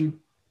session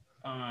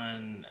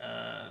on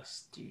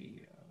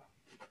Studio.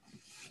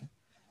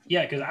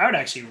 Yeah, because I would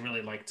actually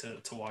really like to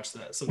watch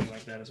that, something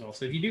like that as well.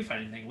 So if you do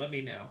find anything, let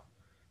me know.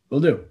 Will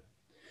do.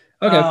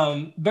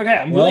 Okay. But okay,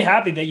 I'm really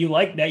happy that you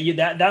like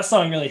that that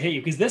song really hit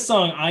you, because this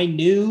song I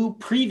knew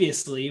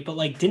previously, but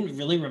like didn't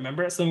really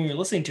remember it. So when we were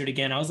listening to it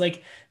again, I was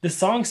like, the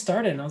song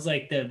started, and I was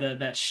like, that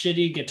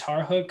shitty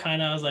guitar hook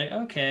kind of. I was like,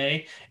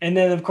 okay, and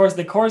then of course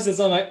the chorus is.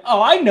 I'm like,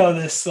 oh, I know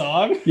this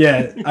song.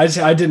 Yeah,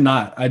 I did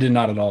not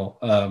at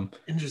all.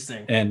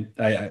 Interesting. And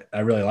I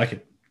really like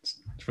it.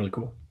 It's really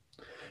cool.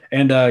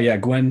 And yeah,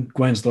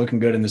 Gwen's looking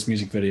good in this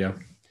music video.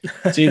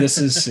 See, this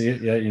is,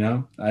 yeah, you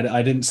know,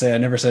 I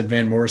never said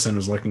Van Morrison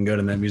was looking good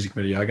in that music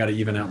video. I got to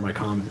even out my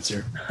comments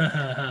here.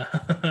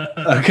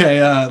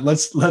 Okay,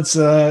 let's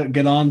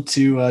get on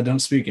to Don't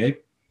Speak, Abe.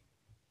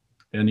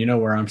 And you know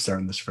where I'm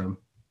starting this from.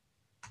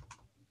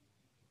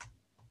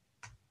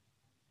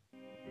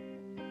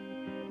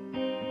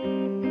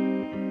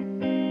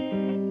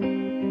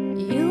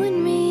 You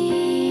and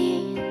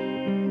me,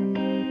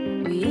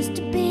 we used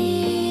to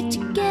be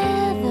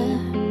together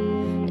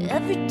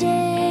every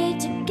day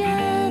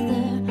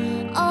together,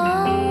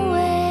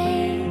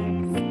 always.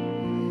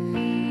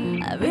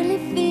 I really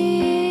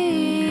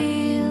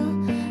feel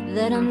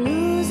that I'm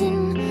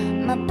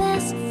losing my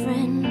best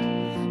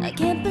friend. I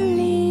can't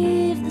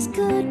believe this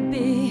could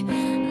be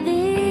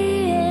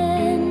the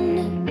end.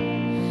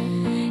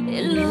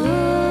 It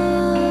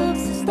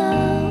looks as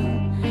though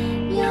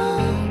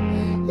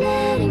you're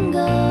letting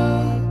go,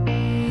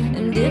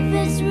 and if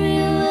it's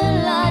real,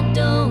 well, I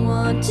don't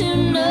want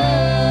to know.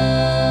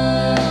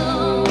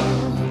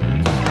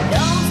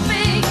 Don't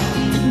speak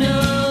to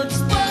know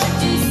just what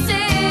you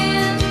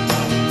said,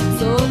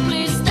 so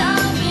please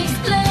stop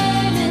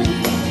explaining.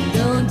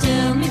 Don't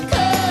tell me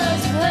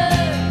 'cause it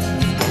hurts.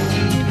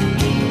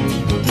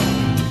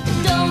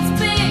 Don't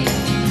speak,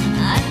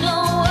 I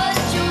know what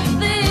you're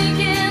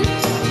thinking.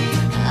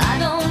 I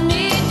don't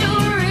need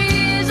your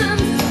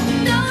reasons.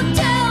 Don't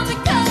tell me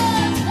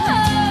 'cause it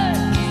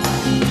hurts.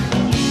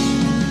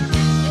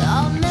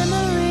 Our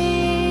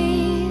memories,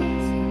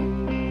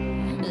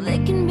 they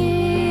can be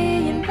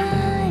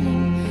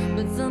inviting,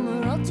 but some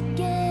are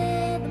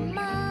altogether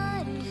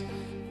mighty.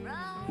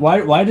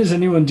 Why does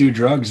anyone do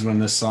drugs when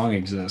this song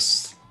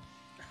exists?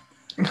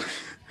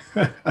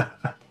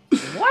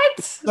 What?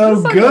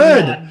 So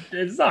good.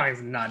 This song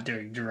is not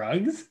doing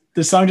drugs.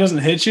 This song doesn't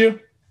hit you?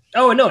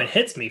 Oh no, it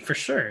hits me for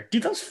sure,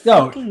 dude. Those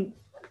No. fucking.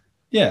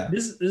 Yeah.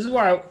 This is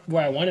where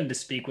I wanted to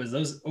speak, was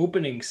those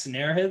opening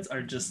snare hits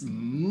are just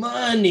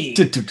money.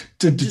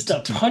 Just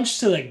a punch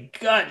to the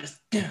gut. Just,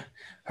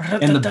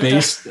 And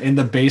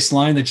the bass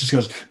line that just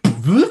goes.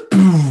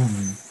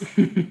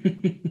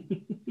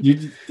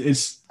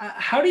 It's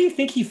how do you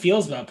think he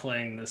feels about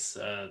playing this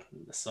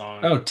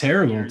song? oh,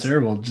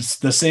 terrible.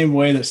 Just the same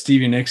way that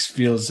Stevie Nicks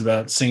feels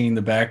about singing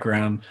the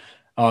background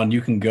on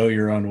 "You Can Go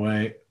Your Own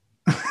Way."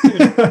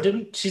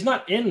 She's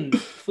not in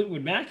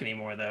Fleetwood Mac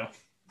anymore, though.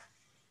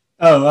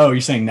 Oh, you're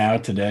saying now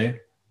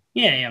today?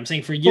 Yeah, I'm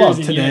saying for years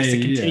and years to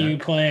today, continue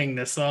yeah. playing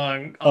the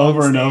song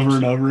Over on and over stage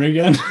and over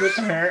again. with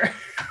her.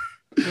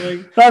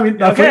 Like, I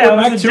mean, okay, Fleetwood I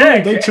Mac was a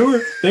toured. dick.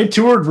 They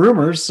toured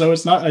Rumors, so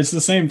it's the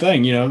same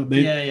thing, you know.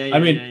 Yeah, I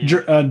mean,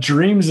 yeah.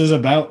 Dreams is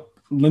about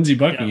Lindsey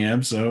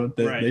Buckingham, so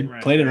they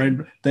played it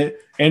right.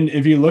 And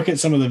if you look at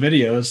some of the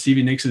videos,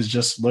 Stevie Nicks is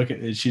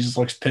she just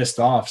looks pissed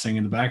off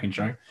singing the backing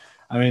track.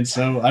 I mean,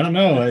 so I don't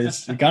know.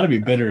 It's got to be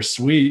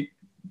bittersweet,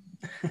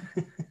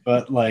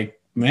 but like,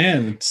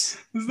 man, This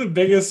is the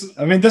biggest.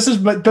 I mean, I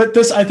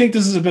think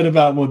this is a bit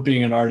about what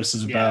being an artist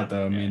is about,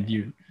 though. I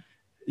mean,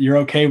 you're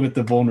okay with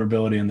the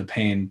vulnerability and the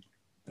pain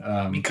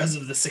Because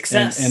of the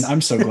success. and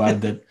I'm so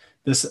glad that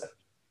this.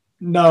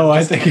 No,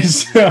 I think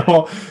it's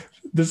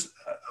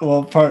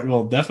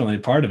definitely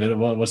part of it.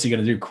 Well, what's he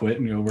gonna do? Quit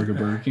and go work at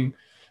Burger King,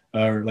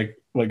 or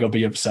go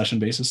be a session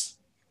bassist?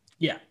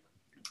 Yeah.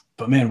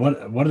 But man,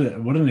 what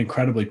an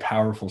incredibly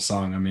powerful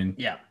song. I mean,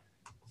 Yeah.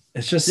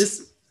 it's just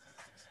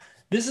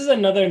This is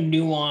another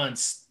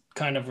nuanced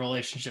kind of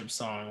relationship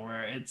song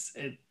where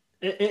it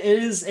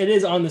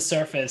is on the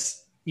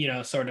surface, you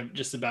know, sort of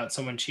just about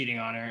someone cheating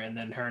on her and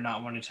then her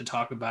not wanting to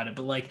talk about it.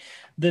 But like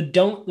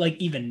don't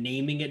even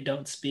naming it,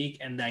 don't speak,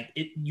 and like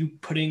you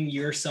putting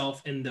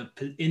yourself in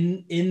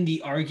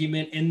the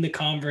argument, in the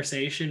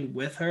conversation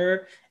with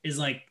her is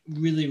like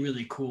really,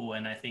 really cool,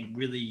 and I think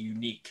really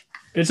unique.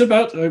 it's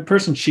about a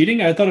person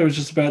cheating. I thought it was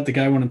just about the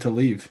guy wanting to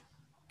leave.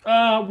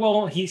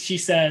 Well, she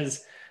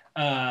says,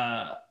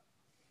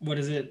 what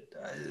is it?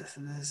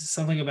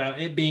 Something about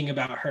it being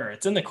about her.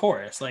 It's in the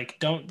chorus. Like,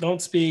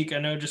 don't speak. I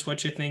know just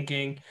what you're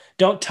thinking.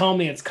 Don't tell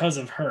me it's because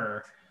of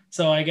her.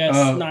 So I guess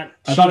not.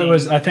 I thought it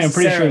was. I'm pretty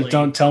sure. necessarily.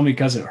 Don't tell me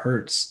because it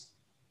hurts.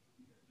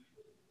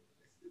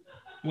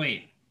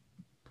 Wait,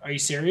 are you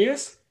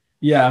serious?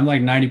 Yeah, I'm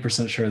like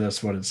 90% sure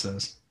that's what it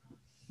says.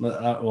 Well,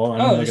 I'm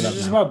gonna look This it up is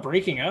just now. about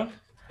breaking up.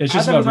 It's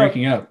just I thought about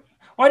breaking up.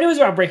 Well, I knew it was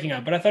about breaking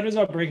up, but I thought it was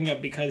about breaking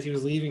up because he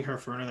was leaving her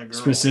for another girl.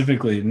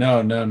 Specifically, no.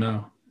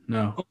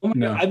 Oh my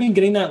God, I've been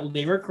getting that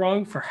lyric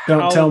wrong for how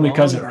Don't tell me long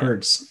because it now?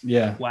 hurts.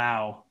 Yeah.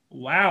 Wow.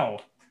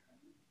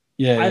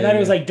 Yeah. I thought it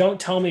was like, don't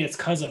tell me it's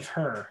because of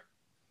her.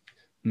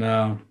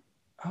 No.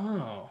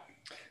 Oh.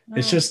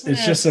 It's just a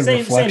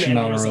reflection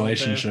on a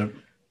relationship.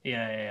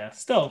 Yeah.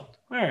 Still,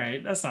 all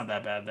right. That's not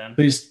that bad then.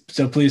 Please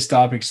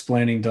stop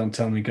explaining. Don't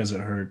tell me because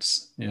it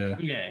hurts. Yeah.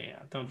 Yeah.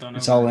 Don't.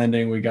 It's all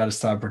ending. We got to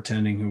stop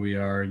pretending who we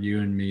are. You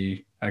and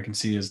me. I can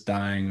see us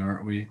dying,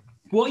 aren't we?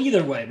 Well,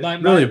 either way,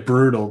 really a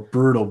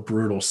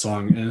brutal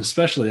song, and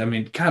especially, I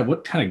mean, God,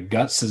 what kind of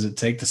guts does it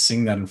take to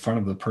sing that in front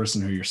of the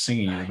person who you're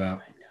singing it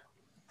about?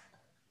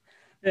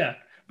 Yeah,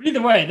 but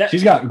either way,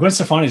 Gwen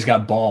Stefani's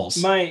got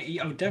balls.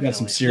 Definitely got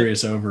some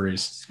serious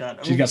ovaries.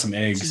 She's got some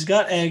eggs. She's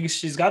got eggs.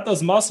 She's got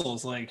those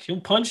muscles. Like,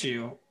 she'll punch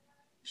you.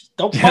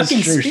 Don't That's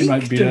fucking true. speak She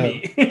might beat to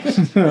me.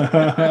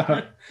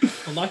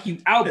 I'll knock you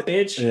out,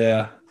 bitch.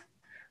 Yeah.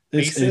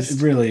 It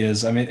really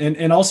is. I mean,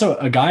 and also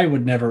a guy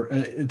would never.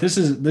 This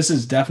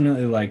is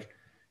definitely like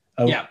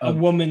a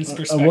woman's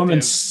perspective. A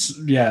woman's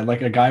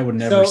like a guy would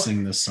never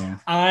sing this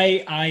song.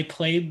 I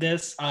played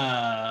this.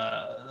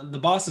 The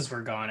bosses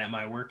were gone at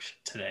my work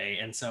today,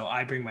 and so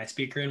I bring my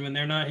speaker in when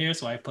they're not here.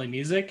 So I play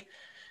music,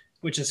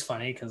 which is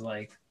funny because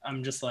like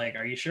I'm just like,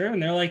 "Are you sure?"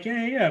 And they're like,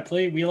 "Yeah,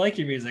 play. We like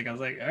your music." I was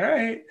like, "All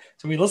right."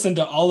 So we listened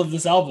to all of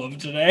this album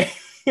today.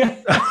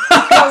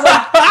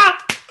 I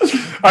was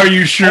like, "Are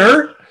you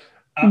sure?"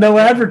 No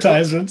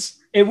advertisements.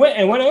 It went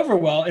over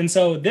well, and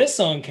so this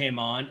song came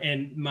on,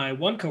 and my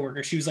one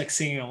coworker, she was like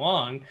singing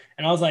along,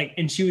 and I was like,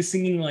 and she was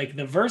singing like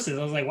the verses.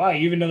 I was like, "Wow,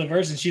 you even know the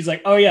verses?" She's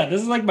like, "Oh yeah,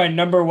 this is like my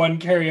 #1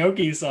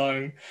 karaoke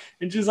song,"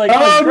 and she's like,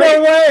 "Oh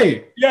no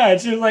way!" Yeah, and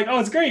she was like, "Oh,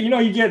 it's great. You know,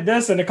 you get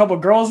this and a couple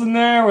girls in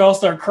there. We all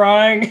start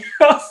crying."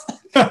 I was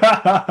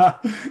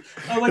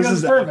like,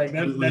 "That's perfect.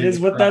 That is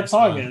what that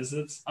song is."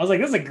 I was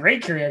like, "This is a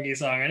great karaoke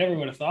song. I never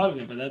would have thought of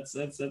it, but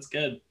that's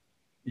good."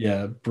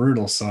 Yeah,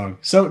 brutal song.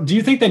 So, do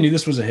you think they knew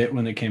this was a hit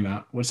when it came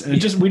out? We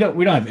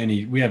don't have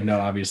any. We have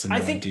obviously no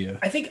idea.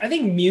 I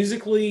think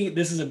musically,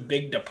 this is a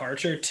big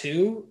departure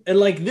too, and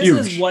like this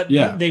Huge. is what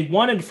they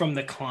wanted from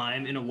The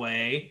Climb in a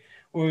way,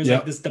 where it was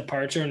like this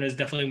departure and it was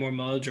definitely more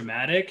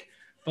melodramatic.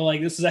 But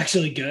like this is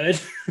actually good.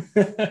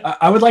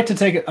 I would like to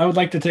take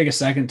a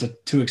second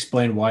to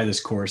explain why this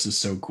chorus is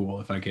so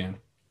cool, if I can.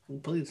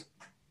 Please.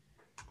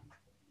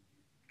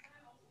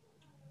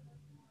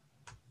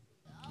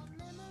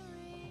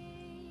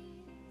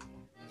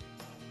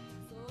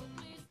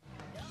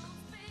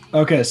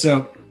 Okay,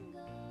 so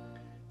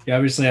you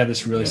obviously have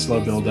this really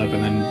slow build up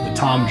and then the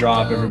tom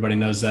drop, everybody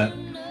knows that.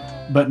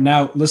 But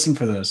now listen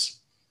for this.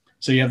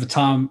 So you have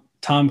the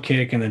tom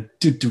kick and then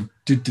do.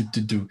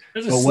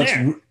 There's a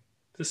snare.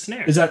 The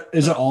snare. Is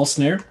it all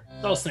snare?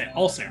 It's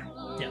all snare.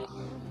 Yeah.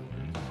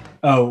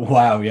 Oh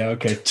wow, yeah,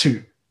 okay.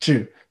 Two.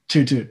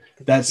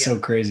 That's so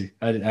crazy.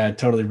 I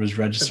totally was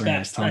registering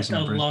as Thompson.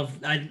 I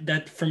love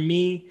that. For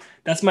me,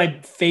 that's my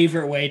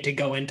favorite way to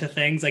go into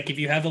things. Like if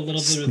you have a little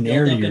bit of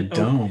snare to your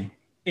dome.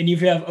 And you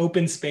have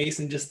open space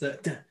and just the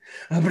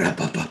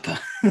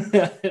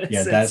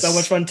it's so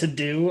much fun to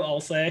do, I'll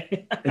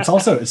say.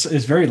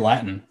 it's very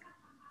Latin.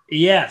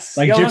 Yes.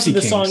 Like Gypsy Kings.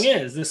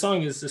 The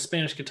song is the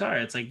Spanish guitar.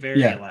 It's like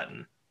very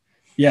Latin.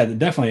 Yeah,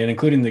 definitely. And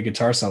including the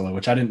guitar solo,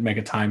 which I didn't make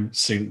a time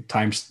stamp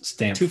for,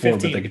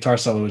 but the guitar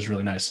solo was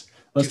really nice.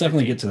 Let's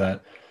definitely get to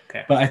that.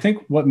 Okay. But I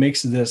think what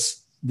makes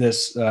this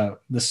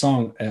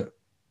song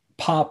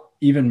pop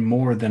even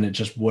more than it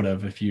just would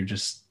have if you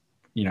just,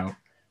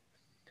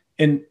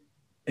 and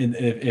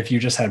if you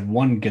just had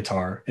one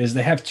guitar, is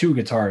they have two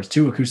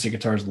acoustic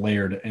guitars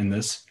layered in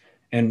this.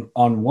 And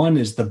on one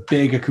is the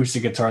big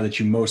acoustic guitar that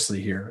you mostly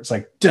hear. It's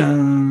like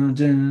dun,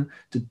 dun,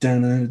 dun,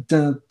 dun,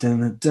 dun,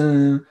 dun,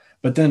 dun.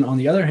 But then on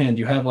the other hand,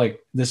 you have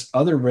like this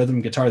other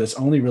rhythm guitar that's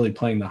only really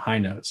playing the high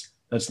notes.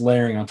 That's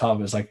layering on top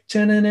of it. It's like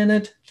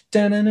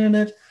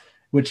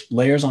which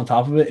layers on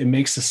top of it. It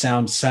makes the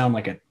sound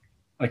like an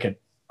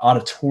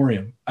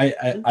auditorium.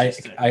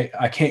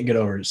 I can't get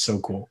over it. It's so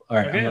cool. All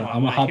right, okay, I'm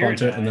gonna hop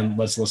onto it and then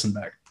let's listen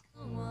back.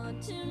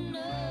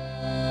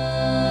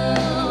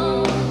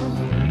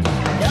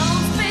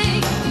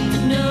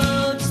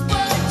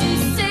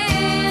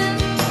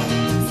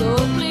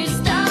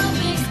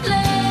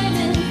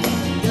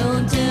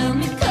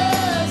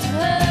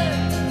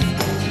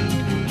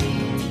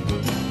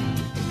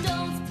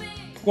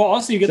 Well,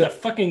 also you get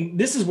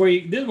this is what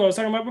I was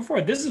talking about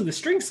before. This is the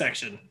string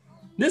section.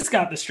 This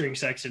got the string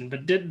section,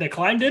 but the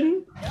Climb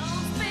didn't?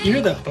 You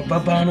hear the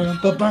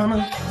ba-ba-ba-na,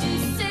 ba-ba-na.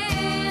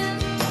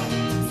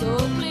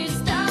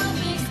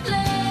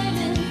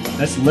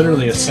 That's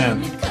literally a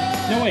synth.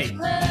 No, wait.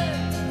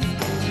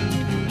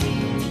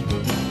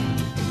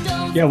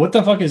 Yeah, what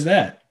the fuck is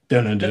that?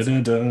 Dun, dun,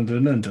 dun, dun,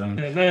 dun, dun, dun.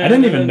 I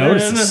didn't even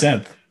notice the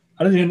synth.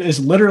 It's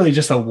literally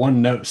just a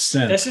one-note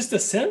synth. That's just a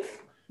synth?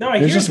 No, I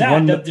hear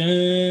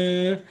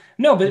that.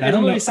 No, but it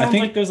literally sounds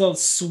like there's a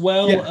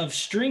swell of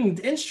stringed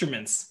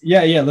instruments.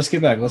 Yeah. Let's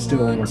get back. Let's do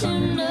it one more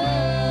time.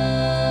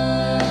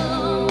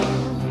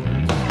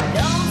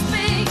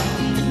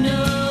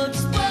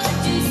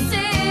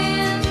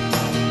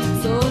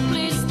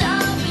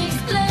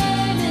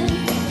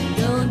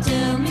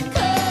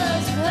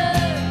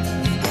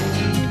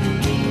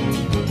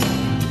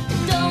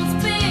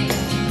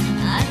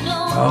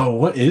 Oh,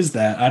 what is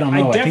that? I don't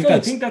know. I definitely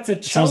think that's a cello.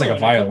 It sounds like a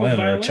violin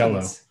or a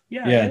cello.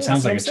 Yeah, it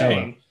sounds like a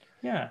cello.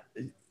 Yeah.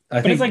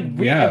 But it's like,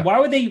 why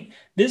would they?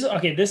 This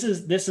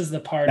is the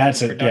part of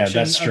the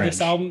production of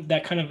this album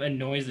that kind of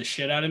annoys the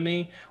shit out of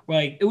me. Where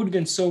like it would have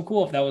been so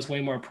cool if that was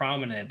way more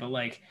prominent, but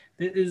like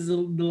there's a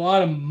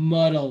lot of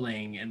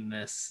muddling in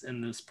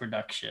this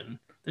production.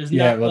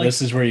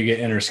 This is where you get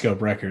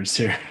Interscope Records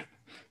here.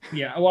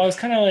 Yeah, well, I was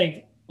kind of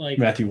like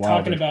Matthew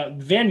talking about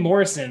Van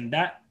Morrison.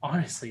 That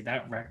honestly,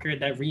 that record,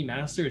 that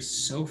remaster is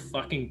so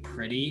fucking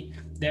pretty.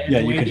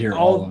 You could hear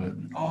all of it.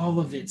 All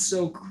of it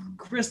so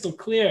crystal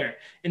clear,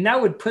 and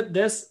that would put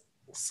this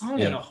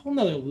song at a whole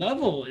nother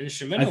level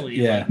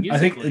instrumentally. I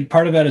think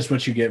part of that is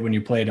what you get when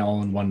you play it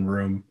all in one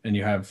room and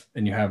you have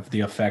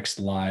the effects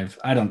live.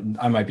 I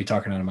might be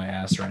talking out of my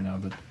ass right now,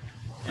 but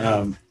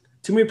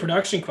too many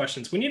production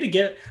questions. We need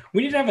to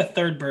have a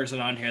third person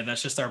on here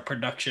that's just our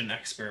production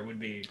expert. Would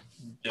be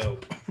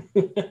dope.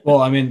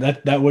 Well, I mean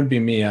that would be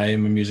me. I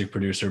am a music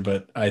producer,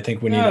 but I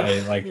think we need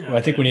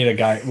we need a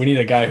guy. We need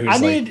a guy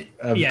who's an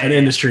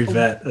industry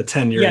vet, a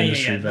 10-year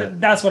industry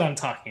vet. That's what I'm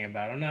talking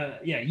about. I'm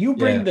not. Yeah, you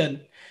bring the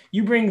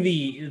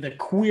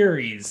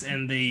queries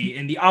and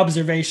the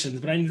observations,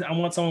 but I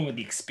want someone with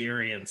the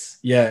experience.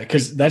 Yeah,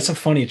 because that's a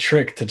funny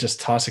trick to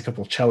just toss a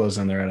couple cellos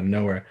in there out of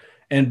nowhere.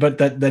 But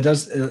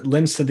that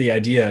lends to the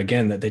idea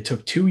again that they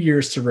took 2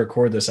 years to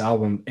record this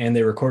album, and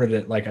they recorded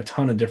it like a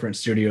ton of different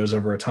studios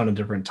over a ton of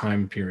different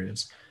time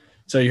periods.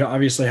 So you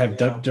obviously have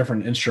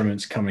different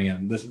instruments coming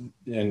in,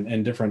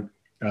 and different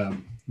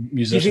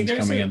musicians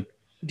coming in.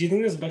 Do you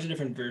think there's a bunch of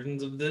different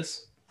versions of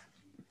this?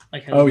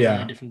 Like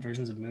different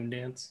versions of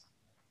Moondance?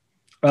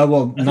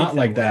 Well, not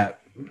like that.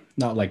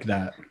 Not like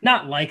that.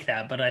 Not like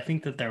that, but I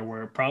think that there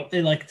were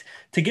probably like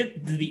to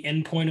get to the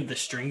end point of the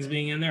strings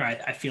being in there.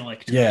 I feel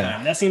like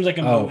that seems like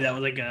a movie that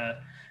was like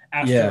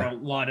after a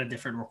lot of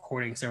different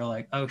recordings. They were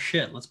like, oh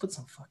shit, let's put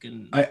some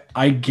fucking.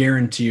 I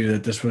guarantee you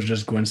that this was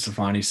just Gwen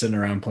Stefani sitting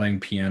around playing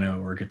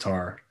piano or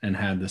guitar and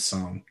had this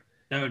song.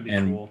 That would be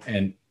cool.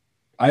 And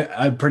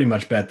I pretty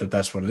much bet that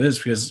that's what it is,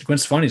 because Gwen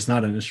Stefani's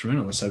not an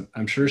instrumentalist.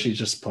 I'm sure she's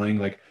just playing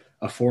like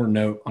a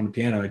 4-note on the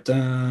piano, like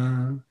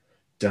dun.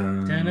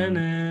 Dun,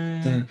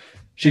 dun.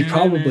 She's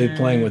probably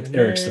playing with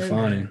Eric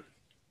Stefani. And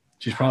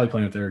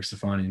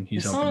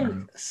he's helping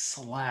her.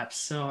 Slaps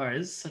so hard.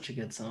 It's such a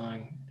good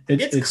song.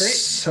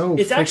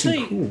 It's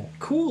actually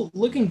cool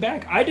looking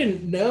back. I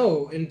didn't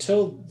know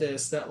until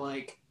this that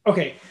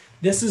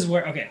this is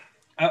where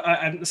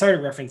I'm sorry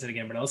to reference it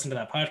again, but I listened to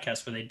that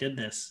podcast where they did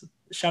this.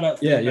 Shout out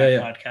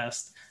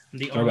podcast. I'm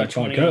the only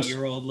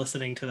 20-year-old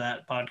listening to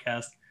that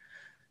podcast.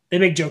 They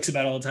make jokes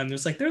about it all the time.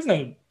 There's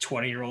no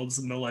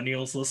 20-year-olds,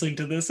 millennials listening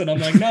to this. And I'm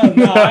like, no,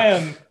 I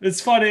am.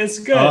 It's funny. It's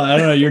good. I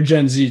don't know. You're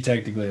Gen Z,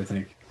 technically, I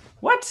think.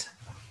 What?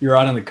 You're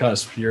out on the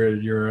cusp. You're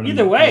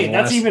either way,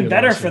 that's even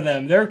better for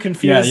them. They're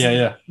confused.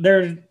 Yeah.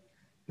 They're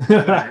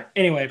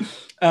anyway,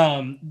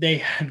 they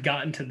had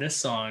gotten to this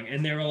song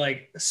and they were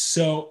like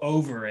so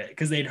over it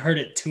because they'd heard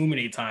it too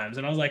many times.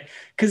 And I was like,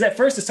 because at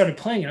first it started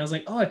playing and I was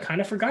like, oh, I kind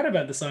of forgot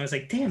about this song. I was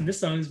like, damn, this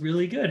song is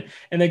really good.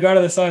 And they got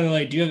to the song and they're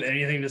like, do you have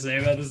anything to say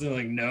about this? And they're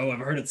like, no, I've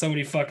heard it so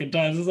many fucking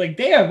times. I was like,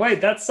 damn,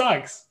 wait, that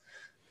sucks.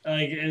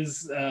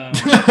 That's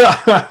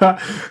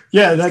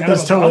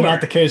totally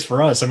not the case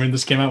for us. I mean,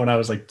 this came out when I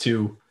was like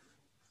 2.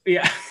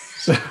 Yeah.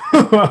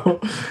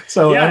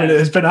 So I mean,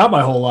 it's been out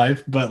my whole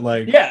life, but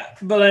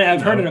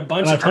I've heard it a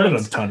bunch of times. I've heard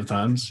it a ton of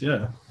times,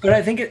 yeah. But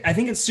I think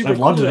it's super. I've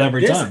loved it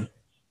every time.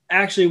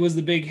 Actually, was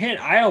the big hit.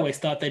 I always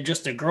thought that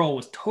Just a Girl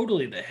was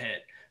totally the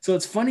hit. So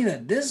it's funny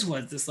that this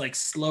was this like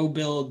slow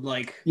build,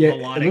 melodic.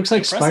 It looks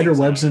like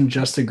Spiderwebs and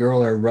Just a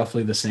Girl are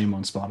roughly the same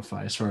on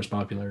Spotify as far as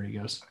popularity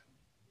goes.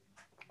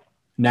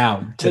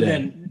 Now,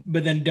 today.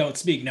 But then Don't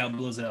Speak now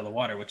blows it out of the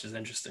water, which is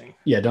interesting.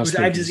 Yeah, Don't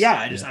Speak. I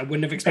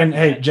wouldn't have expected. And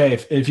hey, Jay,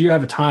 if you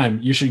have a time,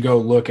 you should go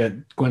look at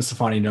Gwen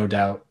Stefani, No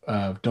Doubt,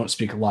 Don't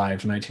Speak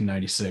Live,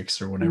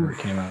 1996 or whenever it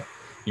came out.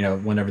 You know,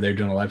 whenever they're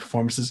doing live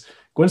performances,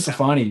 Gwen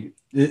Stefani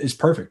is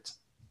perfect.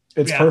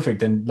 It's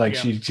perfect, and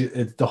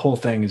the whole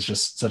thing is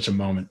just such a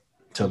moment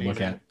to look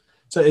at.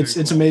 So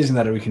it's amazing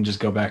that we can just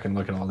go back and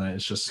look at all that.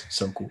 It's just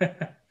so cool.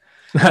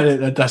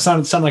 That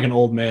sound like an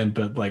old man,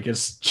 but like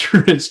it's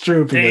true. It's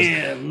true.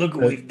 Damn, look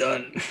what we've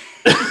done.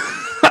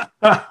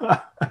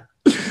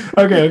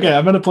 Okay.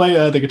 I'm gonna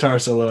play the guitar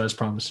solo as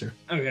promised here.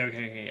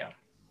 Okay, yeah.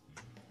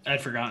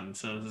 I'd forgotten,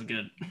 so this is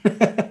good.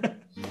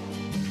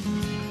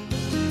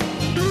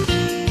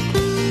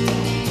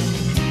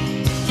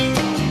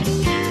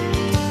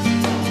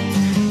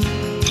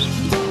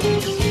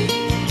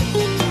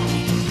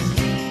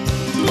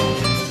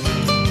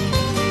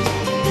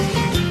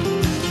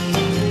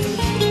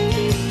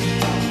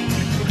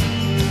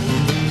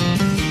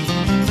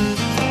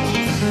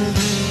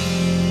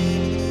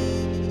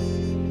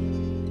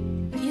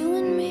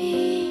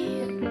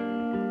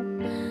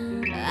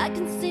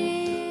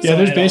 Yeah,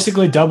 there's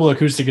basically double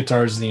acoustic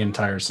guitars in the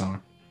entire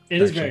song.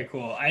 It is very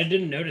cool. I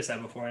didn't notice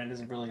that before, and it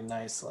is really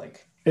nice.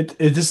 This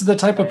is the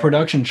type of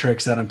production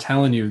tricks that I'm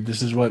telling you.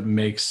 This is what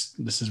makes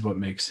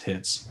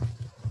hits.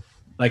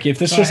 Like if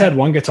this just had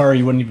one guitar,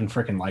 you wouldn't even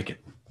freaking like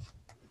it.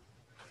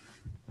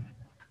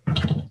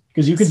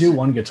 Because you could do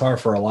one guitar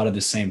for a lot of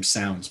the same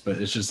sounds, but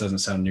it just doesn't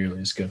sound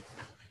nearly as good.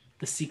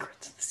 The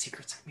secrets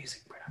of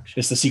music production.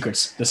 It's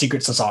the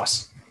secrets of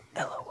sauce.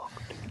 Hello,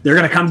 welcome to They're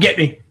gonna come get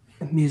me.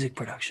 music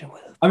production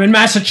with. I'm in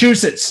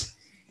Massachusetts.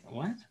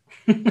 What?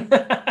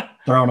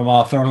 throwing them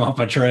off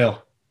my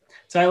trail.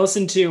 So I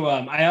listened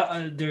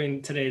to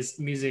during today's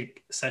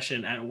music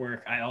session at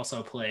work. I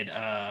also played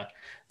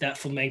that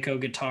flamenco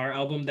guitar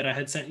album that I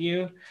had sent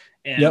you.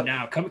 And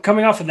now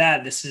coming off of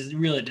that, this is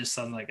really just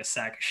sounds like a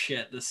sack of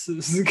shit. This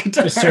is a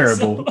guitar. It's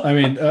terrible. I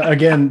mean,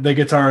 again, the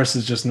guitarist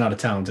is just not a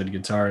talented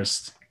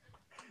guitarist.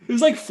 It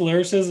was like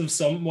flourishes of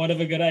somewhat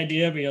of a good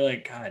idea, but you're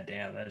like, God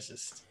damn, that's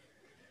just.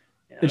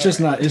 Yeah, it's just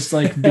not. It's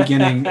like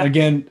beginning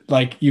again.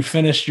 Like you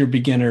finished your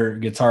beginner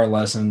guitar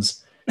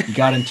lessons, you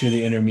got into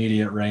the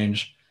intermediate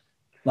range,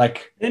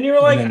 like. Then you were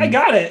like, I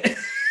got it.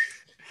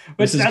 But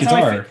this is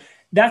guitar.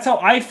 That's how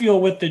I feel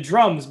with the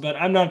drums, but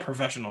I'm not a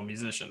professional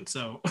musician,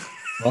 so.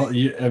 Well,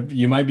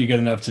 you might be good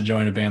enough to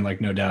join a band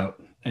like No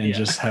Doubt and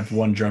just have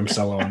one drum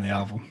solo on the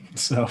album.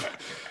 So,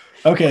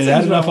 okay,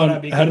 had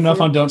enough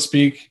on Don't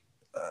Speak.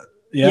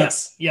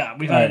 Yes,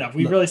 we've had enough.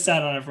 We really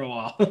sat on it for a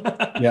while.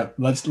 Yeah,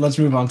 let's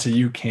move on to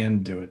You Can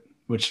Do It,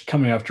 which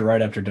coming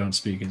right after Don't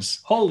Speak is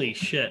holy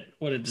shit!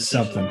 What a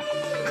decision. Something.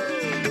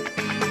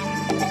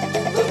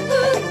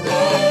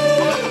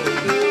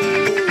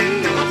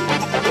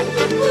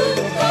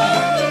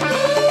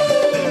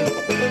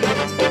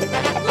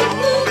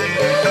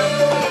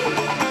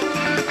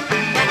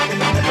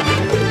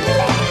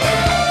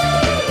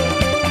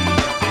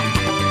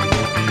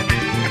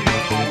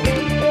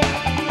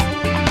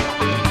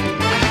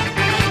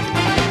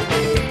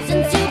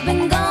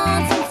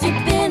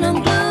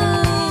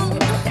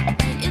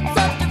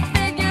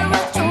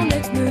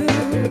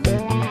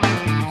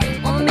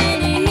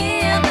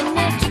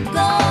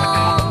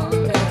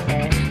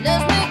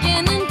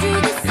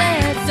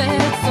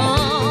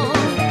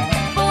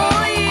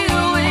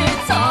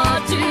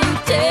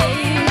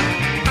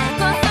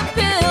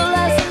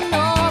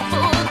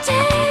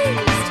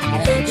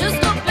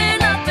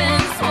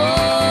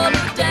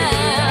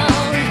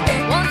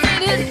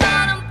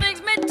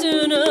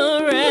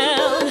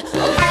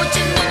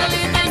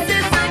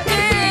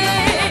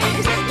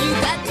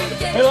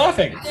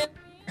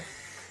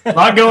 A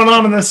lot going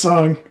on in this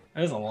song.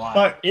 There's a lot.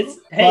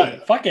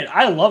 Fuck it.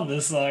 I love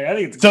this song. I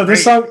think it's so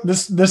great.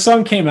 This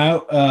song came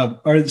out.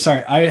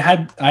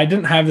 I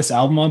didn't have this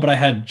album on, but I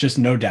had just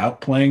No Doubt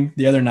playing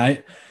the other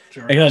night.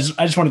 Sure. Because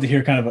I just wanted to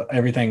hear kind of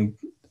everything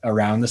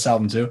around this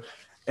album too.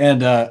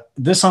 And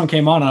this song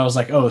came on, and I was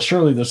like, oh,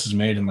 surely this was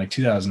made in like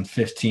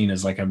 2015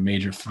 as like a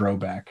major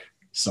throwback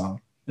song.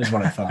 Is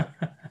what I thought.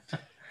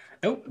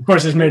 Nope. Of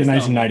course, it's made in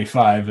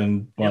 1995,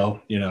 and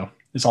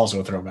it's also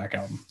a throwback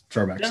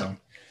song.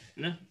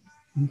 No.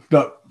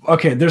 But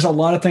okay, there's a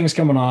lot of things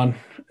coming on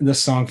in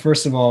this song.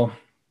 First of all,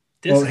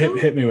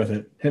 hit me with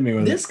it.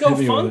 Disco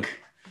funk?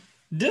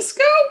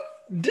 Disco?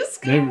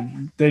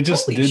 They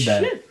just Holy did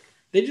shit. that.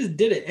 They just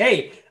did it.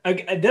 Hey,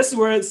 this is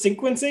where it's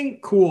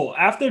sequencing. Cool.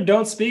 After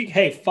Don't Speak,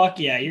 hey, fuck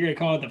yeah, you're gonna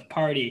call it the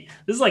party.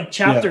 This is like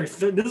chapter.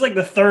 This is like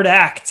the third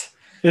act.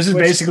 This is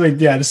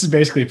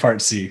basically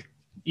part C.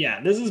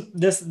 Yeah,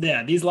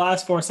 these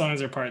last four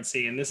songs are part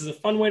C, and this is a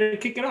fun way to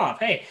kick it off.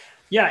 Hey,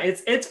 yeah,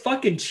 it's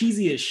fucking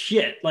cheesy as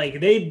shit. Like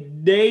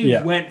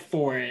they went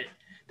for it.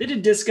 They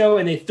did disco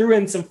and they threw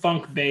in some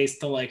funk bass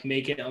to like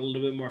make it a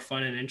little bit more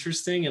fun and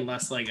interesting and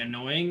less like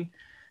annoying.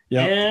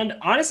 Yeah. And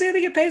honestly, I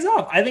think it pays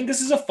off. I think this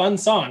is a fun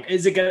song.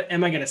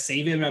 Am I gonna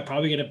save it? Am I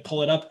probably gonna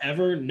pull it up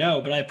ever? No,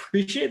 but I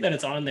appreciate that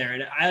it's on there,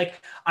 and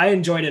I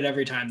enjoyed it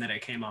every time that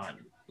it came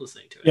on.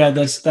 Listening to it. Yeah,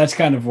 that's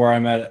kind of where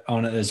I'm at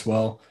on it as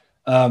well.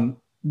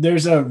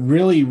 There's a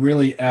really,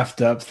 really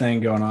effed up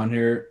thing going on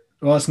here.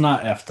 Well, it's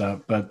not effed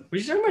up, but were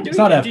you talking about doing it's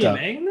not effed up.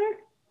 in there?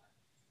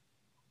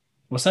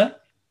 What's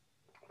that?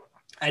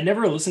 I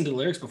never listened to the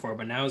lyrics before,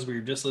 but now as we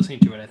were just listening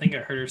to it, I think I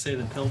heard her say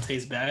the pill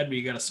tastes bad, but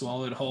you got to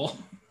swallow it whole.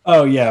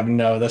 Oh yeah,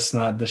 no, that's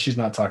not. She's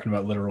not talking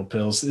about literal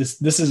pills.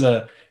 This is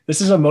a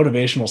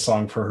motivational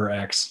song for her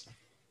ex.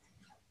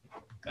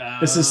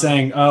 This is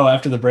saying, oh,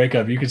 after the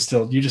breakup, you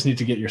just need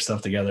to get your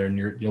stuff together and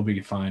you'll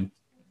be fine.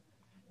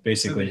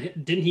 Basically,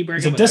 didn't he break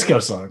it's up? It's a disco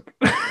song.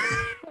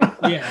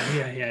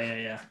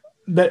 Yeah.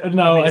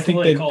 I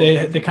think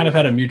they kind of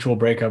had a mutual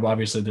breakup.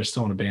 Obviously, they're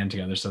still in a band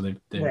together, so they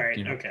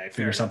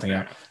figure something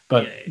out.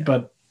 But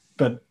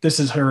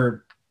this is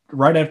her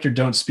right after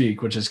 "Don't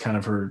Speak," which is kind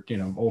of her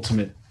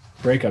ultimate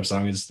breakup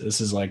song. This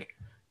is like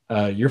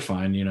you're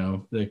fine.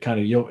 The kind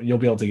of you'll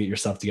be able to get your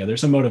stuff together.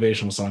 It's a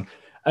motivational song.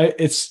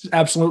 It's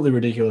absolutely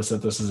ridiculous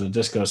that this is a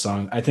disco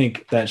song. I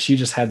think that she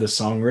just had the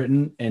song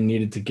written and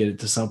needed to get it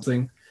to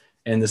something,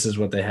 and this is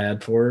what they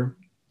had for her.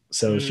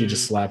 So she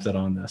just slapped it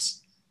on this.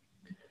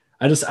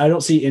 I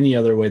don't see any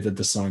other way that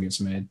this song gets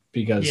made,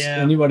 because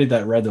anybody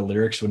that read the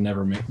lyrics would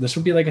never make this.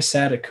 Would be like a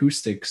sad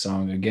acoustic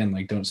song again,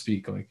 like "Don't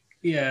Speak." Like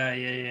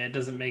it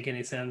doesn't make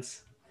any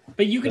sense.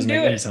 But you can do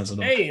it.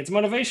 Hey, it's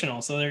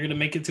motivational, so they're gonna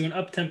make it to an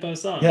up tempo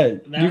song. Yeah,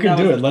 you can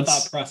do it.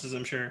 Thought process,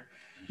 I'm sure.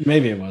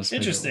 Maybe it was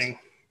interesting.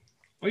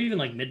 Or even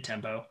like mid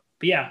tempo.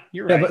 But yeah,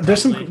 you're Yeah, right.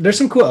 but there's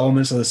some cool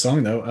elements of the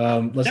song though.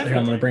 I'm Definitely.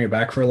 gonna bring it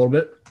back for a little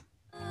bit.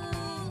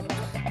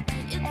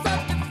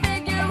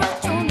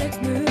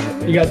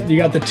 You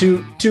got the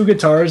two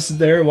guitars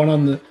there. One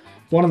on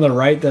the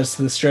right that's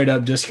the straight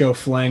up disco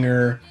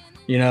flanger,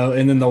 you know,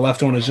 and then the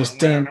left one is just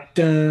dun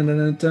dun dun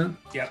dun dun.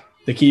 Yep.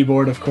 The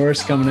keyboard, of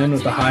course, coming in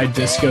with the high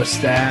disco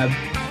stab.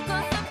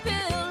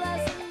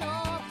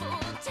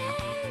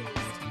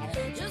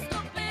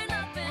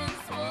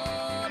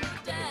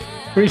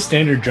 Pretty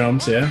standard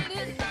drums, yeah.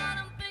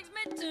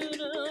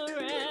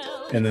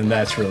 And then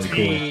that's really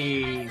cool.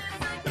 Hey,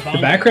 The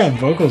background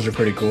vocals are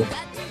pretty cool.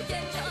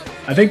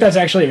 I think that's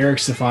actually Eric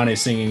Stefani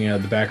singing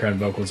the background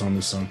vocals on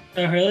this song.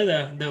 Oh, really?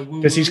 The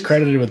woo Because he's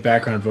credited with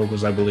background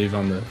vocals, I believe,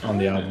 on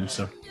the album.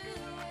 So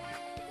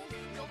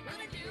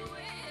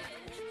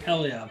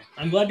hell yeah!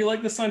 I'm glad you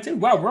like this song too.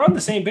 Wow, we're on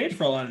the same page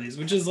for a lot of these,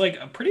 which is like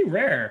a pretty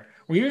rare.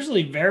 We're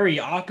usually very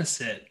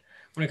opposite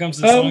when it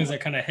comes to songs that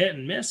kind of hit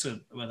and miss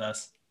with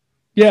us.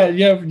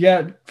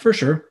 Yeah, for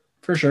sure.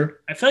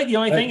 I feel like the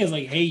only thing is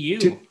like "Hey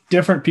You."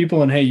 Different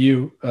people in "Hey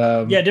You."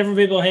 Yeah, different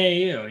people.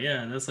 "Hey You."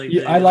 Yeah, that's like.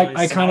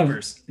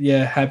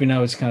 Yeah, Happy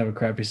Now is kind of a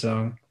crappy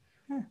song.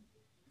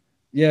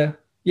 Yeah,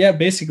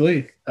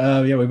 basically.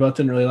 Yeah, we both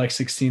didn't really like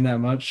 16 that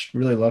much.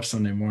 Really love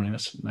Sunday Morning.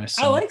 That's a nice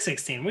song. I like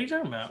 16. What are you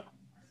talking about?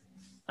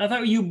 I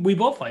thought we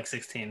both like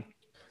 16.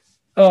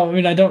 Oh, I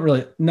mean, I don't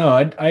really. No,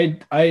 I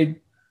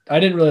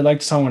didn't really like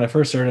the song when I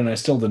first heard it, and I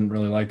still didn't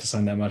really like the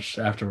song that much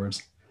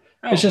afterwards.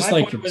 Oh, it's just my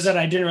like point was that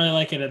I didn't really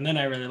like it, and then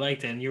I really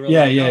liked it, and you were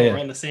we're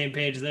on the same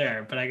page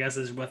there. But I guess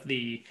it's with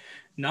the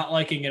not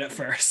liking it at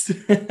first.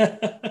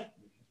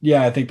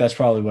 Yeah, I think that's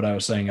probably what I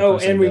was saying. Oh,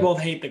 and we both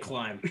hate The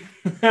Climb.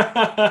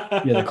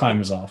 Yeah, The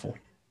Climb is awful.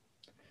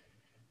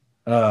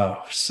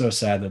 Oh, so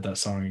sad that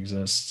song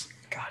exists.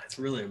 God, it's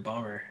really a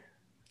bummer.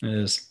 It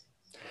is.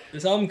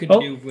 This album could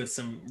do with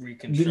some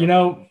reconstruction. You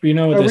know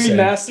what they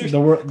say. The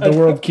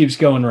world keeps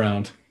going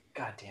round.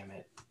 God damn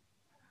it.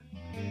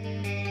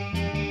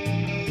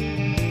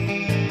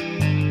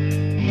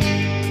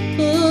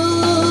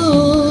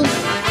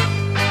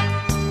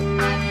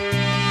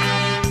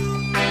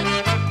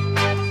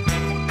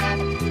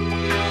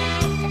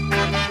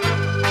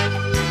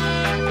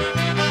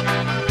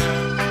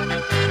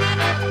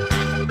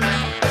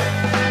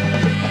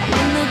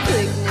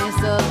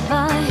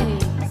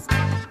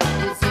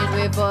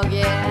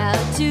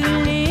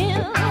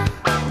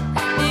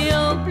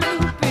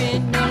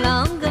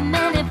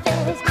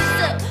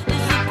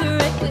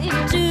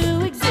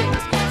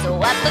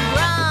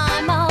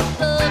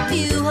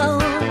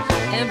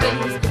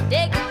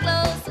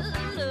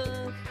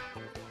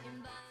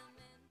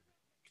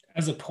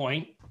 As a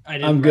point,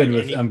 I'm good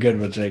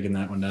with taking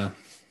that one down.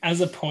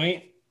 As a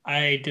point,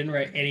 I didn't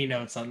write any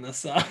notes on this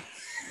song.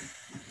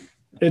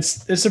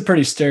 It's a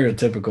pretty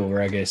stereotypical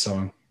reggae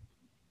song.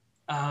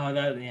 Oh,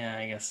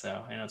 I guess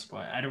so. And that's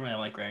why I don't really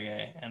like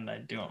reggae, and I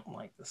don't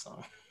like the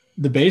song.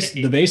 The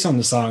bass on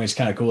the song is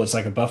kind of cool. It's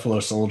like a Buffalo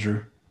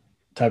Soldier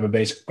type of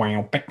bass.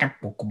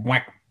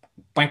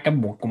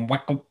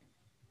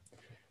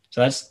 So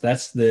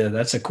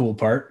that's a cool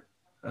part.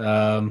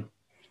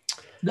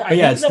 But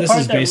yeah, this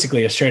is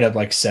basically a straight up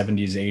like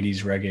 70s, 80s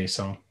reggae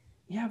song.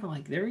 Yeah, but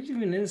like there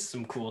even is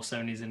some cool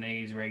 70s and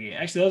 80s reggae.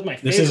 Actually, that was my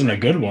favorite. This isn't a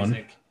good music.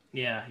 one.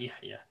 Yeah.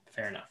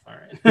 Fair enough. All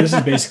right. This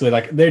is basically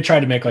like they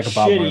tried to make like a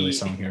Bob Marley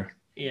song here.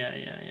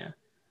 Yeah.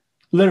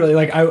 Literally,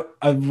 like I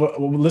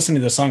listening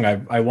to the song,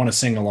 I want to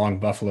sing along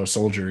Buffalo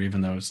Soldier, even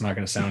though it's not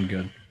going to sound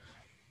good,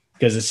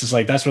 because it's just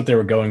like that's what they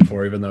were going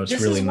for, even though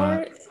it's really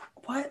not.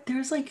 What?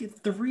 There's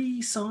like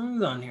 3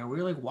 songs on here.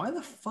 We're like, why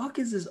the fuck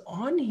is this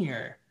on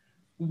here?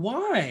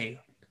 Why?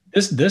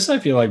 This I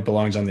feel like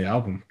belongs on the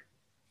album.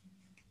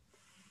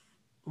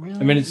 Really?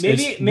 I mean,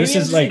 this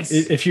is like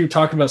if you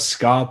talk about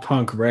ska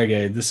punk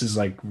reggae, this is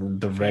like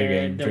the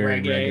reggae,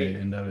 very reggae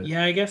end of it.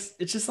 Yeah, I guess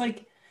it's just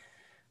like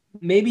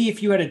maybe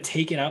if you had to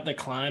take it out The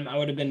Climb, I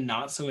would have been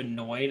not so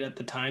annoyed at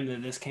the time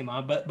that this came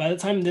on. But by the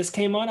time this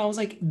came on, I was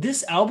like,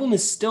 this album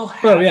is still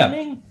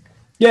happening.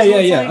 Yeah.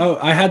 Like, oh,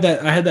 I had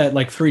that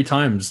like 3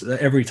 times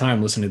every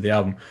time listening to the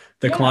album.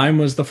 The Climb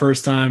was the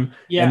first time.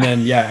 Yeah. And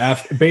then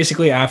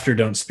after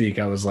Don't Speak,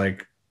 I was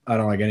like, I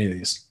don't like any of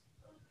these.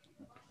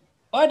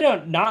 I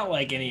don't not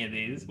like any of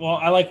these. Well,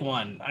 I like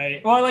one.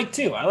 I like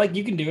 2. I like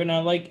You Can Do It, and I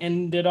like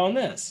Ended on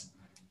This.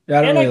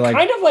 Yeah, I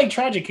kind of like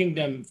Tragic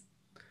Kingdom.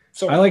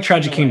 I like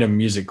Tragic Kingdom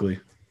musically.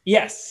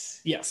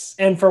 Yes,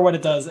 and for what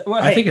it does.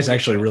 Well, I think it's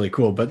actually really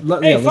cool. But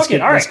let's get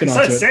on to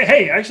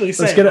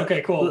it.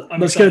 Okay, cool.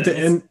 Let's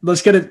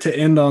get it to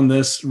end on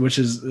this, which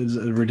is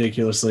a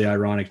ridiculously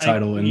ironic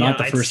title, and not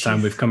the first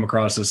time we've come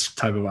across this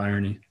type of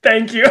irony.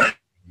 Thank you.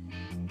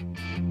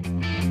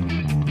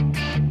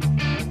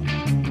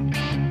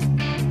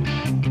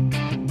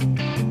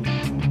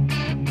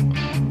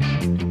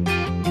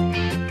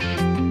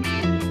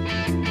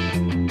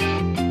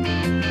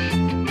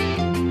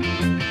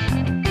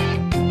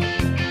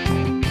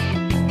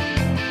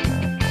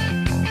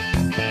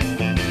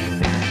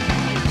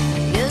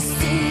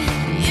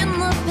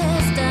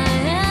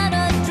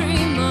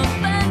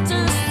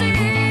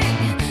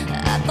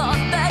 I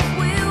thought that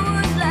we were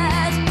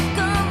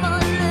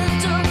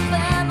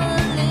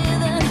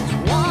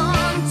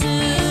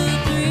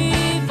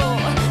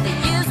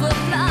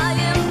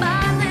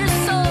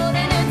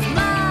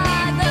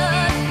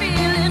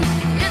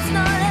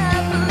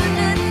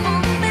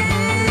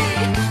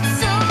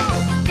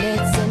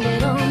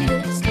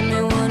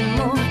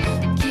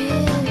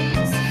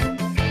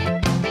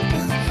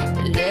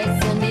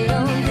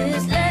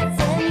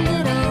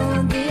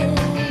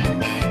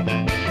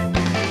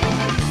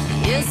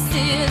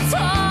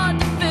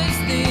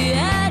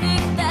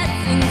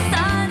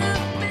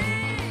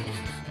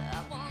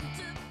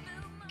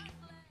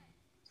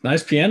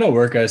Nice piano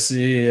work I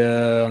see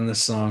on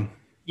this song.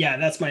 Yeah,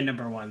 that's my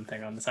number one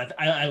thing on this.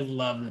 I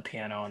love the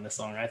piano on this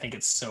song. I think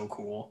it's so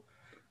cool.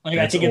 Like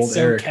That's I think it's old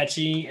so Eric.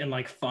 catchy and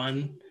like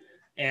fun,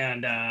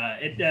 and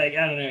I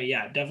don't know.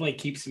 Yeah, it definitely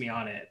keeps me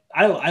on it.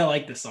 I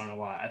like this song a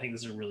lot. I think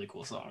this is a really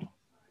cool song.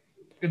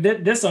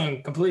 This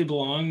song completely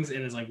belongs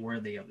and is like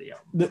worthy of the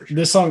album. for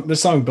sure.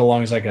 This song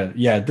belongs like a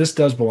this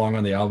does belong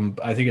on the album.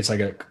 I think it's like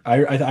a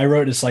I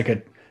wrote it's like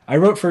a I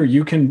wrote for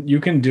you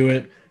can do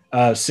it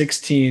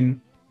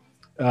 16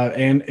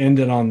 and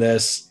ended on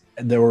this.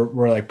 There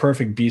were like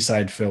perfect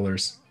B-side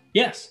fillers.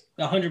 Yes,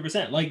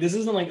 100%. Like this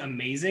isn't like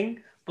amazing,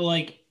 but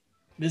like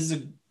this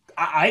is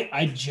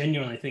I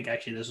genuinely think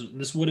actually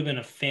this would have been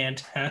a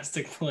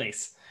fantastic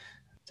place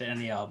to end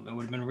the album. It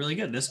would have been really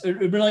good. This it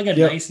would have been like a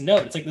nice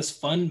note. It's like this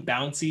fun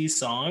bouncy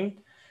song,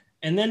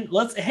 and then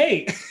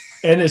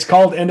And it's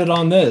called Ended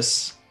on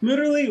This.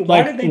 literally Like,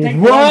 why did they take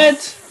what? one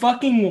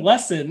fucking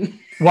lesson?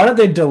 Why don't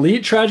they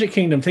delete Tragic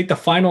Kingdom, take the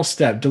final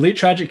step, delete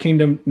Tragic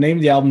Kingdom, name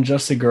the album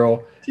Just a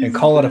Girl, and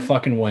call it a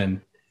fucking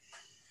win?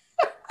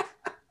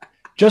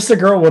 Just a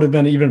Girl would have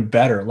been even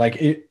better. Like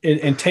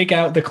and take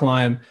out The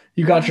Climb.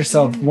 You got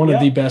yourself one of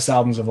the best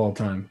albums of all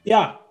time.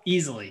 Yeah,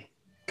 easily.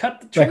 Trim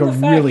Like a the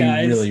fat, really,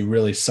 guys. really,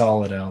 really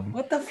solid album.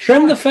 What the fuck?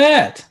 Trim the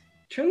fat.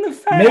 Trim the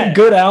fat. Make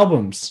good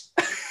albums.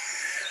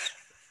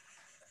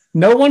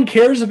 No one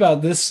cares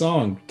about this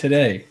song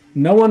today.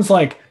 No one's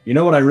like, you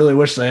know what I really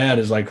wish they had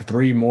is like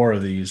 3 more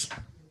of these.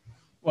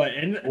 What?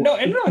 No,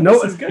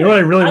 this is good. you know what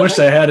I really wish like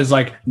they had is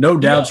like No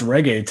Doubt's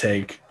Reggae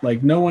Take.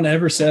 Like no one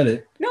ever said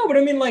it. No, but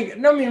I mean,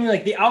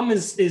 like the album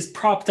is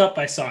propped up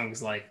by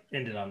songs like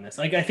Ended on This.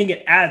 Like I think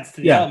it adds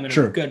to the album in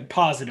a good,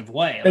 positive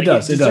way. Like, it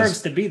does. It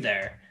deserves to be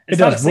there. It's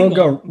it does.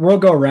 We'll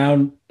go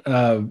around.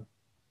 The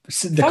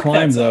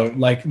Climb though,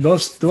 like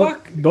both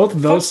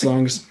of those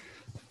songs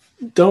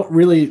don't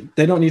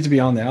need to be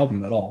on the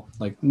album at all.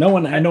 Like no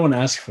one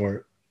asked for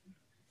it,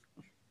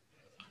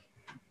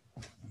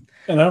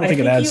 and I don't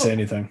think it adds to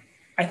anything.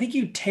 I think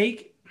you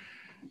take.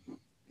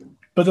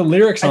 But the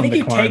lyrics on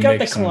The Climb take out make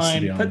The sense to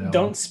Climb, be on but the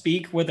don't album.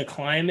 speak where The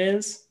Climb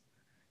is.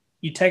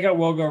 You take out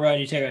We'll Go Round,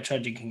 you take out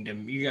Tragic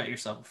Kingdom. You got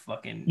yourself a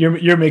fucking.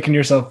 You're making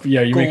yourself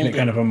making it kind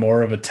golden. of a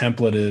more of a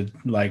templated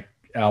like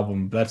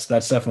album. That's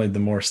definitely the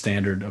more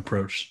standard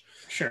approach.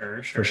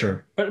 Sure. For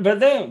sure. But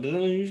then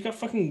you just got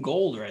fucking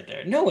gold right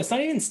there. No, it's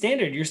not even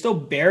standard. You're still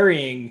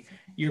burying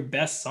your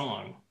best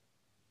song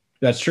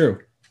That's true.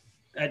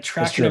 at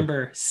track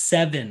number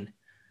 7,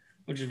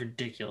 which is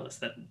ridiculous.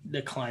 That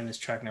The Climb is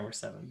track number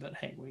 7. But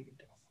hey, what are you gonna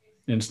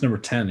do? And it's number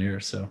 10 here.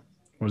 So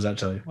what does that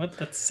tell you? What?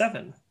 That's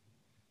 7.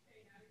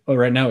 Oh,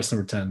 right now it's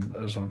number 10.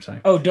 That's what I'm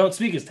saying. Oh, Don't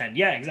Speak is 10.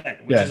 Yeah,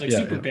 exactly. Which is like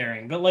super yeah.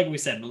 bearing. But like we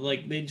said,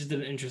 they just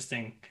did an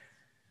interesting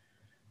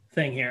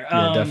thing here.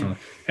 Yeah, definitely.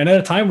 And at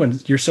a time when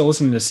you're still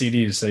listening to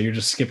CDs, so you're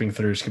just skipping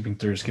through.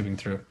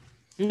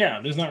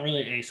 No, there's not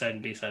really A side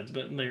and B sides,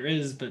 but there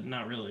is, but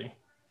not really.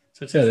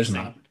 So it's There's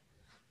not.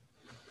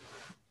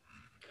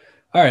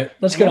 All right,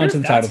 let's get on to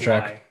the title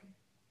track.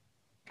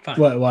 Fine.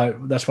 Why?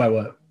 That's why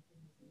what?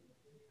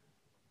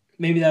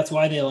 Maybe that's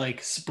why they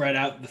like spread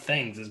out the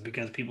things, is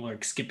because people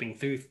are skipping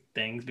through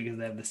things because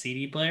they have the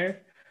CD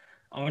player.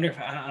 I wonder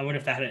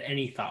if that had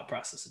any thought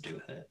process to do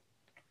with it,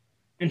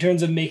 in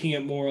terms of making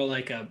it more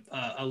like a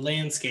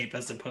landscape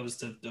as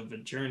opposed to of a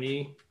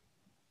journey.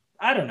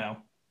 I don't know.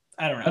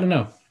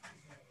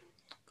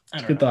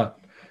 It's a good thought.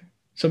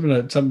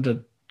 Something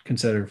to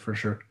consider for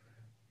sure.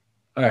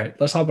 All right,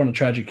 let's hop on to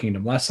Tragic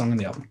Kingdom, last song on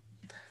the album.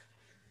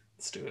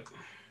 Let's do it.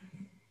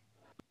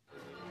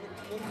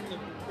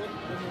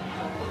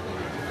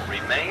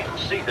 Remain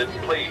seated,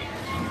 please.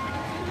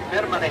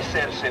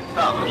 Permanecer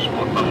sentados,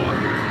 por favor.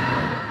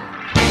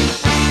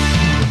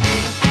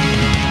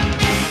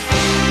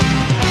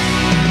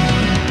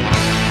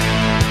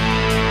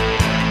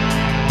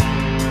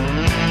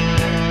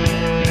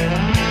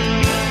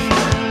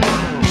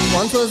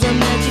 Once was a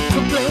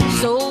magical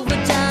place, over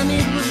time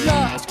it was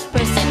lost.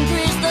 Press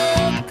increased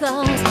the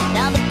cost.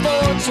 Now the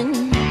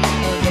fortune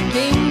of the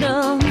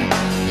kingdom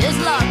is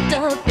locked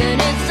up in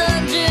its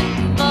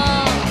dungeon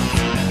vault.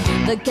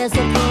 The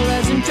castle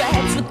floors and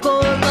tracks were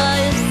cored by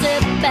a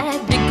setback,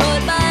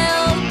 decoyed by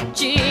old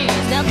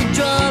cheese. Now the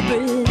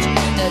drawbridge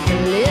has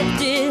been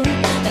lifted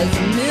as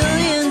the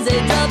millions they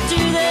drop to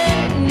their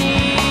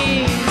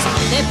knees.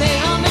 They pay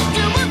homage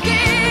to a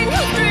king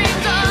whose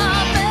dreams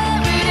are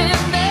buried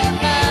in their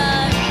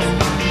minds.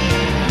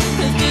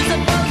 His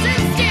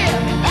disappointed steel,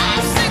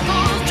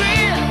 icicles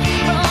drip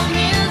from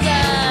his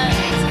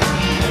eyes.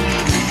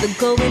 The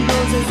cold wind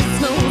blows as it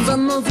snows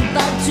on those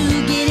about to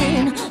get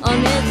in, on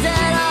heads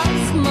that are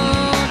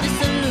small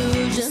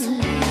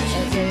disillusion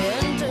as they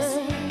enter.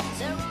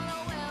 They're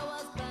unaware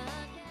what's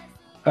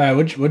behind. All right,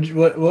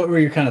 what were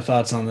your kind of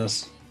thoughts on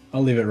this?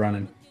 I'll leave it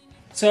running.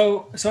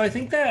 So I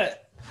think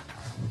that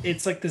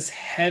it's like this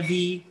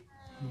heavy,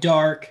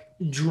 dark,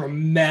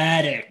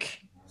 dramatic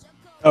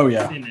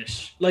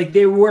finish. Like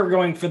they were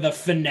going for the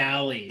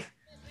finale.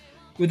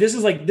 Well, this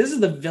is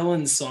the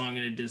villain song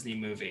in a Disney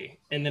movie,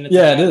 and then it's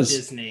about it is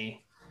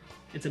Disney.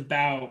 It's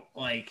about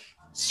like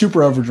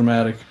super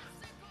overdramatic.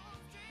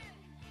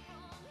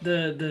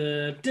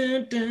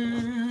 It's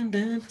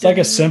like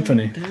a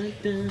symphony.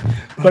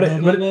 But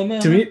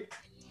to me,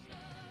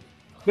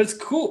 but it's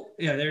cool.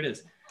 Yeah, there it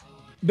is.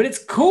 But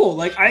it's cool.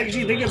 Like I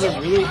actually think it's a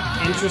really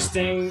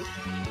interesting.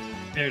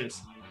 There it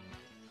is.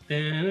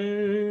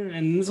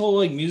 And this whole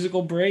like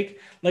musical break,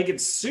 like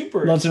it's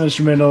super. lots of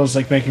instrumentals,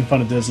 like making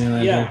fun of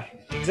Disneyland. Yeah,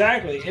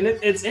 exactly. And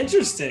it's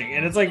interesting,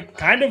 and it's like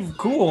kind of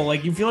cool.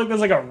 Like you feel like there's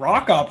like a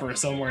rock opera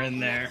somewhere in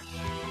there.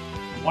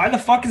 Why the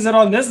fuck is it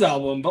on this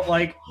album? But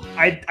like,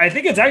 I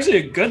think it's actually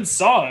a good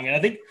song, and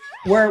I think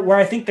where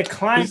I think the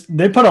climb.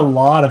 They put a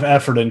lot of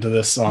effort into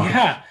this song.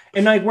 Yeah.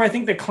 And like where I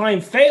think the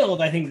climb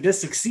failed, I think this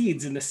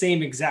succeeds in the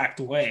same exact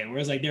way.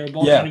 Whereas like they were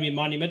both trying to be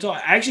monumental. I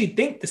actually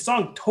think the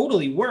song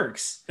totally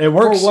works. It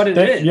works for what it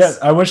is. Yeah,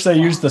 I wish they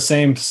used the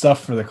same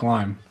stuff for the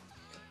climb.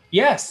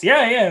 Yes,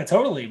 yeah,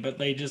 totally. But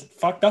they just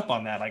fucked up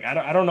on that. Like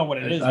I don't know what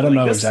it is. I don't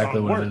know this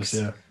exactly what works. it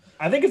is. Yeah,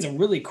 I think it's a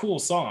really cool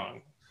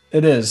song.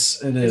 it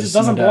is. It just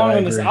doesn't belong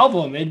on this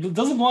album. It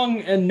doesn't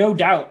belong in No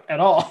Doubt at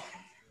all.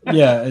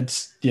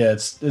 It's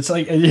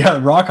like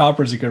rock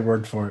opera is a good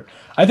word for it.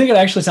 I think it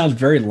actually sounds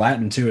very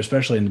Latin too,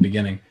 especially in the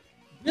beginning.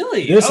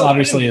 Really? This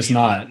obviously is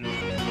not.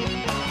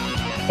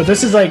 But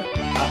this is like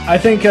I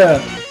think a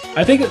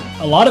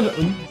lot of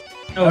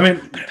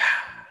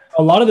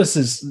a lot of this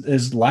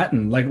is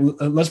Latin. Like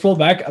let's pull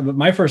back.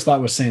 My first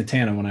thought was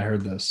Santana when I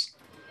heard this.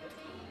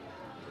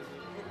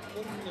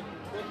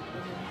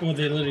 Well,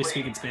 they literally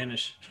speak in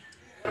Spanish.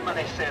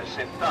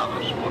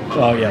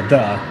 Oh yeah,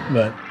 duh,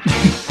 but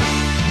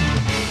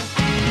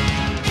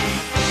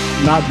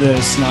not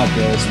this,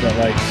 but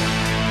like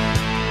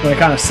when it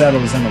kind of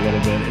settles in a little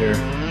bit here.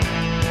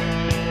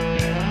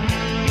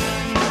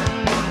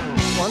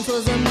 Once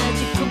was a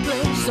magical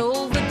place,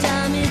 over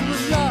time it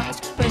was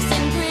lost. Press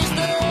increase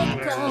the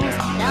calls.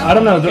 I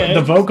don't know,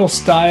 the vocal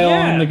style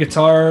and the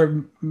guitar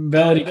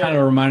melody kind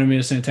of reminded me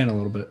of Santana a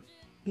little bit.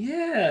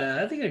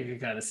 Yeah, I think I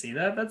could kind of see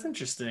that. That's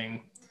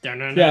interesting. Yeah,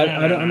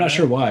 I'm not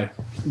sure why,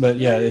 but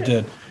yeah, it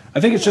did.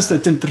 I think it's just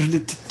that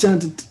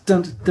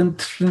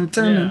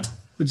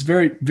it's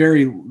very,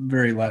 very,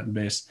 very Latin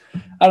based.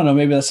 I don't know.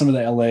 Maybe that's some of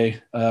the LA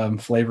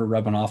flavor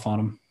rubbing off on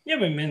them. Yeah,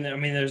 but I mean,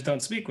 there's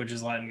 "Don't Speak," which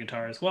is Latin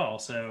guitar as well.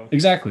 So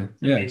exactly,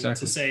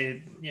 exactly. To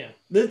say,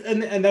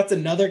 and that's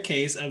another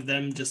case of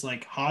them just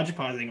like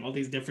hodgepodging all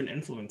these different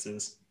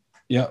influences.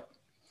 Yeah,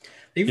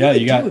 they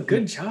really do a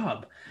good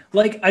job.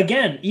 Like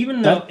again,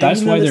 even though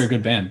that's why they're a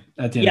good band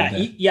at the end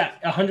of the day.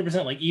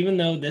 100%. Like even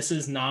though this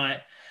is not,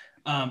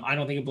 I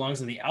don't think it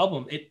belongs in the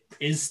album. It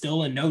is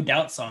still a No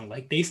Doubt song.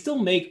 Like they still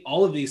make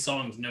all of these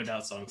songs No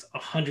Doubt songs.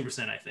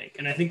 100%, I think,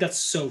 and I think that's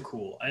so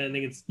cool. I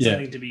think it's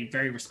something to be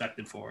very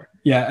respected for.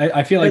 Yeah,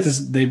 I feel like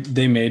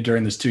they made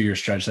during this 2-year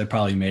stretch. They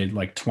probably made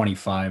like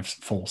 25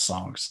 full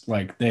songs.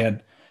 Like they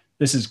had.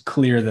 This is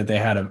clear that they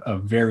had a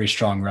very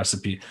strong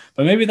recipe,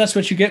 but maybe that's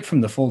what you get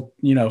from the full,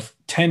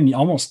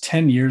 almost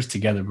 10 years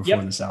together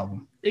before this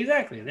album.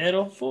 Exactly. They had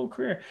a full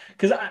career.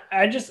 Cause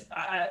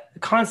I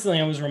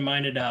constantly, I was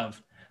reminded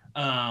of,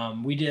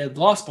 we did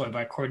Lost Boy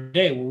by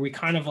Corday where we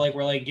kind of like,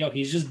 we're like, yo,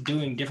 he's just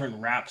doing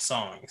different rap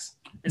songs.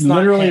 It's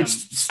literally not him.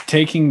 It's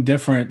taking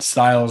different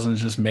styles and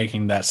just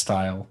making that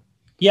style.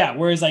 Yeah.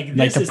 Whereas like,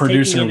 this the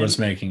producer was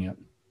making it.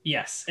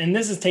 Yes, and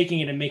this is taking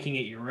it and making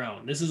it your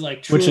own. This is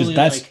like truly, which is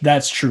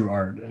that's true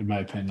art in my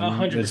opinion.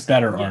 100%. It's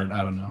better art.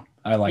 I don't know.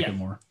 I like it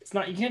more. It's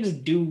not. You can't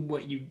just do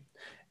what you.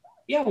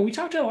 Yeah, well, we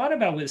talked a lot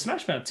about with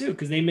Smash Mouth too,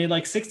 because they made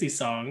like 60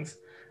 songs.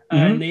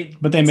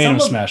 But they made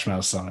them Smash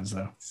Mouth songs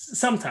though.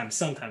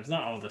 Sometimes,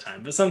 not all the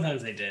time, but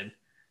sometimes they did.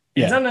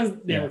 Yeah, and sometimes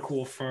they were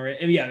cool for it.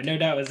 And yeah, No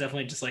Doubt was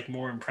definitely just like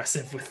more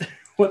impressive with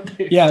what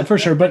they. Yeah, for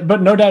sure.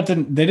 But No Doubt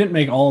didn't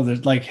make all of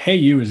it. Like Hey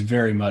You is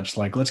very much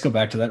like. Let's go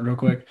back to that real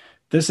quick.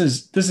 This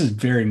is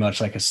very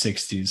much like a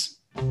 60s.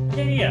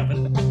 Yeah, but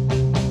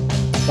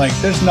like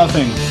there's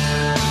nothing.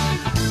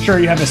 Sure,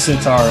 you have a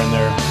sitar in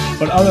there,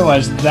 but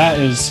otherwise that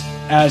is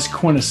as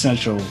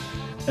quintessential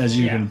as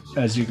you can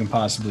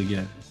possibly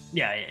get.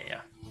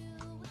 Yeah.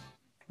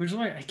 Which is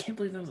why I can't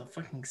believe that was a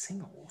fucking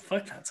single.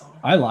 Fuck that song.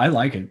 I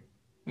like it.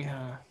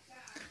 Yeah.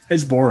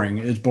 It's boring.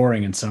 It's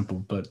boring and simple,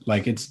 but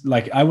like it's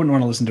like I wouldn't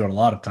want to listen to it a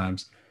lot of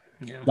times.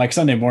 Yeah. Like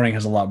Sunday Morning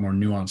has a lot more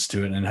nuance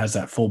to it and has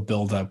that full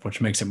build up,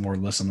 which makes it more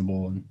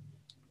listenable and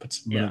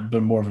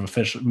but more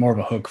of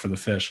a hook for the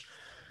fish.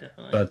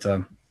 Definitely. But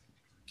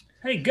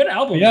hey, good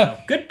album. Yeah, though.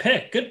 Good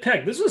pick.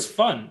 This was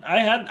fun.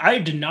 I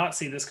did not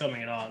see this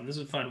coming at all. This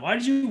was fun. Why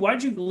did you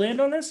land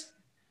on this?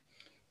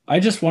 I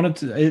just wanted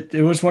to.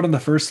 It was one of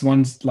the first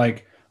ones,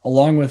 like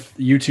along with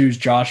U2's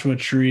Joshua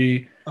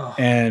Tree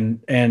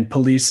and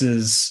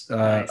Police's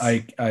nice.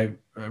 I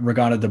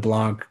Regata de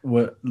Blanc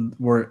were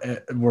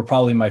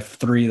probably my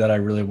 3 that I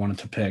really wanted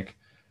to pick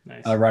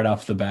right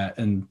off the bat,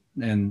 and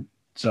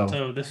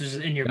so this was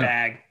in your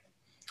bag.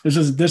 This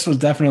was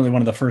definitely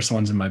one of the first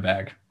ones in my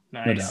bag.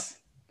 Nice. No doubt.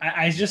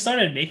 I just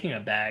started making a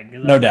bag.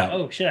 No doubt.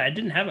 Oh shit! I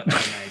didn't have it.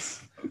 Oh,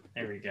 nice.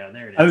 There we go.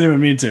 There it is. I didn't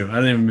even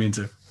mean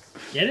to.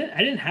 Yeah, I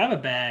didn't have a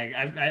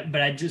bag.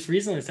 But I just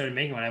recently started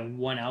making one. I have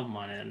one album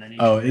on it, and then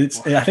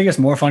I think it's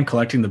more fun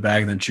collecting the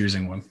bag than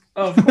choosing one.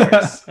 Oh, of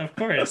course, of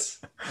course.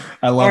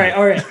 I love it.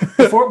 All right.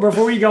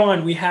 Before we go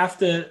on, we got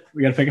to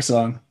pick a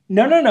song.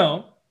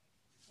 No.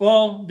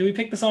 Well, do we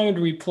pick the song or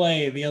do we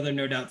play the other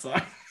No Doubt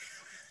song?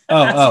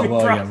 Yeah.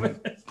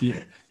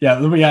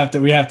 We have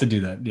to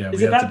do that. Yeah.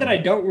 Is it that I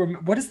don't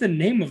remember? What is the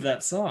name of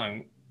that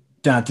song?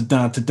 Dun, dun,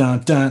 dun, dun,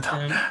 dun,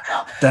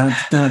 dun,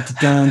 dun,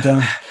 dun,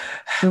 dun.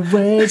 The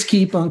waves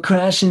keep on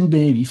crashing,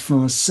 baby,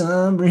 for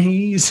some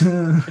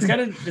reason. It's got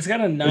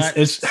a not.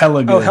 It's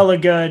hella good. Oh, hella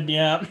good.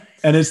 Yeah.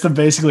 And it's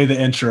basically the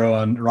intro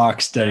on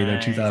Rocksteady,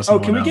 their 2001. Oh,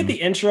 can we get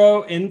the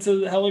intro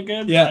into hella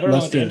good? Yeah, I don't know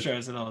what the intro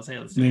is at all. Let's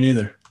do Me it.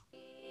 neither.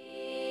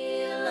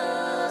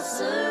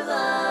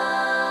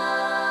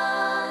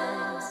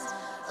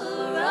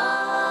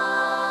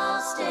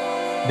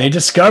 They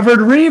discovered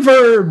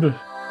reverb.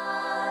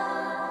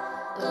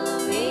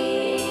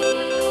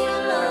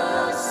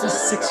 This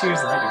is 6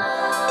 years later.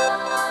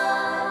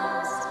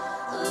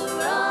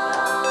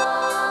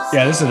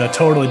 Yeah, this is a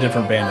totally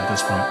different band at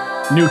this point.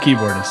 New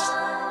keyboardist.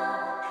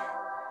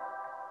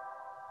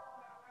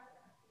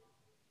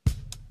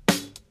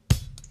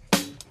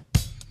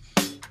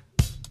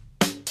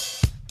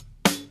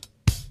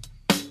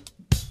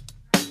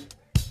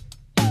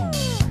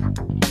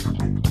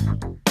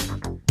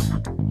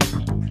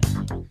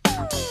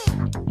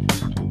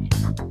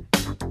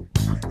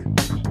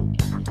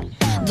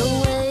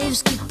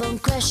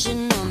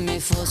 Crashing on me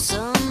for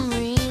some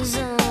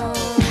reason.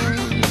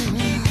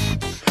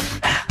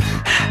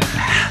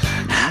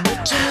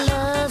 But your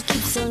love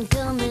keeps on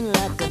coming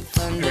like a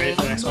thunder. Ready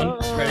for the next one?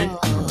 Ready?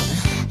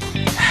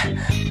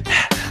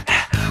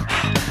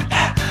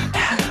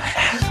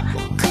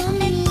 Come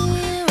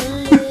here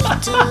a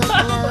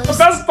little The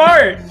best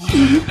part!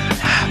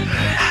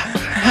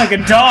 Like a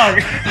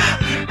dog.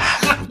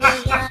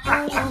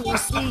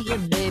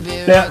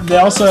 They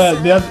also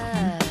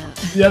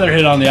the other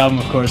hit on the album,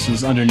 of course,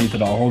 was Underneath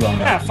It All. Hold on.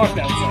 Yeah, fuck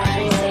that song.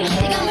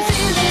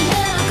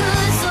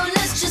 so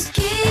let's just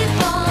keep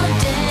on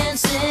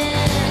dancing.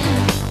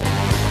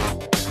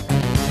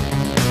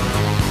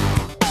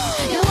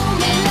 You hold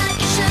me like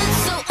you should,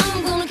 so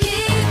I'm gonna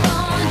keep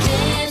on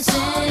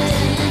dancing.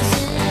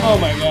 Oh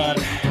my god.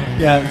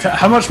 Yeah,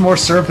 how much more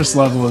surface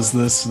level is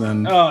this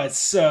than? Oh, it's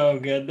so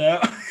good though.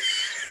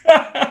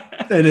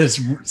 It is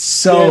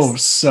so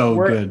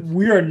good.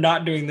 We are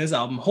not doing this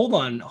album. Hold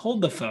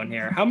the phone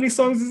here. How many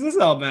songs does this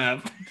album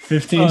have?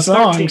 15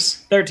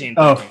 songs. 13.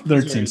 Oh,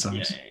 13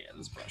 songs. Yeah.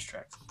 This brush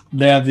tracks.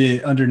 They have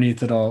the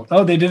Underneath It All.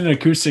 Oh, they did an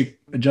acoustic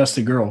Adjust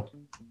a Girl.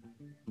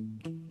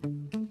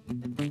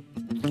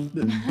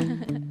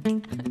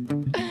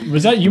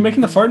 Was that you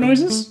making the fart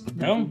noises?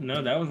 No,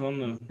 that was on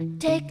the...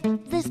 Take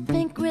this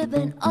pink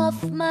ribbon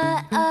off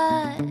my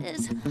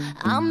eyes.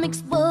 I'm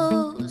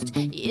exposed.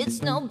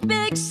 It's no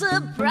big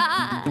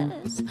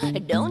surprise.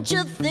 Don't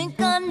you think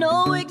I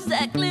know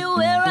exactly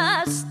where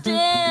I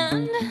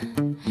stand?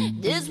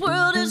 This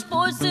world is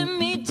forcing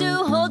me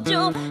to hold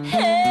your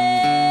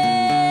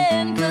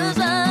hand. 'Cause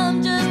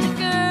I'm just a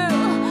girl,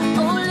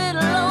 oh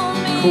little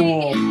on me.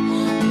 Cool.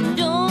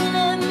 Don't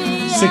let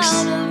me out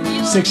of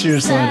your 6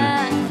 years later.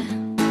 sight.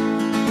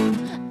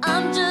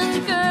 I'm just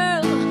a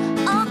girl,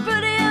 I'm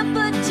pretty and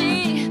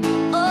petite.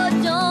 Oh,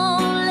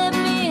 don't let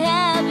me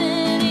have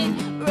any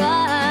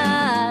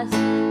rights.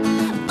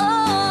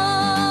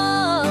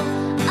 Oh,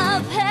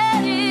 I've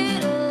had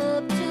it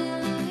up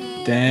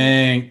to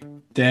here.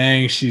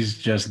 Dang, she's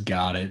just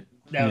got it.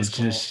 That was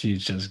cool.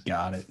 She's just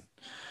got it.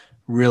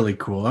 Really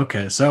cool.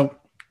 Okay, so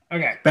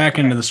Okay. back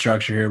into the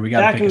structure here. We got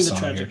to Back pick a into the song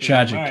here. Tragic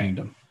Tragic Kingdom. All right.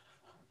 Kingdom.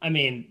 I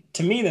mean,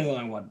 to me, there's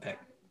only one pick.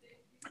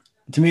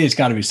 To me, it's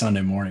got to be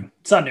Sunday Morning.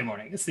 Sunday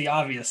Morning. It's the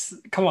obvious.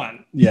 Come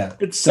on. Yeah,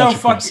 It's such so a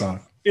cool fucking. song.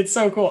 It's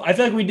so cool. I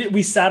feel like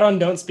we sat on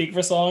Don't Speak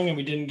for so long and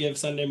we didn't give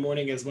Sunday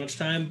Morning as much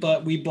time,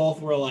 but we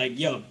both were like,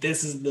 yo,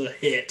 this is the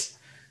hit.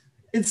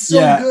 It's so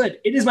good.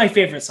 It is my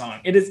favorite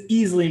song. It is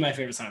easily my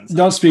favorite song.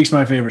 Don't Speak's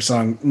my favorite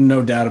song,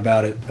 no doubt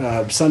about it.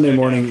 Sunday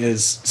morning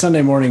is there's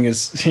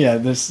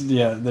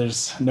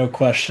no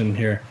question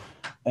here.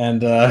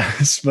 And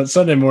but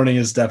Sunday Morning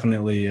is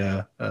definitely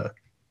a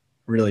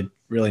really,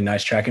 really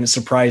nice track, and it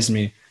surprised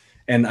me.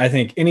 And I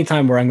think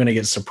anytime where I'm going to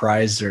get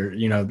surprised, or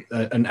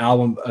an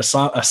album, a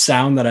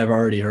sound that I've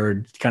already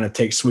heard kind of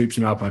sweeps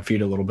me off my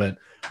feet a little bit,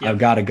 I've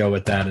got to go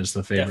with that as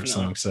the favorite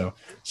song. So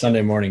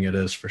Sunday Morning it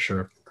is for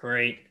sure.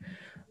 Great.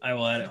 I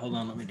will add it. Hold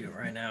on, let me do it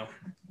right now.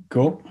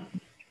 Cool.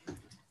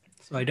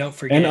 So I don't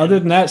forget. And other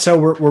than that, so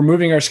we're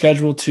moving our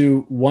schedule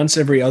to once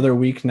every other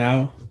week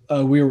now.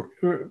 We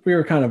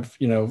were kind of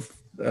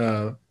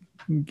a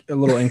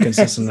little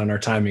inconsistent on our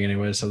timing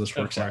anyway, so this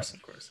works out.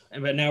 Of course.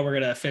 But now we're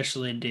gonna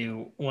officially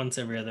do once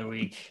every other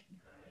week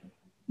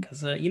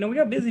because we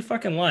got busy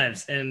fucking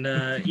lives, and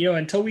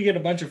until we get a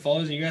bunch of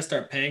followers and you guys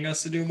start paying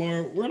us to do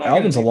more, we're not.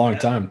 Album's a long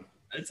time.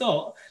 It's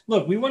all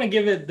look. We want to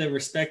give it the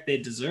respect they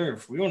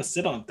deserve. We want to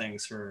sit on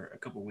things for a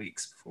couple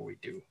weeks before we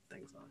do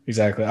things on.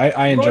 Exactly.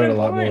 I enjoy it a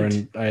lot more,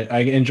 and I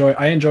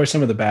enjoy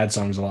some of the bad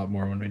songs a lot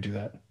more when we do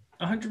that.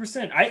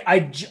 100%. I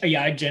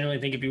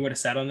genuinely think if you would have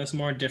sat on this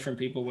more, different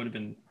people would have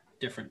been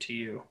different to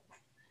you.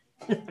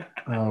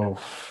 Oh,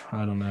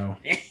 I don't know.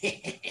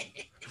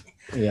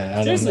 Yeah,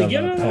 I Seriously, don't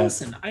give know it about a that.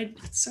 listen.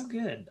 It's so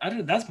good.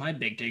 That's my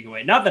big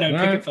takeaway. Not that I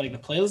would pick it for like the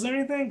playlist or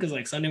anything, because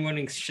like Sunday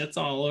morning shits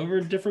all over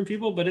different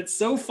people, but it's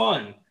so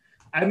fun.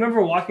 I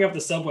remember walking up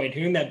the subway and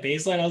hearing that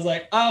bass line. I was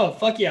like, oh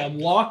fuck yeah, I'm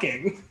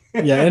walking.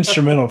 Yeah,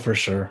 instrumental for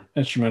sure.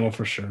 Instrumental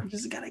for sure. You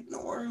just gotta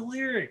ignore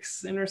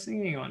lyrics and her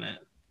singing on it.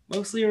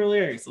 Mostly her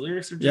lyrics. The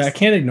lyrics are just Yeah, I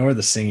can't ignore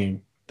the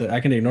singing. I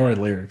can ignore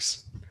the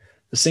lyrics.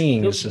 The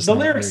singing is just the not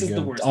lyrics very is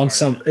the good. worst On part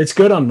some, of it. it's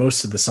good on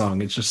most of the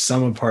song. It's just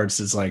some parts.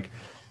 It's like,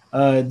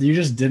 you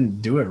just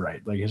didn't do it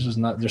right. Like it's just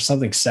not. There's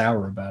something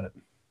sour about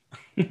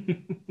it.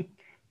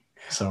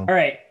 So. All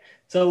right.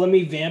 So let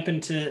me vamp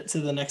into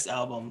the next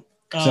album.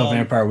 So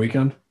Vampire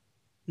Weekend.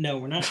 No,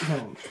 we're not.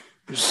 No.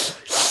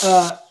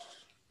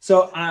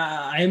 So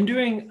I am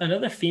doing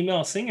another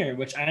female singer,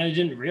 which I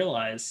didn't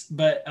realize,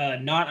 but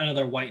not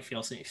another white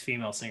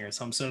female singer.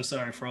 So I'm so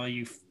sorry for all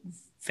you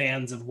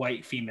fans of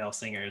white female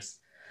singers.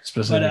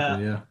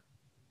 Specifically, yeah.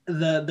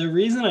 The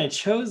reason I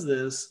chose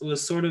this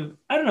was sort of,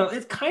 I don't know,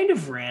 it's kind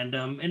of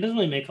random. It doesn't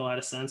really make a lot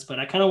of sense, but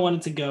I kind of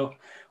wanted to go.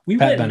 We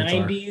Pat went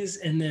Benatar. 90s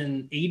and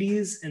then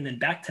 80s and then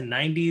back to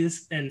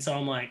 90s, and so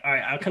I'm like, all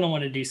right, I kind of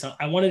want to do something.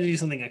 I wanted to do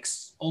something like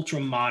ultra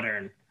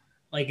modern.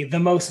 Like the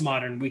most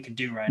modern we could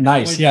do right now.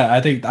 Nice. Yeah,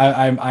 I think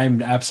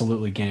I'm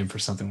absolutely game for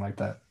something like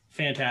that.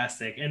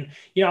 Fantastic. And,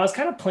 you know, I was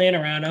kind of playing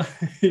around.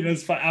 You know,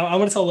 it's fun. I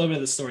want to tell a little bit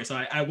of the story. So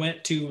I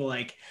went to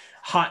like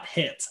hot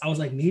hits. I was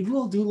like, maybe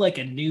we'll do like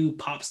a new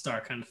pop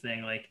star kind of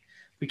thing. Like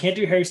we can't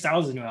do Harry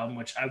Styles' new album,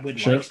 which I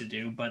would like to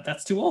do, but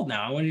that's too old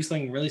now. I want to do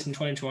something released in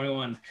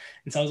 2021.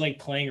 And so I was like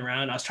playing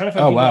around. I was trying to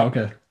find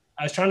Okay.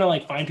 I was trying to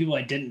like find people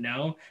I didn't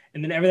know.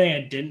 And then everything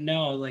I didn't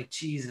know, I was like,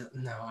 Jesus,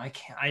 no, I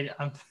can't.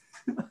 I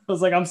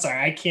was like, I'm sorry,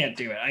 I can't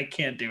do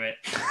it.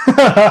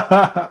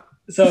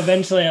 So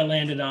eventually I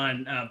landed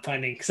on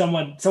finding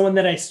someone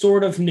that I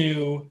sort of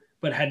knew,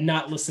 but had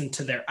not listened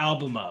to their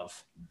album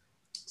of.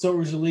 So it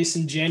was released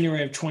in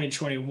January of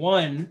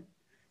 2021,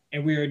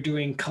 and we are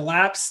doing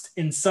Collapsed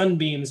in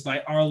Sunbeams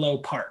by Arlo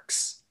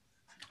Parks.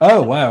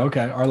 Oh, wow.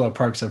 Okay. Arlo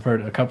Parks, I've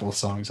heard a couple of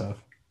songs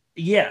of.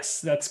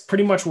 Yes, that's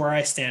pretty much where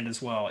I stand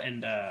as well.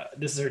 And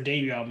this is her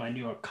debut album. I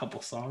knew a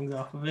couple songs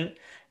off of it.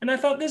 And I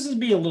thought this would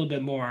be a little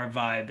bit more our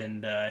vibe,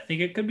 and I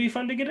think it could be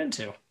fun to get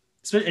into.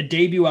 It's a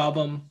debut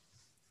album,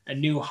 a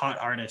new hot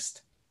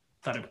artist.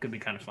 Thought it could be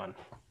kind of fun.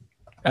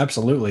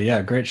 Absolutely.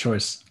 Yeah, great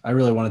choice. I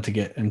really wanted to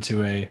get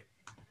into a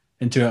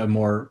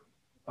more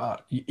I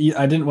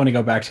didn't want to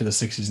go back to the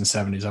 60s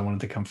and 70s. I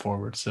wanted to come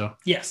forward. So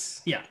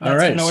yes. Yeah. All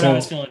right. What I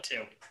was feeling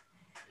too.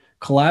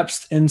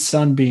 Collapsed in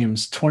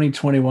Sunbeams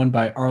 2021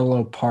 by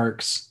Arlo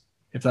Parks.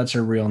 If that's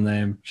her real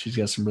name, she's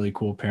got some really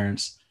cool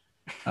parents.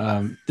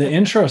 The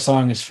intro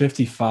song is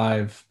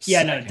 55 Yeah,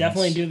 seconds. no,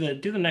 definitely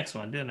do the next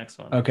one.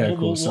 Okay,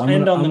 cool. We'll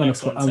end on the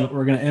next one.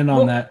 We're going to end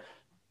on that.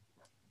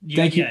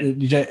 Thank you.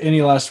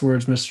 Any last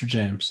words, Mr.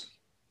 James?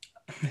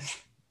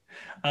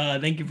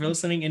 Thank you for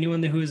listening.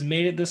 Anyone who has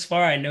made it this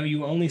far, I know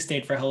you only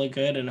stayed for hella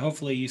good, and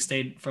hopefully you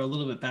stayed for a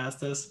little bit past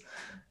this.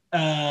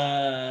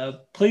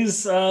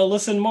 Please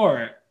listen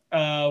more.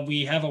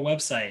 We have a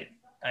website.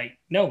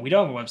 No, we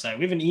don't have a website.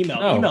 We have an email.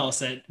 No. Email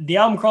us at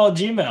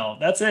thealbumcrawl@gmail.com.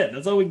 That's it.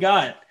 That's all we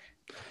got.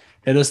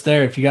 Hit us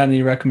there if you got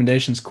any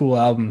recommendations, cool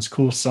albums,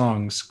 cool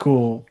songs,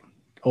 cool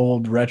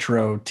old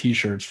retro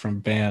t-shirts from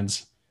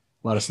bands.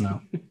 Let us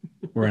know.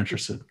 We're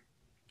interested.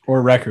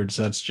 Or records.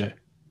 That's Jay.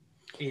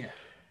 Yeah.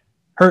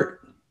 Hurt.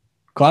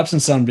 Collapse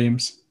and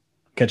Sunbeams.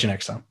 Catch you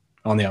next time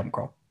on the Album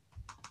Crawl.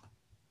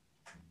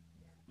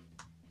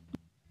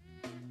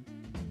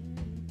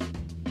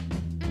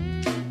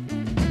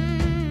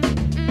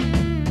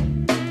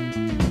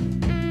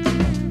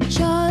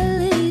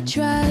 Charlie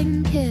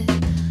drank it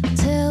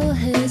till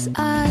his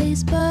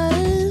eyes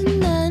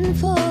burned and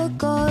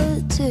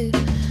forgot to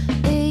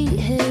eat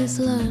his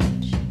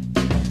lunch.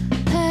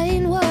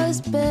 Pain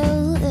was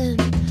built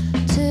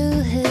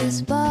into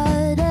his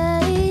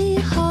body,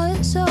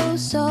 heart so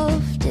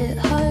soft it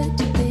hurt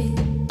to beat.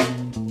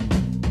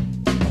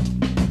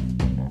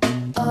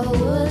 Oh,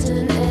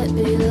 wouldn't it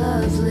be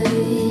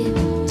lovely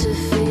to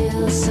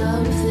feel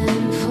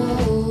something for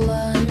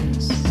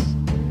once?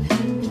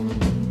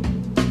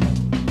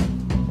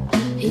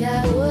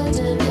 Yeah,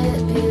 wouldn't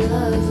it be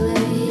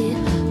lovely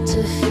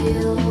to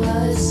feel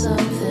what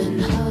something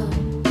hung?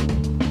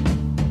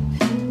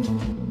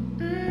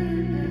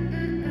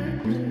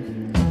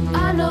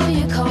 I know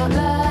you can't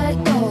let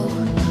go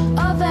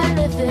of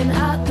anything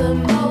at the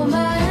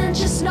moment.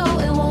 Just know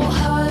it won't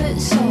hurt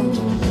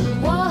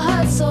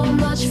so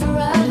much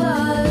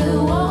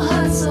forever. Won't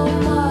hurt so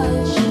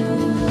much.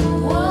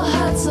 Won't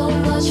hurt so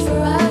much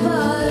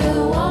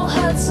forever. Won't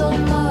hurt so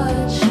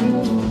much.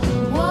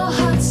 Won't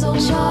hurt so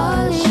much.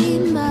 Charlie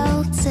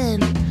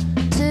melting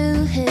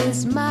to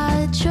his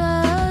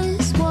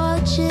mattress,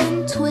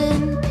 watching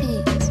Twin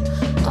Peaks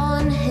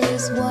on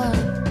his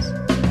ones.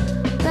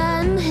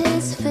 Then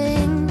his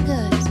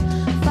fingers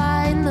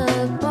find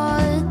the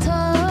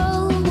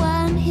bottle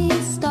when he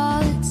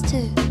starts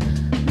to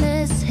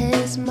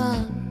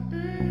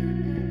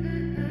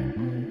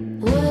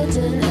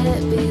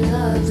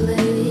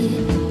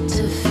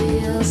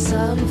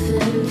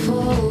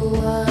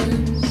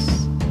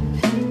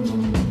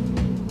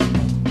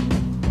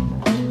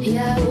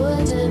Yeah,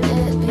 wouldn't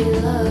it be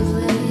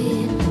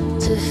lovely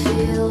to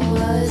feel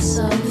worth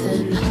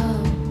something?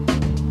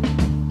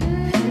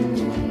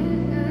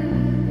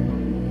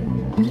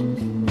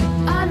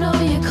 I know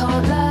you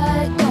can't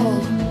let go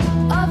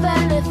of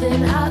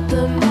anything at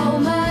the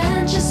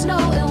moment. Just know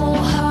it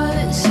won't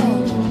hurt so,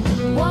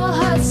 won't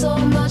hurt so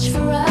much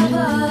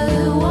forever.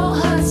 It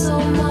won't hurt so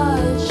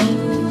much,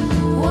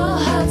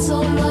 won't hurt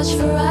so much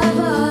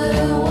forever.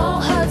 It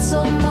won't hurt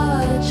so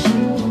much,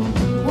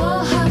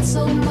 won't hurt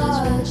so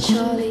much.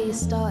 Charlie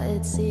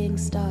started seeing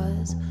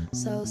stars,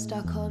 so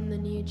stuck on the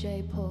new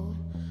J-pole.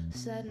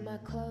 Said my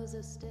clothes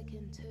are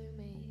sticking to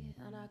me,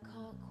 and I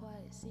can't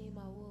quite see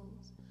my wool.